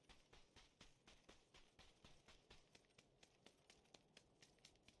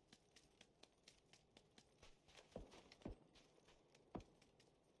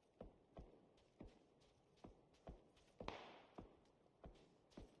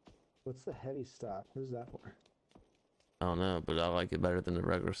 What's the heavy stock? What is that for? I don't know, but I like it better than the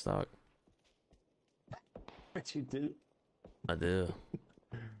regular stock. What you do? I do.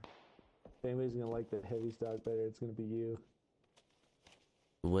 If anybody's gonna like the heavy stock better, it's gonna be you.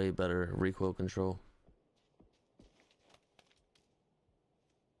 Way better recoil control.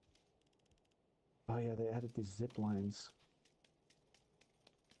 Oh yeah, they added these zip lines.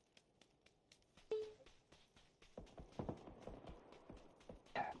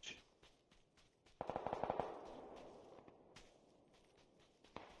 Catch.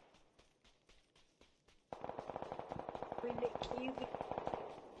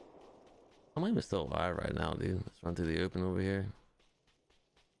 I'm even still alive right now, dude. Let's run through the open over here.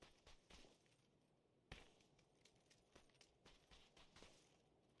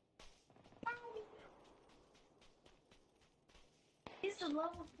 He's a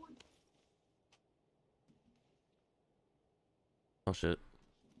level 4. Oh shit.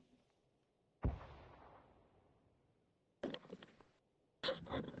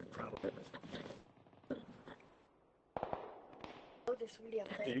 Oh, there's somebody up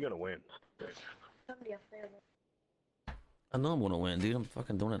there. You're gonna win. Somebody up there. I know I'm gonna win, dude. I'm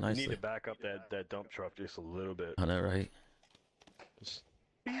fucking doing it You nicely. need to back up that dump truck just a little bit. I know, right? Just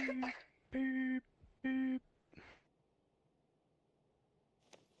beep, beep, beep.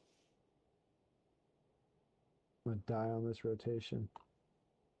 I'm gonna die on this rotation.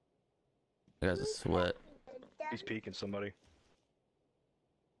 I got a sweat. He's peeking somebody.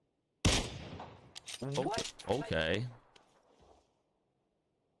 What? Okay.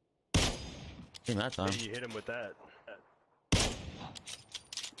 Seen that time. Maybe you hit him with that.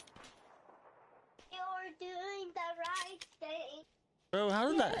 You're doing the right thing. Bro, how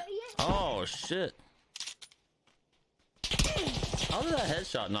did that? Oh shit. How did that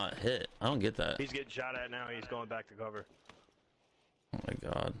headshot not hit? I don't get that. He's getting shot at now. He's going back to cover. Oh my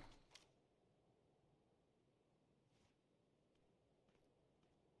god.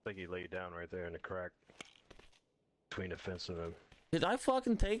 I think he laid down right there in the crack between the fence and him. Did I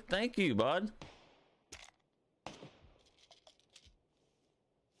fucking take? Thank you, bud.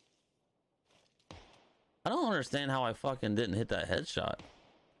 I don't understand how I fucking didn't hit that headshot.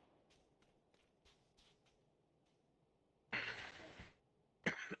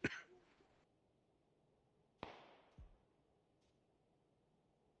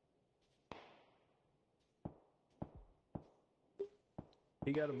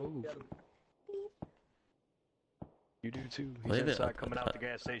 He got to move. You do too. He's Well, they did- inside coming out the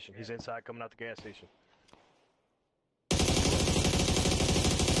gas station. He's inside coming out the gas station.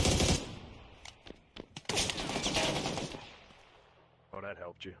 Oh, that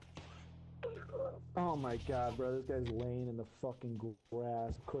helped you. Oh my god, bro, this guy's laying in the fucking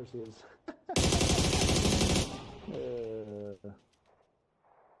grass. Of course he is.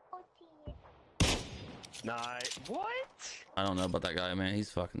 Nice. What? I don't know about that guy, man.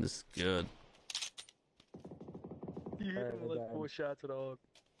 He's fucking just good. You hit him with Alright, 4 shots at all.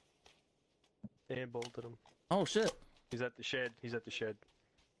 And bolted him. Oh shit. He's at the shed. He's at the shed.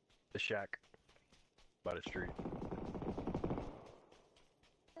 The shack. By the street.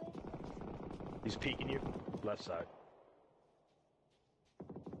 He's peeking you. Left side.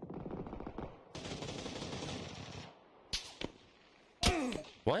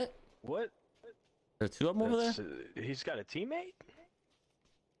 What? What? There are two of them over there? That's, he's got a teammate?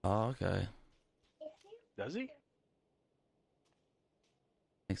 Oh, okay. Does he? I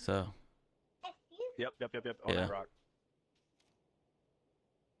think so. Yep. On Yeah. that rock.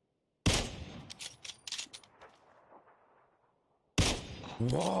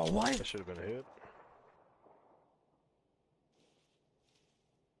 Whoa, what? That should have been a hit.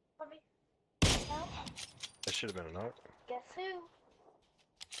 That should have been a knock. Guess who?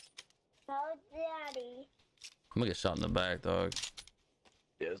 Oh, Daddy. I'm gonna get shot in the back, dog.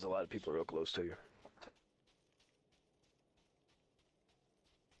 Yeah, there's a lot of people real close to you.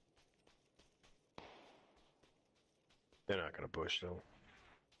 They're not gonna push though.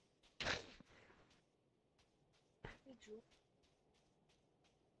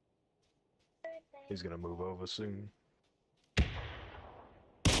 He's gonna move over soon.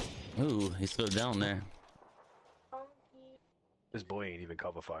 Ooh, he's still down there. This boy ain't even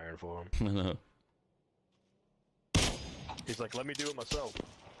cover firing for him. I know. He's like, let me do it myself.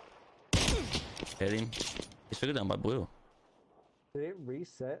 Hit him. He should go down by blue. Did it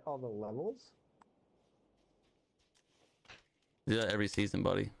reset all the levels? Do that every season,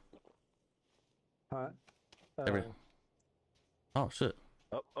 buddy. Huh? Every. Oh shit.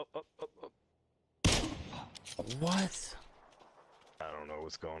 Up. What? I don't know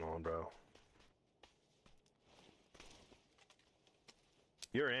what's going on, bro.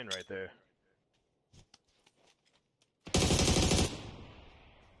 You're in right there.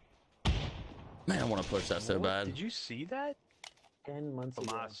 Man, I want to push that so What? bad. Did you see that? 10 months ago.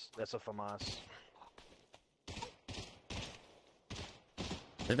 FAMAS. That's a FAMAS.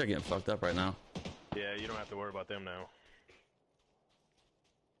 I think they're getting fucked up right now. Yeah, you don't have to worry about them now.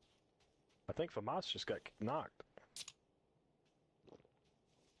 I think FAMAS just got knocked.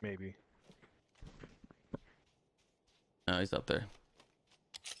 Maybe. No, he's up there.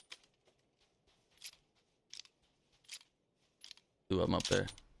 Two of them up there.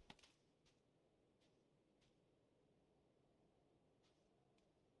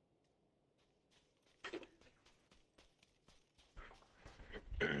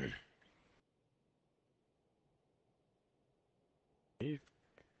 You-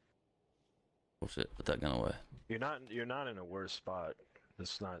 Oh shit, put that gun away. You're not in a worse spot.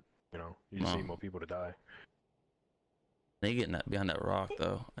 It's not, you know, you No. see more people to die. They getting that behind that rock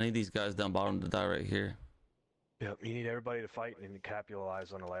though. I need these guys down bottom to die right here. Yep, you need everybody to fight and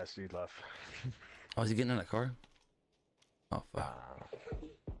capitalize on the last dude left. Oh, is he getting in that car? Oh fuck.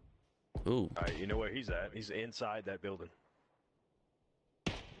 Ooh. Alright, you know where he's at? He's inside that building.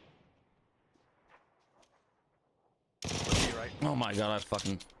 Look to your right. Oh my god, I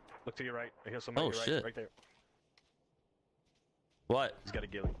fucking. Look to your right. I hear somebody Oh, to your shit. right, right there. What? He's got a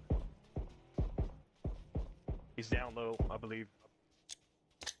ghillie. He's down low, I believe.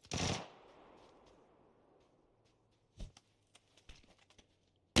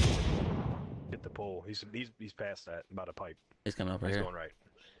 Hit the pole. He's past that, about a pipe. He's coming up right He's here. going right.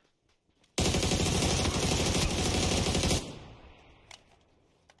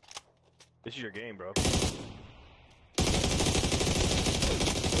 This is your game, bro.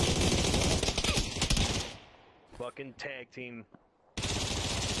 Fucking tag team.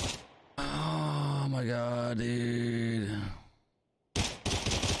 Oh my god, dude.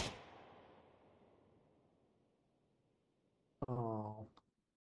 Oh.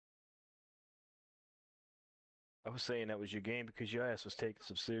 I was saying that was your game because your ass was taking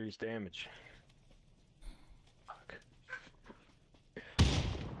some serious damage. Fuck.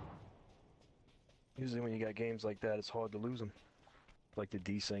 Usually when you got games like that, it's hard to lose them. Like the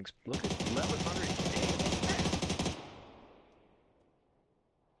desyncs. Look at 1100.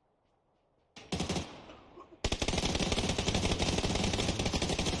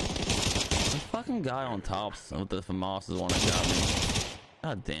 The fucking guy on top with the FAMAS is the one that got me.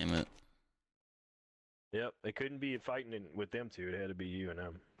 God damn it. Yep, they couldn't be fighting with them two. It had to be you and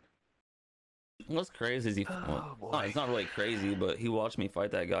them. What's crazy is Oh, well, boy. it's not really crazy, but he watched me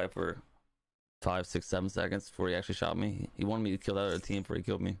fight that guy for 5, 6, 7 seconds before he actually shot me. He wanted me to kill that other team before he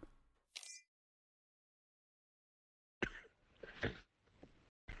killed me.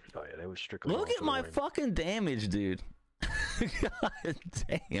 Oh yeah, they were strictly. Look on at for the my win. fucking damage, dude. God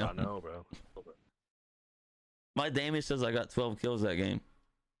damn. I know, bro. My damage says I got 12 kills that game.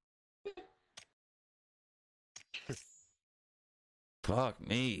 Fuck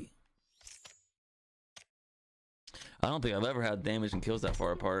me. I don't think I've ever had damage and kills that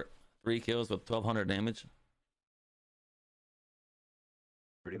far apart. 3 kills with 1200 damage.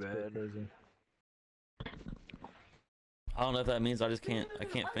 Pretty That's bad. crazy. I don't know if that means I can't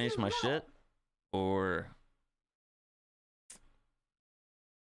finish my shit or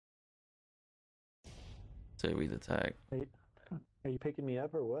say read the tag. Are you picking me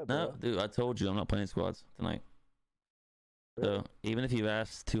up or what, No, bro? dude, I told you I'm not playing squads tonight. Really? So even if you've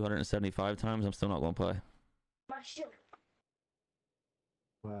asked 275 times, I'm still not gonna play. My shirt.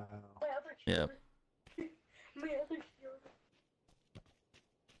 Wow. My other Yeah. shirt. My other shirt.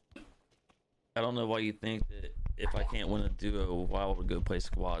 I don't know why you think that if I can't win a duo, why I would go play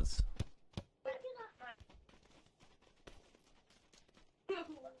squads.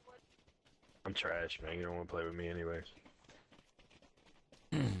 I'm trash, man. You don't want to play with me anyways.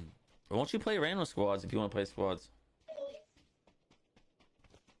 Why don't you play random squads if you want to play squads?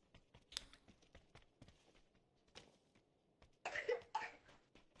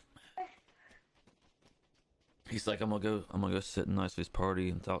 He's like, I'm gonna go sit in Nicely's party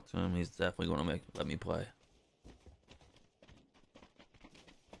and talk to him. He's definitely gonna let me play.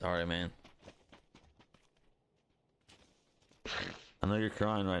 Sorry, man. I know you're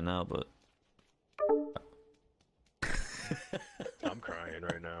crying right now, but I'm crying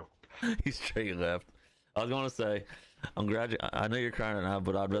right now. he straight left. I was gonna say, I'm glad I know you're crying right now,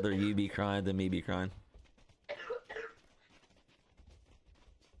 but I'd rather you be crying than me be crying.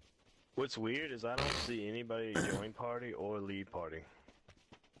 What's weird is I don't see anybody join party or leave party.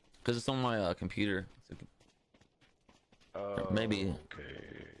 Cause it's on my computer. Maybe.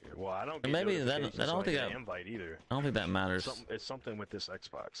 Okay. Well, I don't get Maybe that. notifications, I don't so think can't that. invite either. I don't think that matters. It's something with this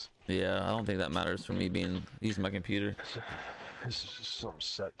Xbox. Yeah, I don't think that matters for me using my computer. This is just something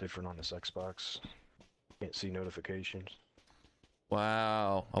set different on this Xbox. Can't see notifications.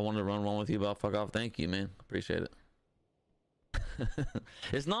 Wow, I wanted to run one with you, but fuck off. Thank you, man. Appreciate it.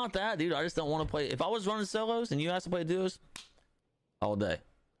 It's not that, dude. I just don't want to play. If I was running solos and you asked to play duos, all day.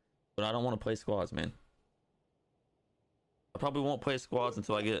 But I don't want to play squads, man. I probably won't play squads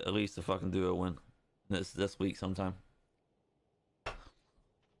until I get at least a fucking duo win this week sometime. I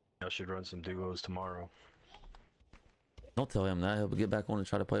should run some duos tomorrow. Don't tell him that. He'll get back on and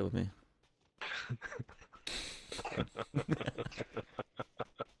try to play with me.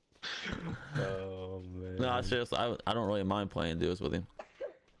 Oh man. No, seriously, I don't really mind playing duos with him.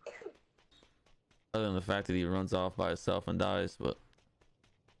 Other than the fact that he runs off by himself and dies, but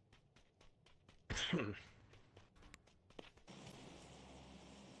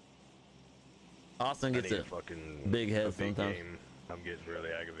Austin gets a fucking big head a big sometimes. game. I'm getting really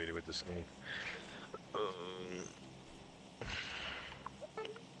aggravated with this game.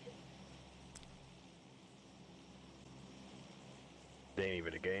 It ain't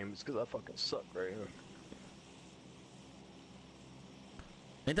even a game. It's because I fucking suck right here.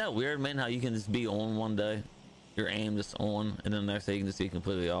 Ain't that weird, man? How you can just be on one day, your aim just on, and then the next day you can just be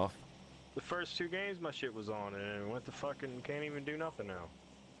completely off. The first 2 games my shit was on, and it went to fucking can't even do nothing now.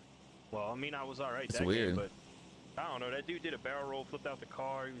 Well, I mean I was alright It's that weird. game, but I don't know. That dude did a barrel roll, flipped out the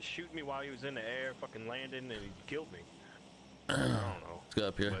car. He was shooting me while he was in the air, fucking landing, and he killed me. I don't know. Let's go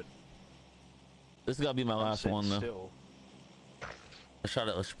up here. But This is gotta be my I'm last sitting one though. still.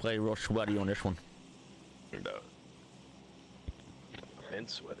 Let's play real sweaty on this one. No. And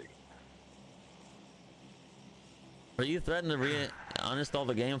sweaty. Are you threatening to uninstall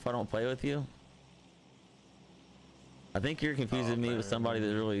the game if I don't play with you? I think you're confusing me with somebody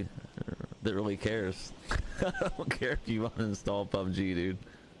that really cares. I don't care if you uninstall PUBG, dude.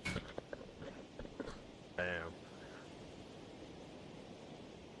 Damn.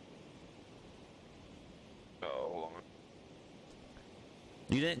 Oh, hold on.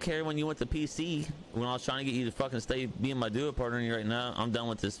 You didn't care when you went to PC when I was trying to get you to fucking stay being my duo partner, and right now I'm done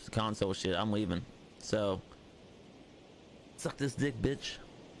with this console shit. I'm leaving. So suck this dick, bitch.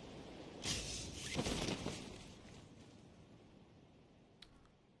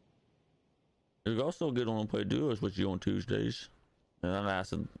 There's also a good one to play duos with you on Tuesdays. And that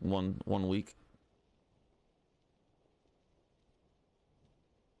lasted one week.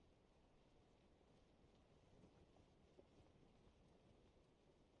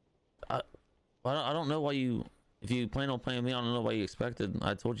 I don't know why you, if you plan on playing me, I don't know why you expected.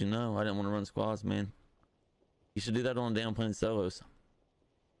 I told you no. I didn't want to run squads, man. You should do that on damn playing solos.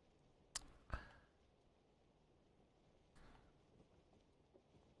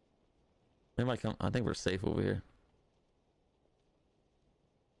 They might come. I think we're safe over here.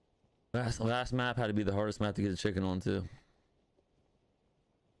 Last map had to be the hardest map to get a chicken on too.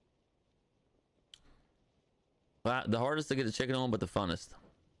 The hardest to get a chicken on, but the funnest.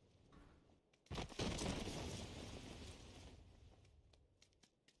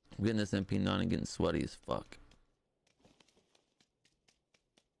 I'm getting this MP9 and getting sweaty as fuck.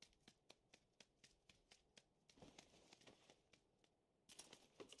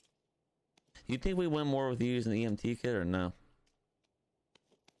 You think we win more with you using the EMT kit or no?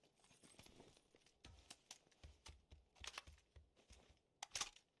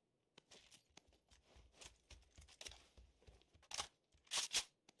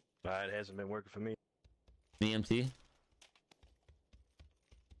 It hasn't been working for me. EMT?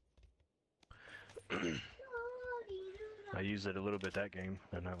 I used it a little bit that game,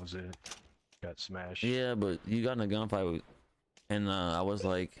 and that was it. Got smashed. Yeah, but you got in a gunfight and I was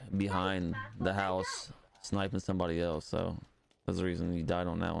like behind the house sniping somebody else, so that's the reason you died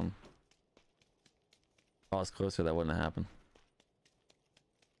on that one. If I was closer, that wouldn't have happened.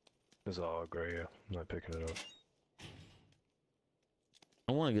 It's all gray. I'm not picking it up.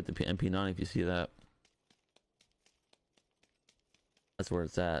 I want to get the MP9 if you see that. That's where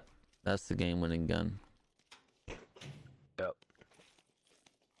it's at. That's the game-winning gun.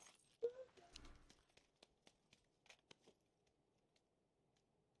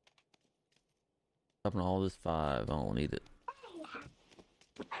 Up on all this 5. I don't need it.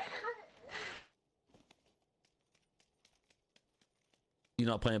 You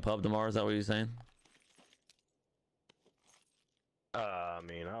not playing pub tomorrow? Is that what you're saying? I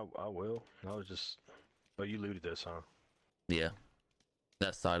mean, I will. I was just. Oh, you looted this, huh? Yeah.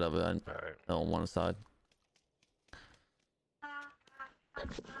 That side of it. Alright. I on one side.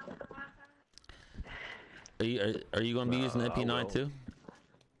 Are you going to be using I MP9 will. too?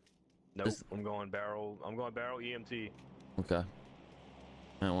 Nope. This- I'm going barrel. I'm going barrel EMT. Okay.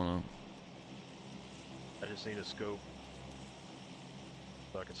 I don't want I just need a scope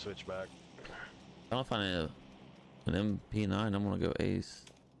so I can switch back. to. I don't find an MP9. I'm gonna go Ace.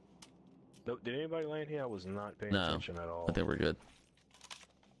 Nope. Did anybody land here? I was not paying No. attention at all. I think we're good.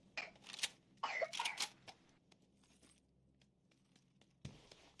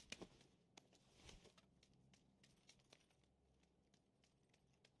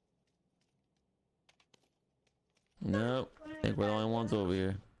 Nope. I think we're the only ones over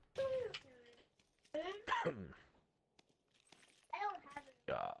here.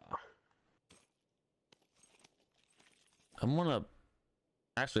 Yeah. I'm gonna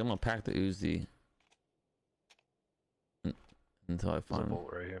pack the Uzi until I There's a find bolt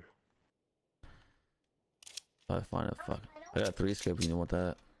right here. a fuck. I got a 3 scope. You want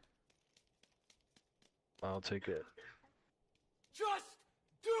that? I'll take it. Just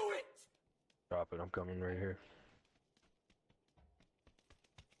do it! Drop it. I'm coming right here.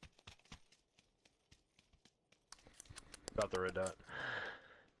 Got the red dot.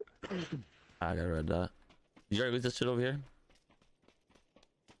 I got a red dot. Did you already lose this shit over here?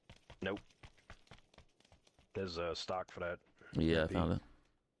 Nope. There's a stock for that. Yeah, I Maybe. found it.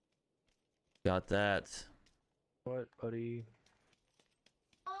 Got that. What, buddy?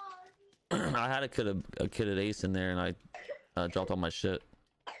 I had a kitted Ace in there, and I dropped all my shit.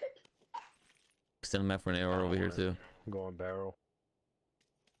 Extended map for an AR over here too. I'm going barrel.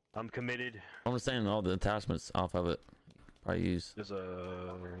 I'm committed. I'm just saying all the attachments off of it. Probably use. There's a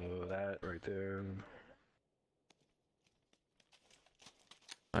that right there.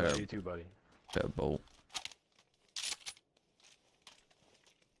 I got you too, buddy. a bolt.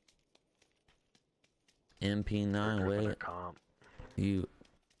 MP9, Gripping a wait. comp. You.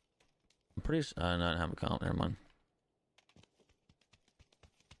 I'm pretty sure. I don't have a count. Never mind.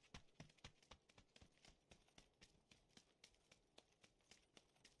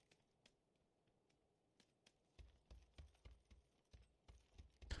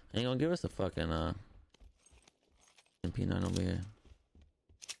 Ain't gonna give us a fucking MP9 over here.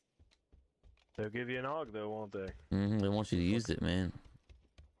 They'll give you an AUG though, won't they? They want you to use it, man.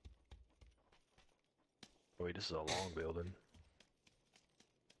 Wait, this is a long building.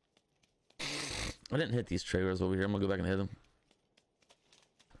 I didn't hit these trailers over here. I'm gonna go back and hit them.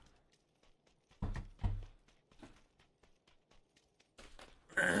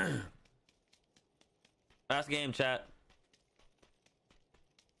 Last game, chat.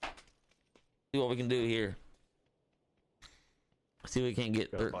 See what we can do here. See if we can't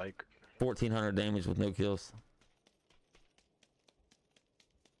get Got a bike. 1,400 damage with no kills.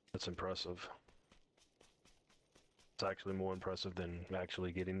 That's impressive. It's actually more impressive than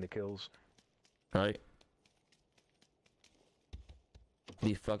actually getting the kills. Right?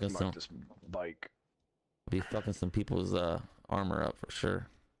 Be fucking Mark some. this bike. Be fucking some people's armor up for sure.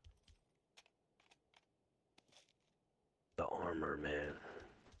 The armor, man.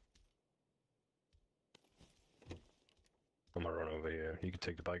 I'm gonna run over here. You can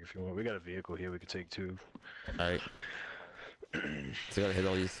take the bike if you want. We got a vehicle here we could take too. Alright. So I gotta hit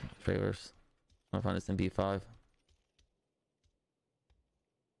all these trailers. I'm gonna find this MP5.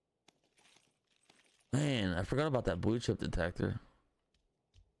 Man, I forgot about that blue chip detector.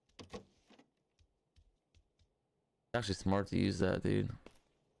 Actually smart to use that, dude.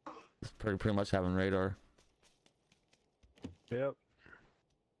 It's pretty much having radar. Yep.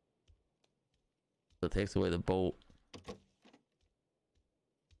 So it takes away the bolt.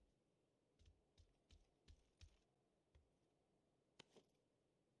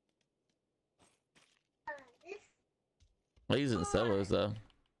 I use it in solos though.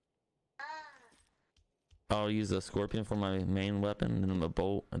 I'll use a scorpion for my main weapon, and then a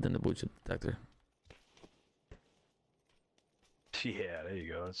bolt, and then the blue chip detector. Yeah, there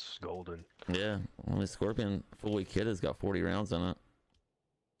you go. It's golden. Yeah, well, the scorpion fully kitted has got 40 rounds on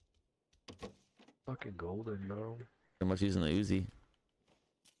it. Fucking golden, bro. Pretty much using the Uzi.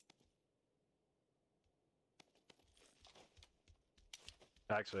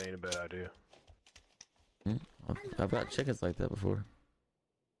 Actually, ain't a bad idea. I've got chickens like that before.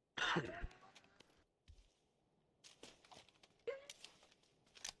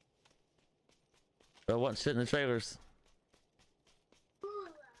 Bro, what shit in the trailers?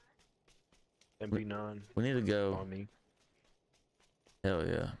 MP9 We need to go. on me Hell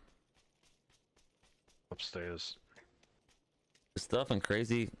yeah. upstairs. Stuff and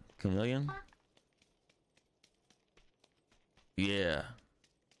Crazy Chameleon? Yeah.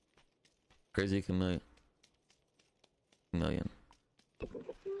 Crazy Chameleon.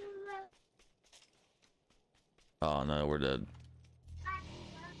 Oh no, we're dead.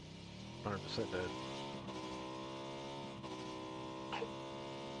 100% dead.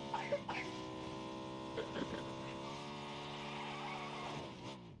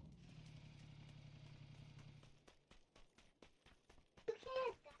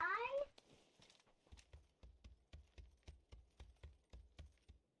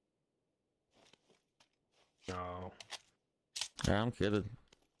 No. Yeah, I'm kidding.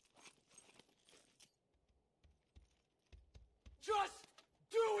 Just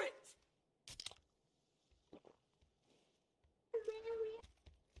do it!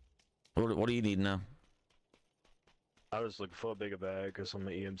 What do you need now? I was looking for a bigger bag because I'm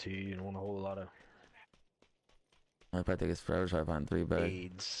an EMT and want a whole lot of I probably take us forever to try to find 3 bags.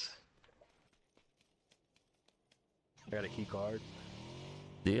 aids. I got a key card.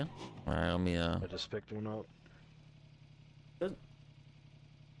 Do you? Alright, let me I just picked one up.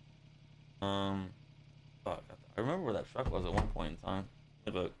 fuck. I remember where that truck was at one point in time.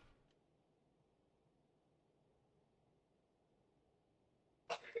 Hey, look.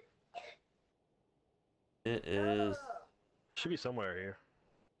 It is Should be somewhere here.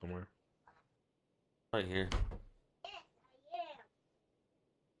 Somewhere. right here. Yes, I am.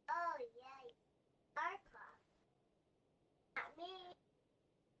 Oh, yeah. Our car. Not me.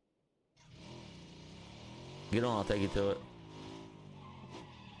 Get on, I'll take you to it.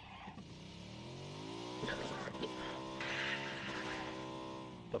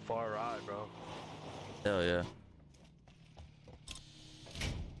 The far right, bro. Hell yeah.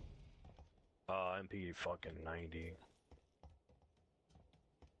 MP fucking 90.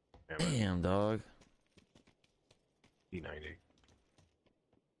 Damn, dog. MP 90.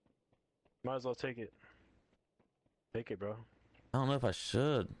 Might as well take it. Take it, bro. I don't know if I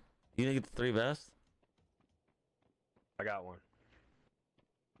should. You need to get the 3 best? I got one.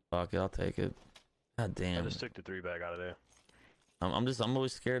 Fuck it, I'll take it. God I damn. just took the 3 bag out of there. I'm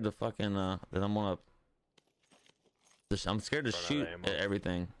always scared to fucking that I'm gonna. I'm scared to Run out of shoot ammo. at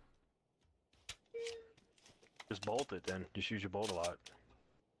everything. Just bolt it then. Just use your bolt a lot.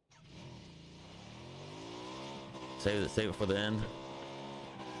 Save it for the end.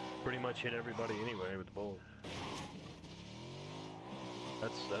 Pretty much hit everybody anyway with the bolt.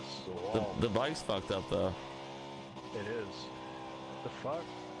 That's the wall. The bike's fucked up though. It is. The fuck?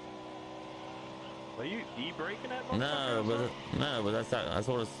 Are you e-braking that motherfucker? No, but that's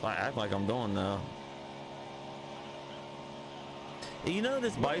what it's like. Act like I'm doing now. You know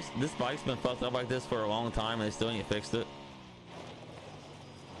this bike's been fucked up like this for a long time and they still ain't fixed it.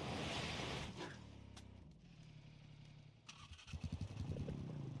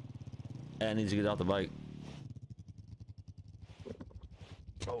 I need you to get off the bike.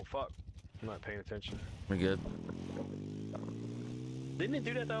 Oh fuck. I'm not paying attention. We're good. Didn't it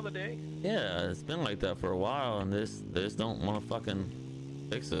do that the other day? Yeah, it's been like that for a while and they just don't want to fucking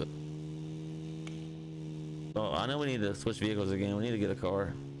fix it. Oh, I know we need to switch vehicles again. We need to get a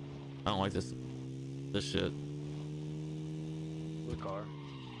car. I don't like this shit. The car.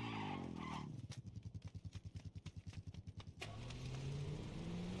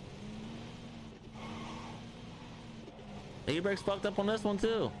 The e-brake's fucked up on this one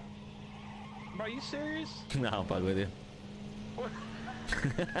too. Bro, are you serious? No, I'll fuck with you. What?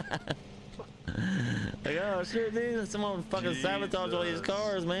 Like, oh shit, dude, someone fucking sabotage all these Jesus.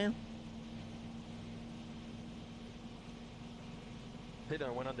 cars, man. They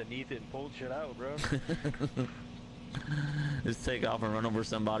done went underneath it and pulled shit out, bro. Just take off and run over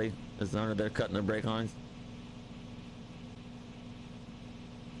somebody as long as they're cutting their brake lines.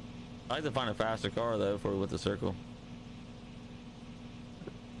 I like to find a faster car though before we with the circle.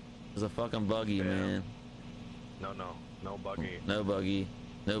 There's a fucking buggy, Yeah. man. No buggy. No buggy,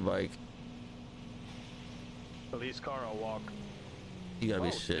 no bike. Police car, I'll walk. You gotta be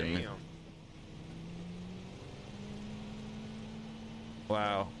Oh, shitting me. damn.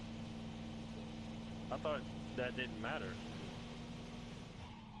 Wow. I thought that didn't matter.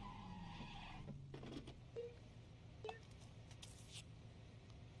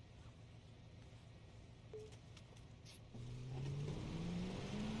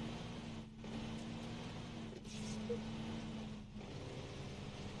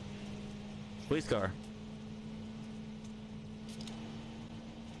 Police car.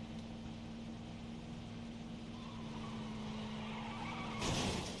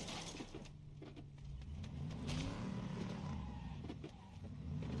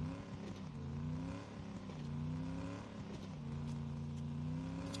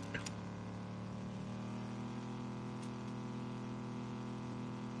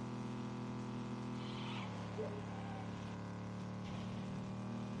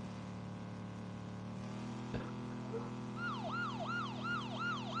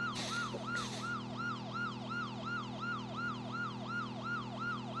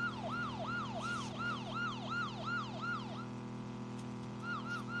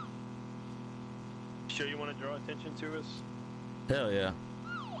 Sure you want to draw attention to us? Hell yeah.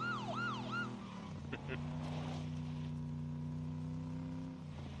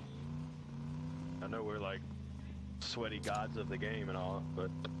 I know we're like sweaty gods of the game and all, but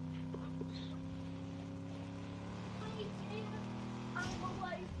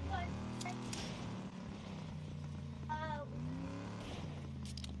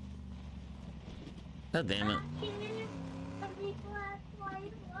God damn it.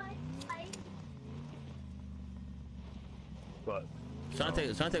 but Trying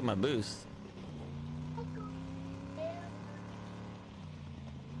to take my boost.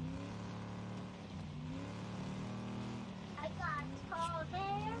 I got tall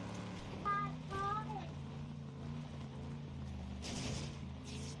hair, hot tall hair.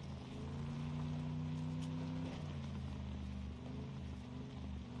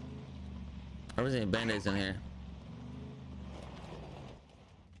 There wasn't any band-aids in here.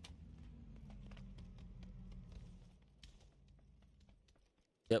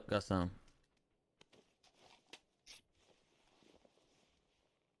 Yep, got some.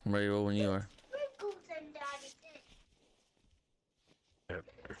 I'm ready to roll when you are. Sprinkles and Daddy did. yep.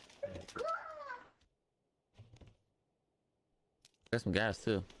 Got some gas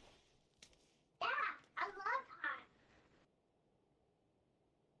too. Yeah, I love hot.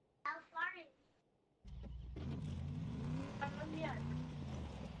 How far is yeah.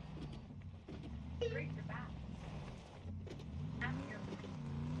 Break your back. After.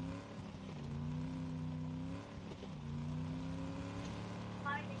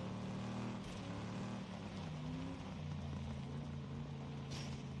 Party.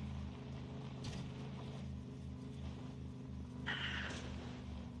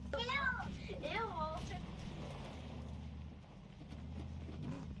 Ew! Ew, Walter.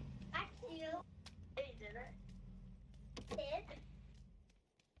 That's you. Hey, did it? Did?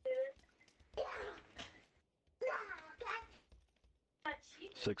 That's you.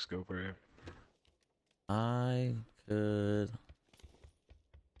 6 go for you. I could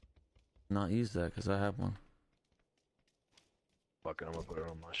not use that because I have one. Fuck it, I'm gonna put it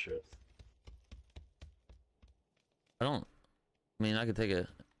on my shit. I don't. I mean, I could take a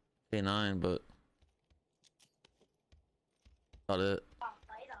K9, but not it. Oh,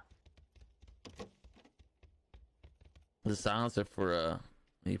 later. The silencer for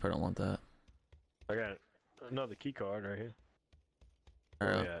you probably don't want that. I got another key card right here. All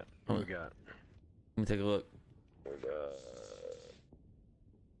Where right, we at? What we got? let me take a look. We got.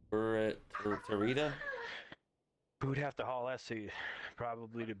 We're at Tarita. Who would have to haul that seat?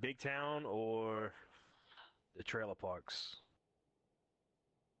 Probably the big town or the trailer parks.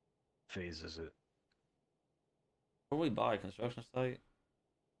 Phases it. Where we buy construction site?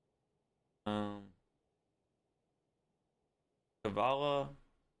 Kavala.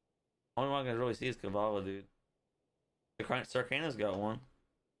 Only one I can really see is Kavala, dude. Sarkana's got one.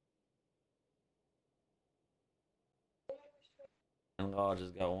 And Lodge has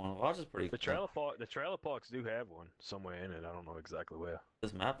got one. Lodge is pretty The cool. trailer parks do have one somewhere in it. I don't know exactly where.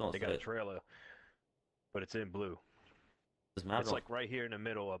 This map don't They say got a it. trailer, but it's in blue. This map It's don't. like right here in the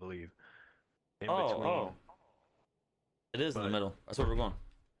middle, I believe. In Oh, between. oh. It is in the But- middle. That's where we're going.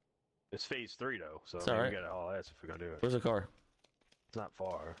 It's phase 3 though, so It's I mean, alright. we gotta haul ass if we're gonna do it. Where's the car? It's not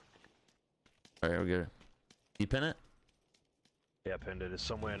far. Alright, we get it. You pin it? Yeah, pinned it. It's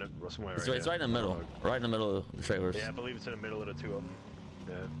somewhere in the, somewhere It's right, right, it's right in the here. middle. Right in the middle of the trailers. Yeah, I believe it's in the middle of the two of them.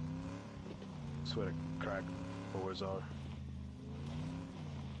 Yeah. That's where the crack boards are.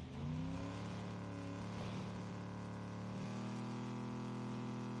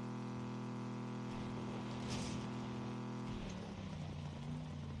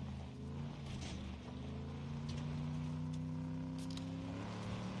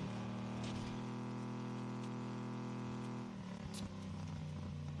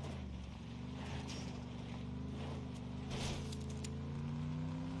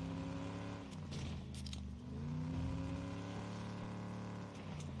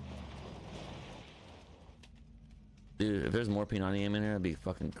 Dude, if there's more P90 in here, that'd be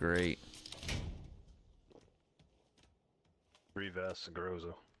fucking great. 3 vests and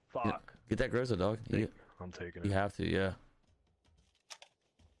Groza. Fuck. Get that Groza, dog. I'm taking You it. have to, yeah.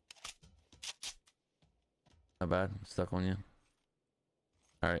 Not bad. Stuck on you.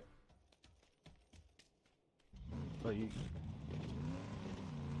 Alright. Oh, you...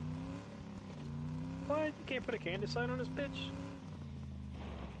 What? You can't put a candy sign on this bitch?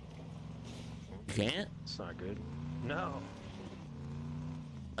 You can't? It's not good. No.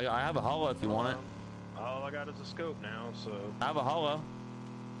 I have a hollow if you want it. All I got is a scope now, so... I have a hollow.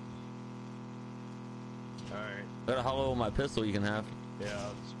 Alright. I got a hollow with my pistol you can have. Yeah,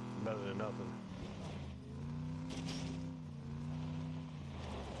 it's better than nothing.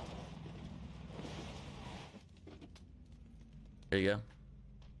 There you go.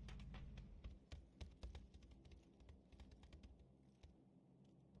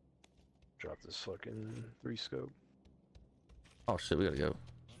 Drop this fucking 3-scope. Oh shit, we gotta go.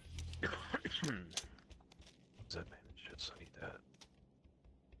 Is that bandage shits? I need that.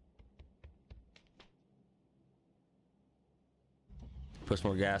 Put some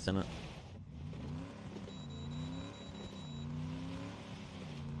more gas in it.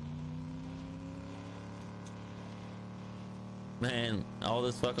 Man, all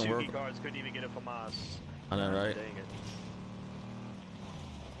this fucking Two work. key cards couldn't even get it from us. I know, right? Dang it.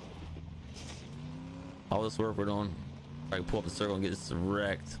 All this work we're doing. I can pull up the circle and get this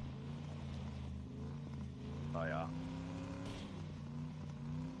wrecked. Oh yeah.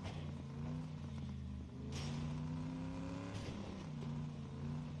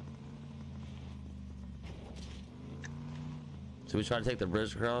 Should we try to take the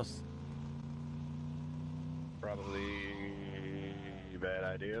bridge across? Probably a bad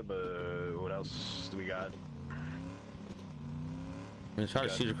idea, but what else do we got? I'm gonna try to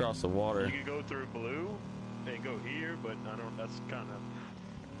shoot across the water. You could go through blue and go here, but I don't. That's kind of.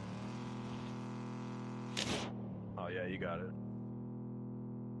 Oh yeah, you got it.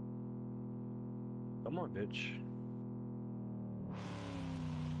 Come on, bitch.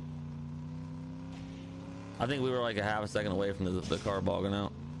 I think we were like a half a second away from the car bogging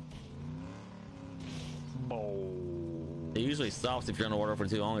out. Oh. It usually stops if you're in the water for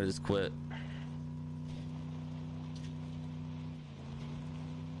too long. It just quit.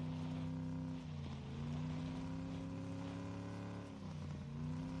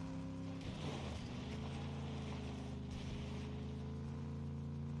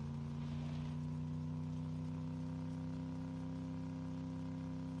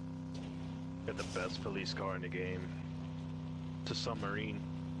 Got the best police car in the game. It's a submarine.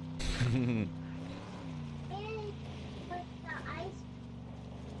 Hey, put the ice.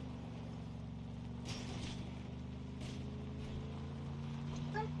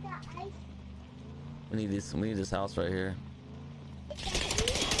 Put the ice. We need this. We need this house right here.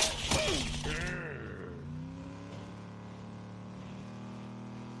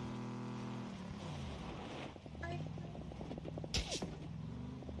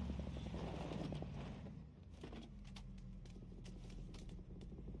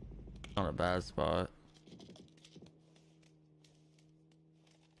 On a bad spot.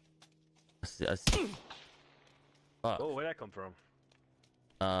 I see. Fuck. Oh, where'd that come from?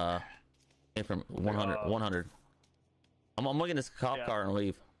 Came from 100. 100. I'm looking at this cop Yeah. car and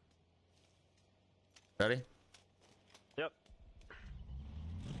leave. Ready? Yep.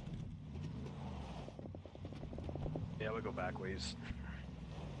 Yeah, we go back ways.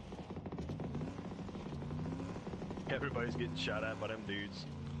 Everybody's getting shot at by them dudes.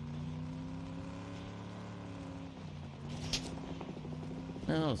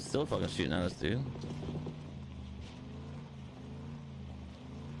 No, still fucking shooting at us, dude.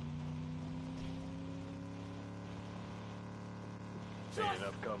 Ain't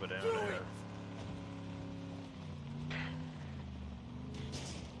enough cover down there.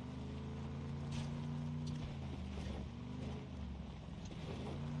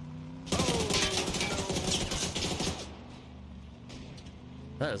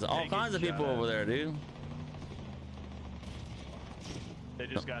 There's all Can't get kinds of shot people at. over there, dude. They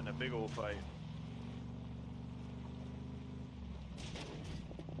just got in a big old fight.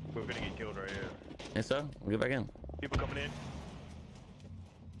 We're gonna get killed right here. And so, we'll get back in. People coming in.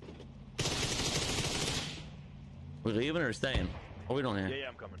 We leaving or staying? What are we doing Yeah, here? yeah,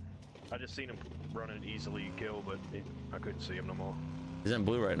 I'm coming. I just seen him running easily kill, but I couldn't see him no more. He's in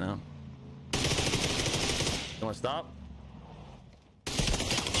blue right now. You want to stop?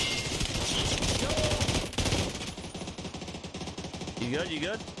 You good? You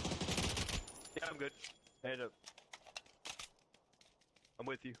good? Yeah, I'm good. Head up. I'm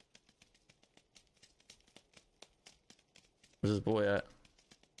with you. Where's this boy at?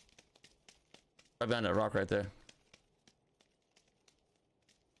 Right behind that rock right there.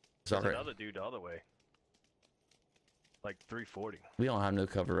 There's Rock right. another dude the other way. Like 340. We don't have no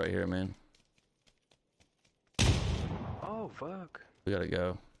cover right here, man. Oh fuck. We gotta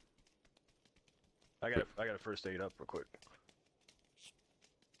go. I got a first aid up real quick.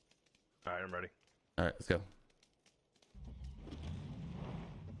 Alright, I'm ready. All right, let's go.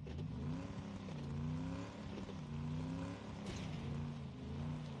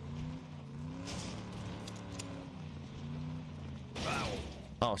 Wow.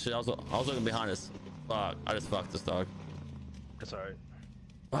 Oh shit! I was looking behind us. Fuck! I just fucked this dog. That's alright.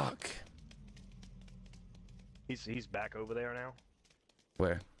 Fuck. He's back over there now.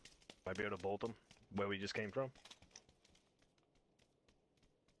 Where? Might be able to bolt him where we just came from.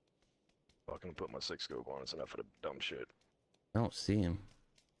 Fucking put my 6-scope on. It's enough of the dumb shit. I don't see him.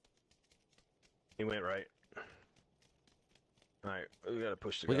 He went right. Alright, we gotta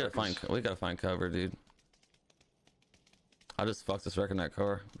push the We guy, gotta find 'cause we gotta find cover, dude. I just fucked this wreck in that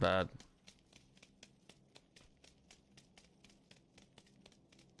car. Bad.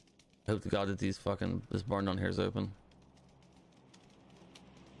 Hope to God that this barn down here is open.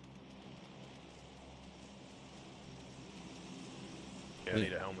 Yeah, I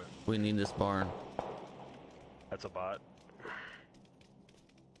need a helmet. We need this barn. That's a bot.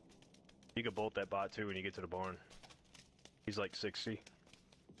 You can bolt that bot too when you get to the barn. He's like 60.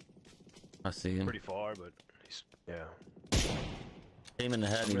 I see him. Pretty far, but he's, yeah. Hit him in the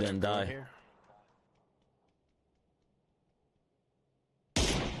head and he Remember didn't that girl die. here?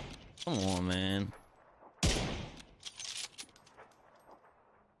 Come on, man.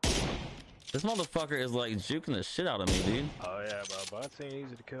 This motherfucker is like juking the shit out of me, dude. Oh yeah, bro. Bots ain't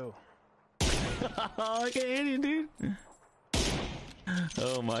easy to kill. I can't hit you, dude.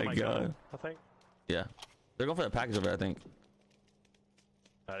 Oh my Somebody got god. him, I think. Yeah. They're going for that package over there, I think.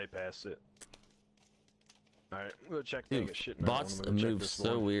 Oh, they passed it. Alright, we'll check Dude, that shit now. bots I'm gonna check move this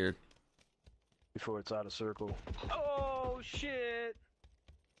so one weird. before it's out of circle. Oh shit!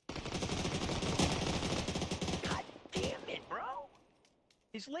 God damn it, bro!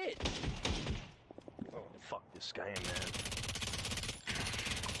 He's lit. Oh fuck this guy, man.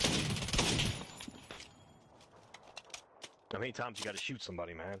 How many times you gotta shoot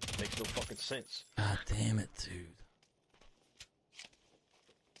somebody, man? Makes no fucking sense. God damn it, dude.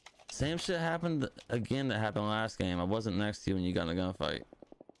 Same shit happened again that happened last game. I wasn't next to you when you got in a gunfight.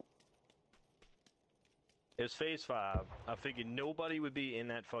 It's phase 5. I figured nobody would be in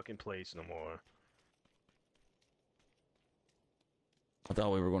that fucking place no more. I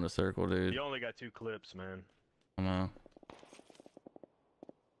thought we were going to circle, dude. You only got 2 clips, man. I know.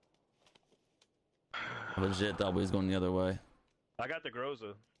 I legit thought we was going the other way. I got the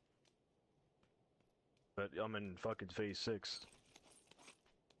Groza. But I'm in fucking phase 6.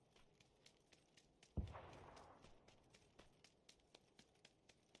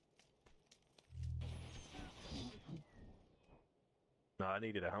 No, I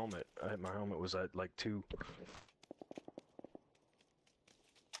needed a helmet. My helmet was at like 2.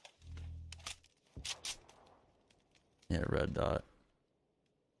 Yeah, red dot.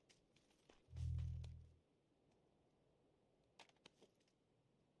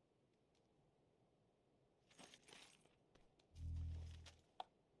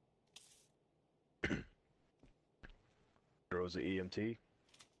 Groza EMT.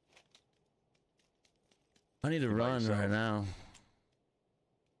 I need to by run yourself? right now.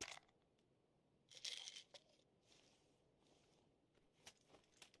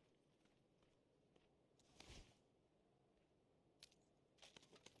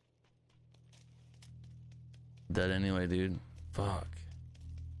 Dead anyway, dude. Fuck.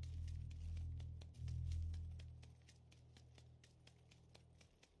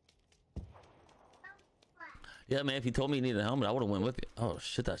 Yeah, man, if you told me you needed a helmet, I would have went with you. Oh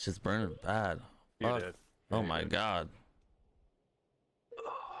shit, that shit's burning bad. You Fuck. did. Oh Yeah, you my did. god.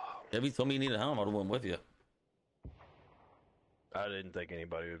 If you told me you needed a helmet, I would have went with you. I didn't think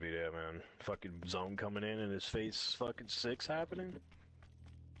anybody would be there, man. Fucking zone coming in and his face fucking 6 happening.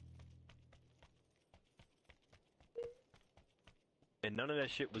 And none of that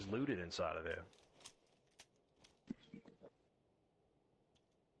shit was looted inside of there.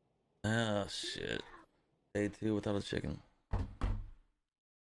 Oh shit. Day 2 without a chicken.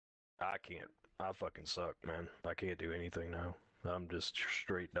 I can't. I fucking suck, man. I can't do anything now. I'm just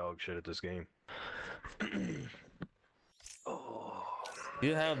straight dog shit at this game. Oh,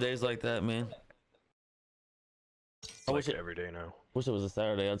 You have days like that, man. I like wish it every day now. wish it was a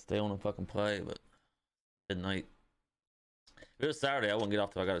Saturday. I'd stay on and fucking play, but midnight. If it was Saturday, I wouldn't get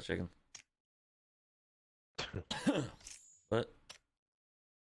off till I got a chicken. But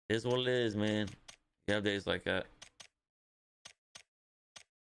it is what it is, man. You have days like that.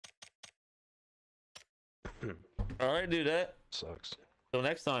 All right, do that. Sucks. Till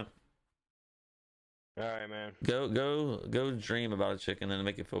next time, All right, man. go dream about a chicken and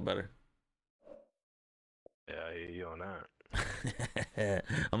make it feel better. Yeah, I hear you on that.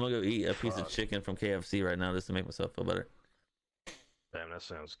 I'm gonna go eat a piece of Fuck. chicken from KFC right now just to make myself feel better. Damn, that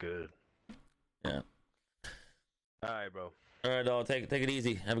sounds good. Yeah. All right, bro. All right, dog. Take it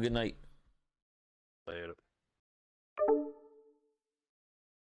easy. Have a good night. Later. All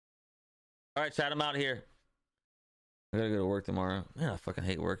right, chat. I'm out here. I gotta go to work tomorrow. Man, I fucking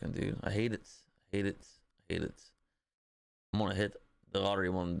hate working, dude. I hate it. Hate it. Hate it. I'm gonna hit the lottery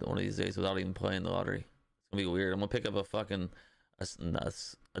one of these days without even playing the lottery. It's gonna be weird. I'm gonna pick up a fucking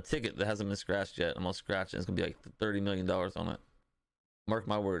a ticket that hasn't been scratched yet. I'm gonna scratch it. It's gonna be like $30 million on it. Mark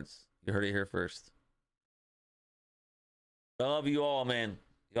my words. You heard it here first. I love you all, man.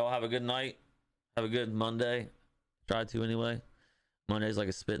 Y'all have a good night. Have a good Monday. Try to anyway. Monday's like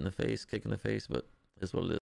a spit in the face, kick in the face, but it's what it is.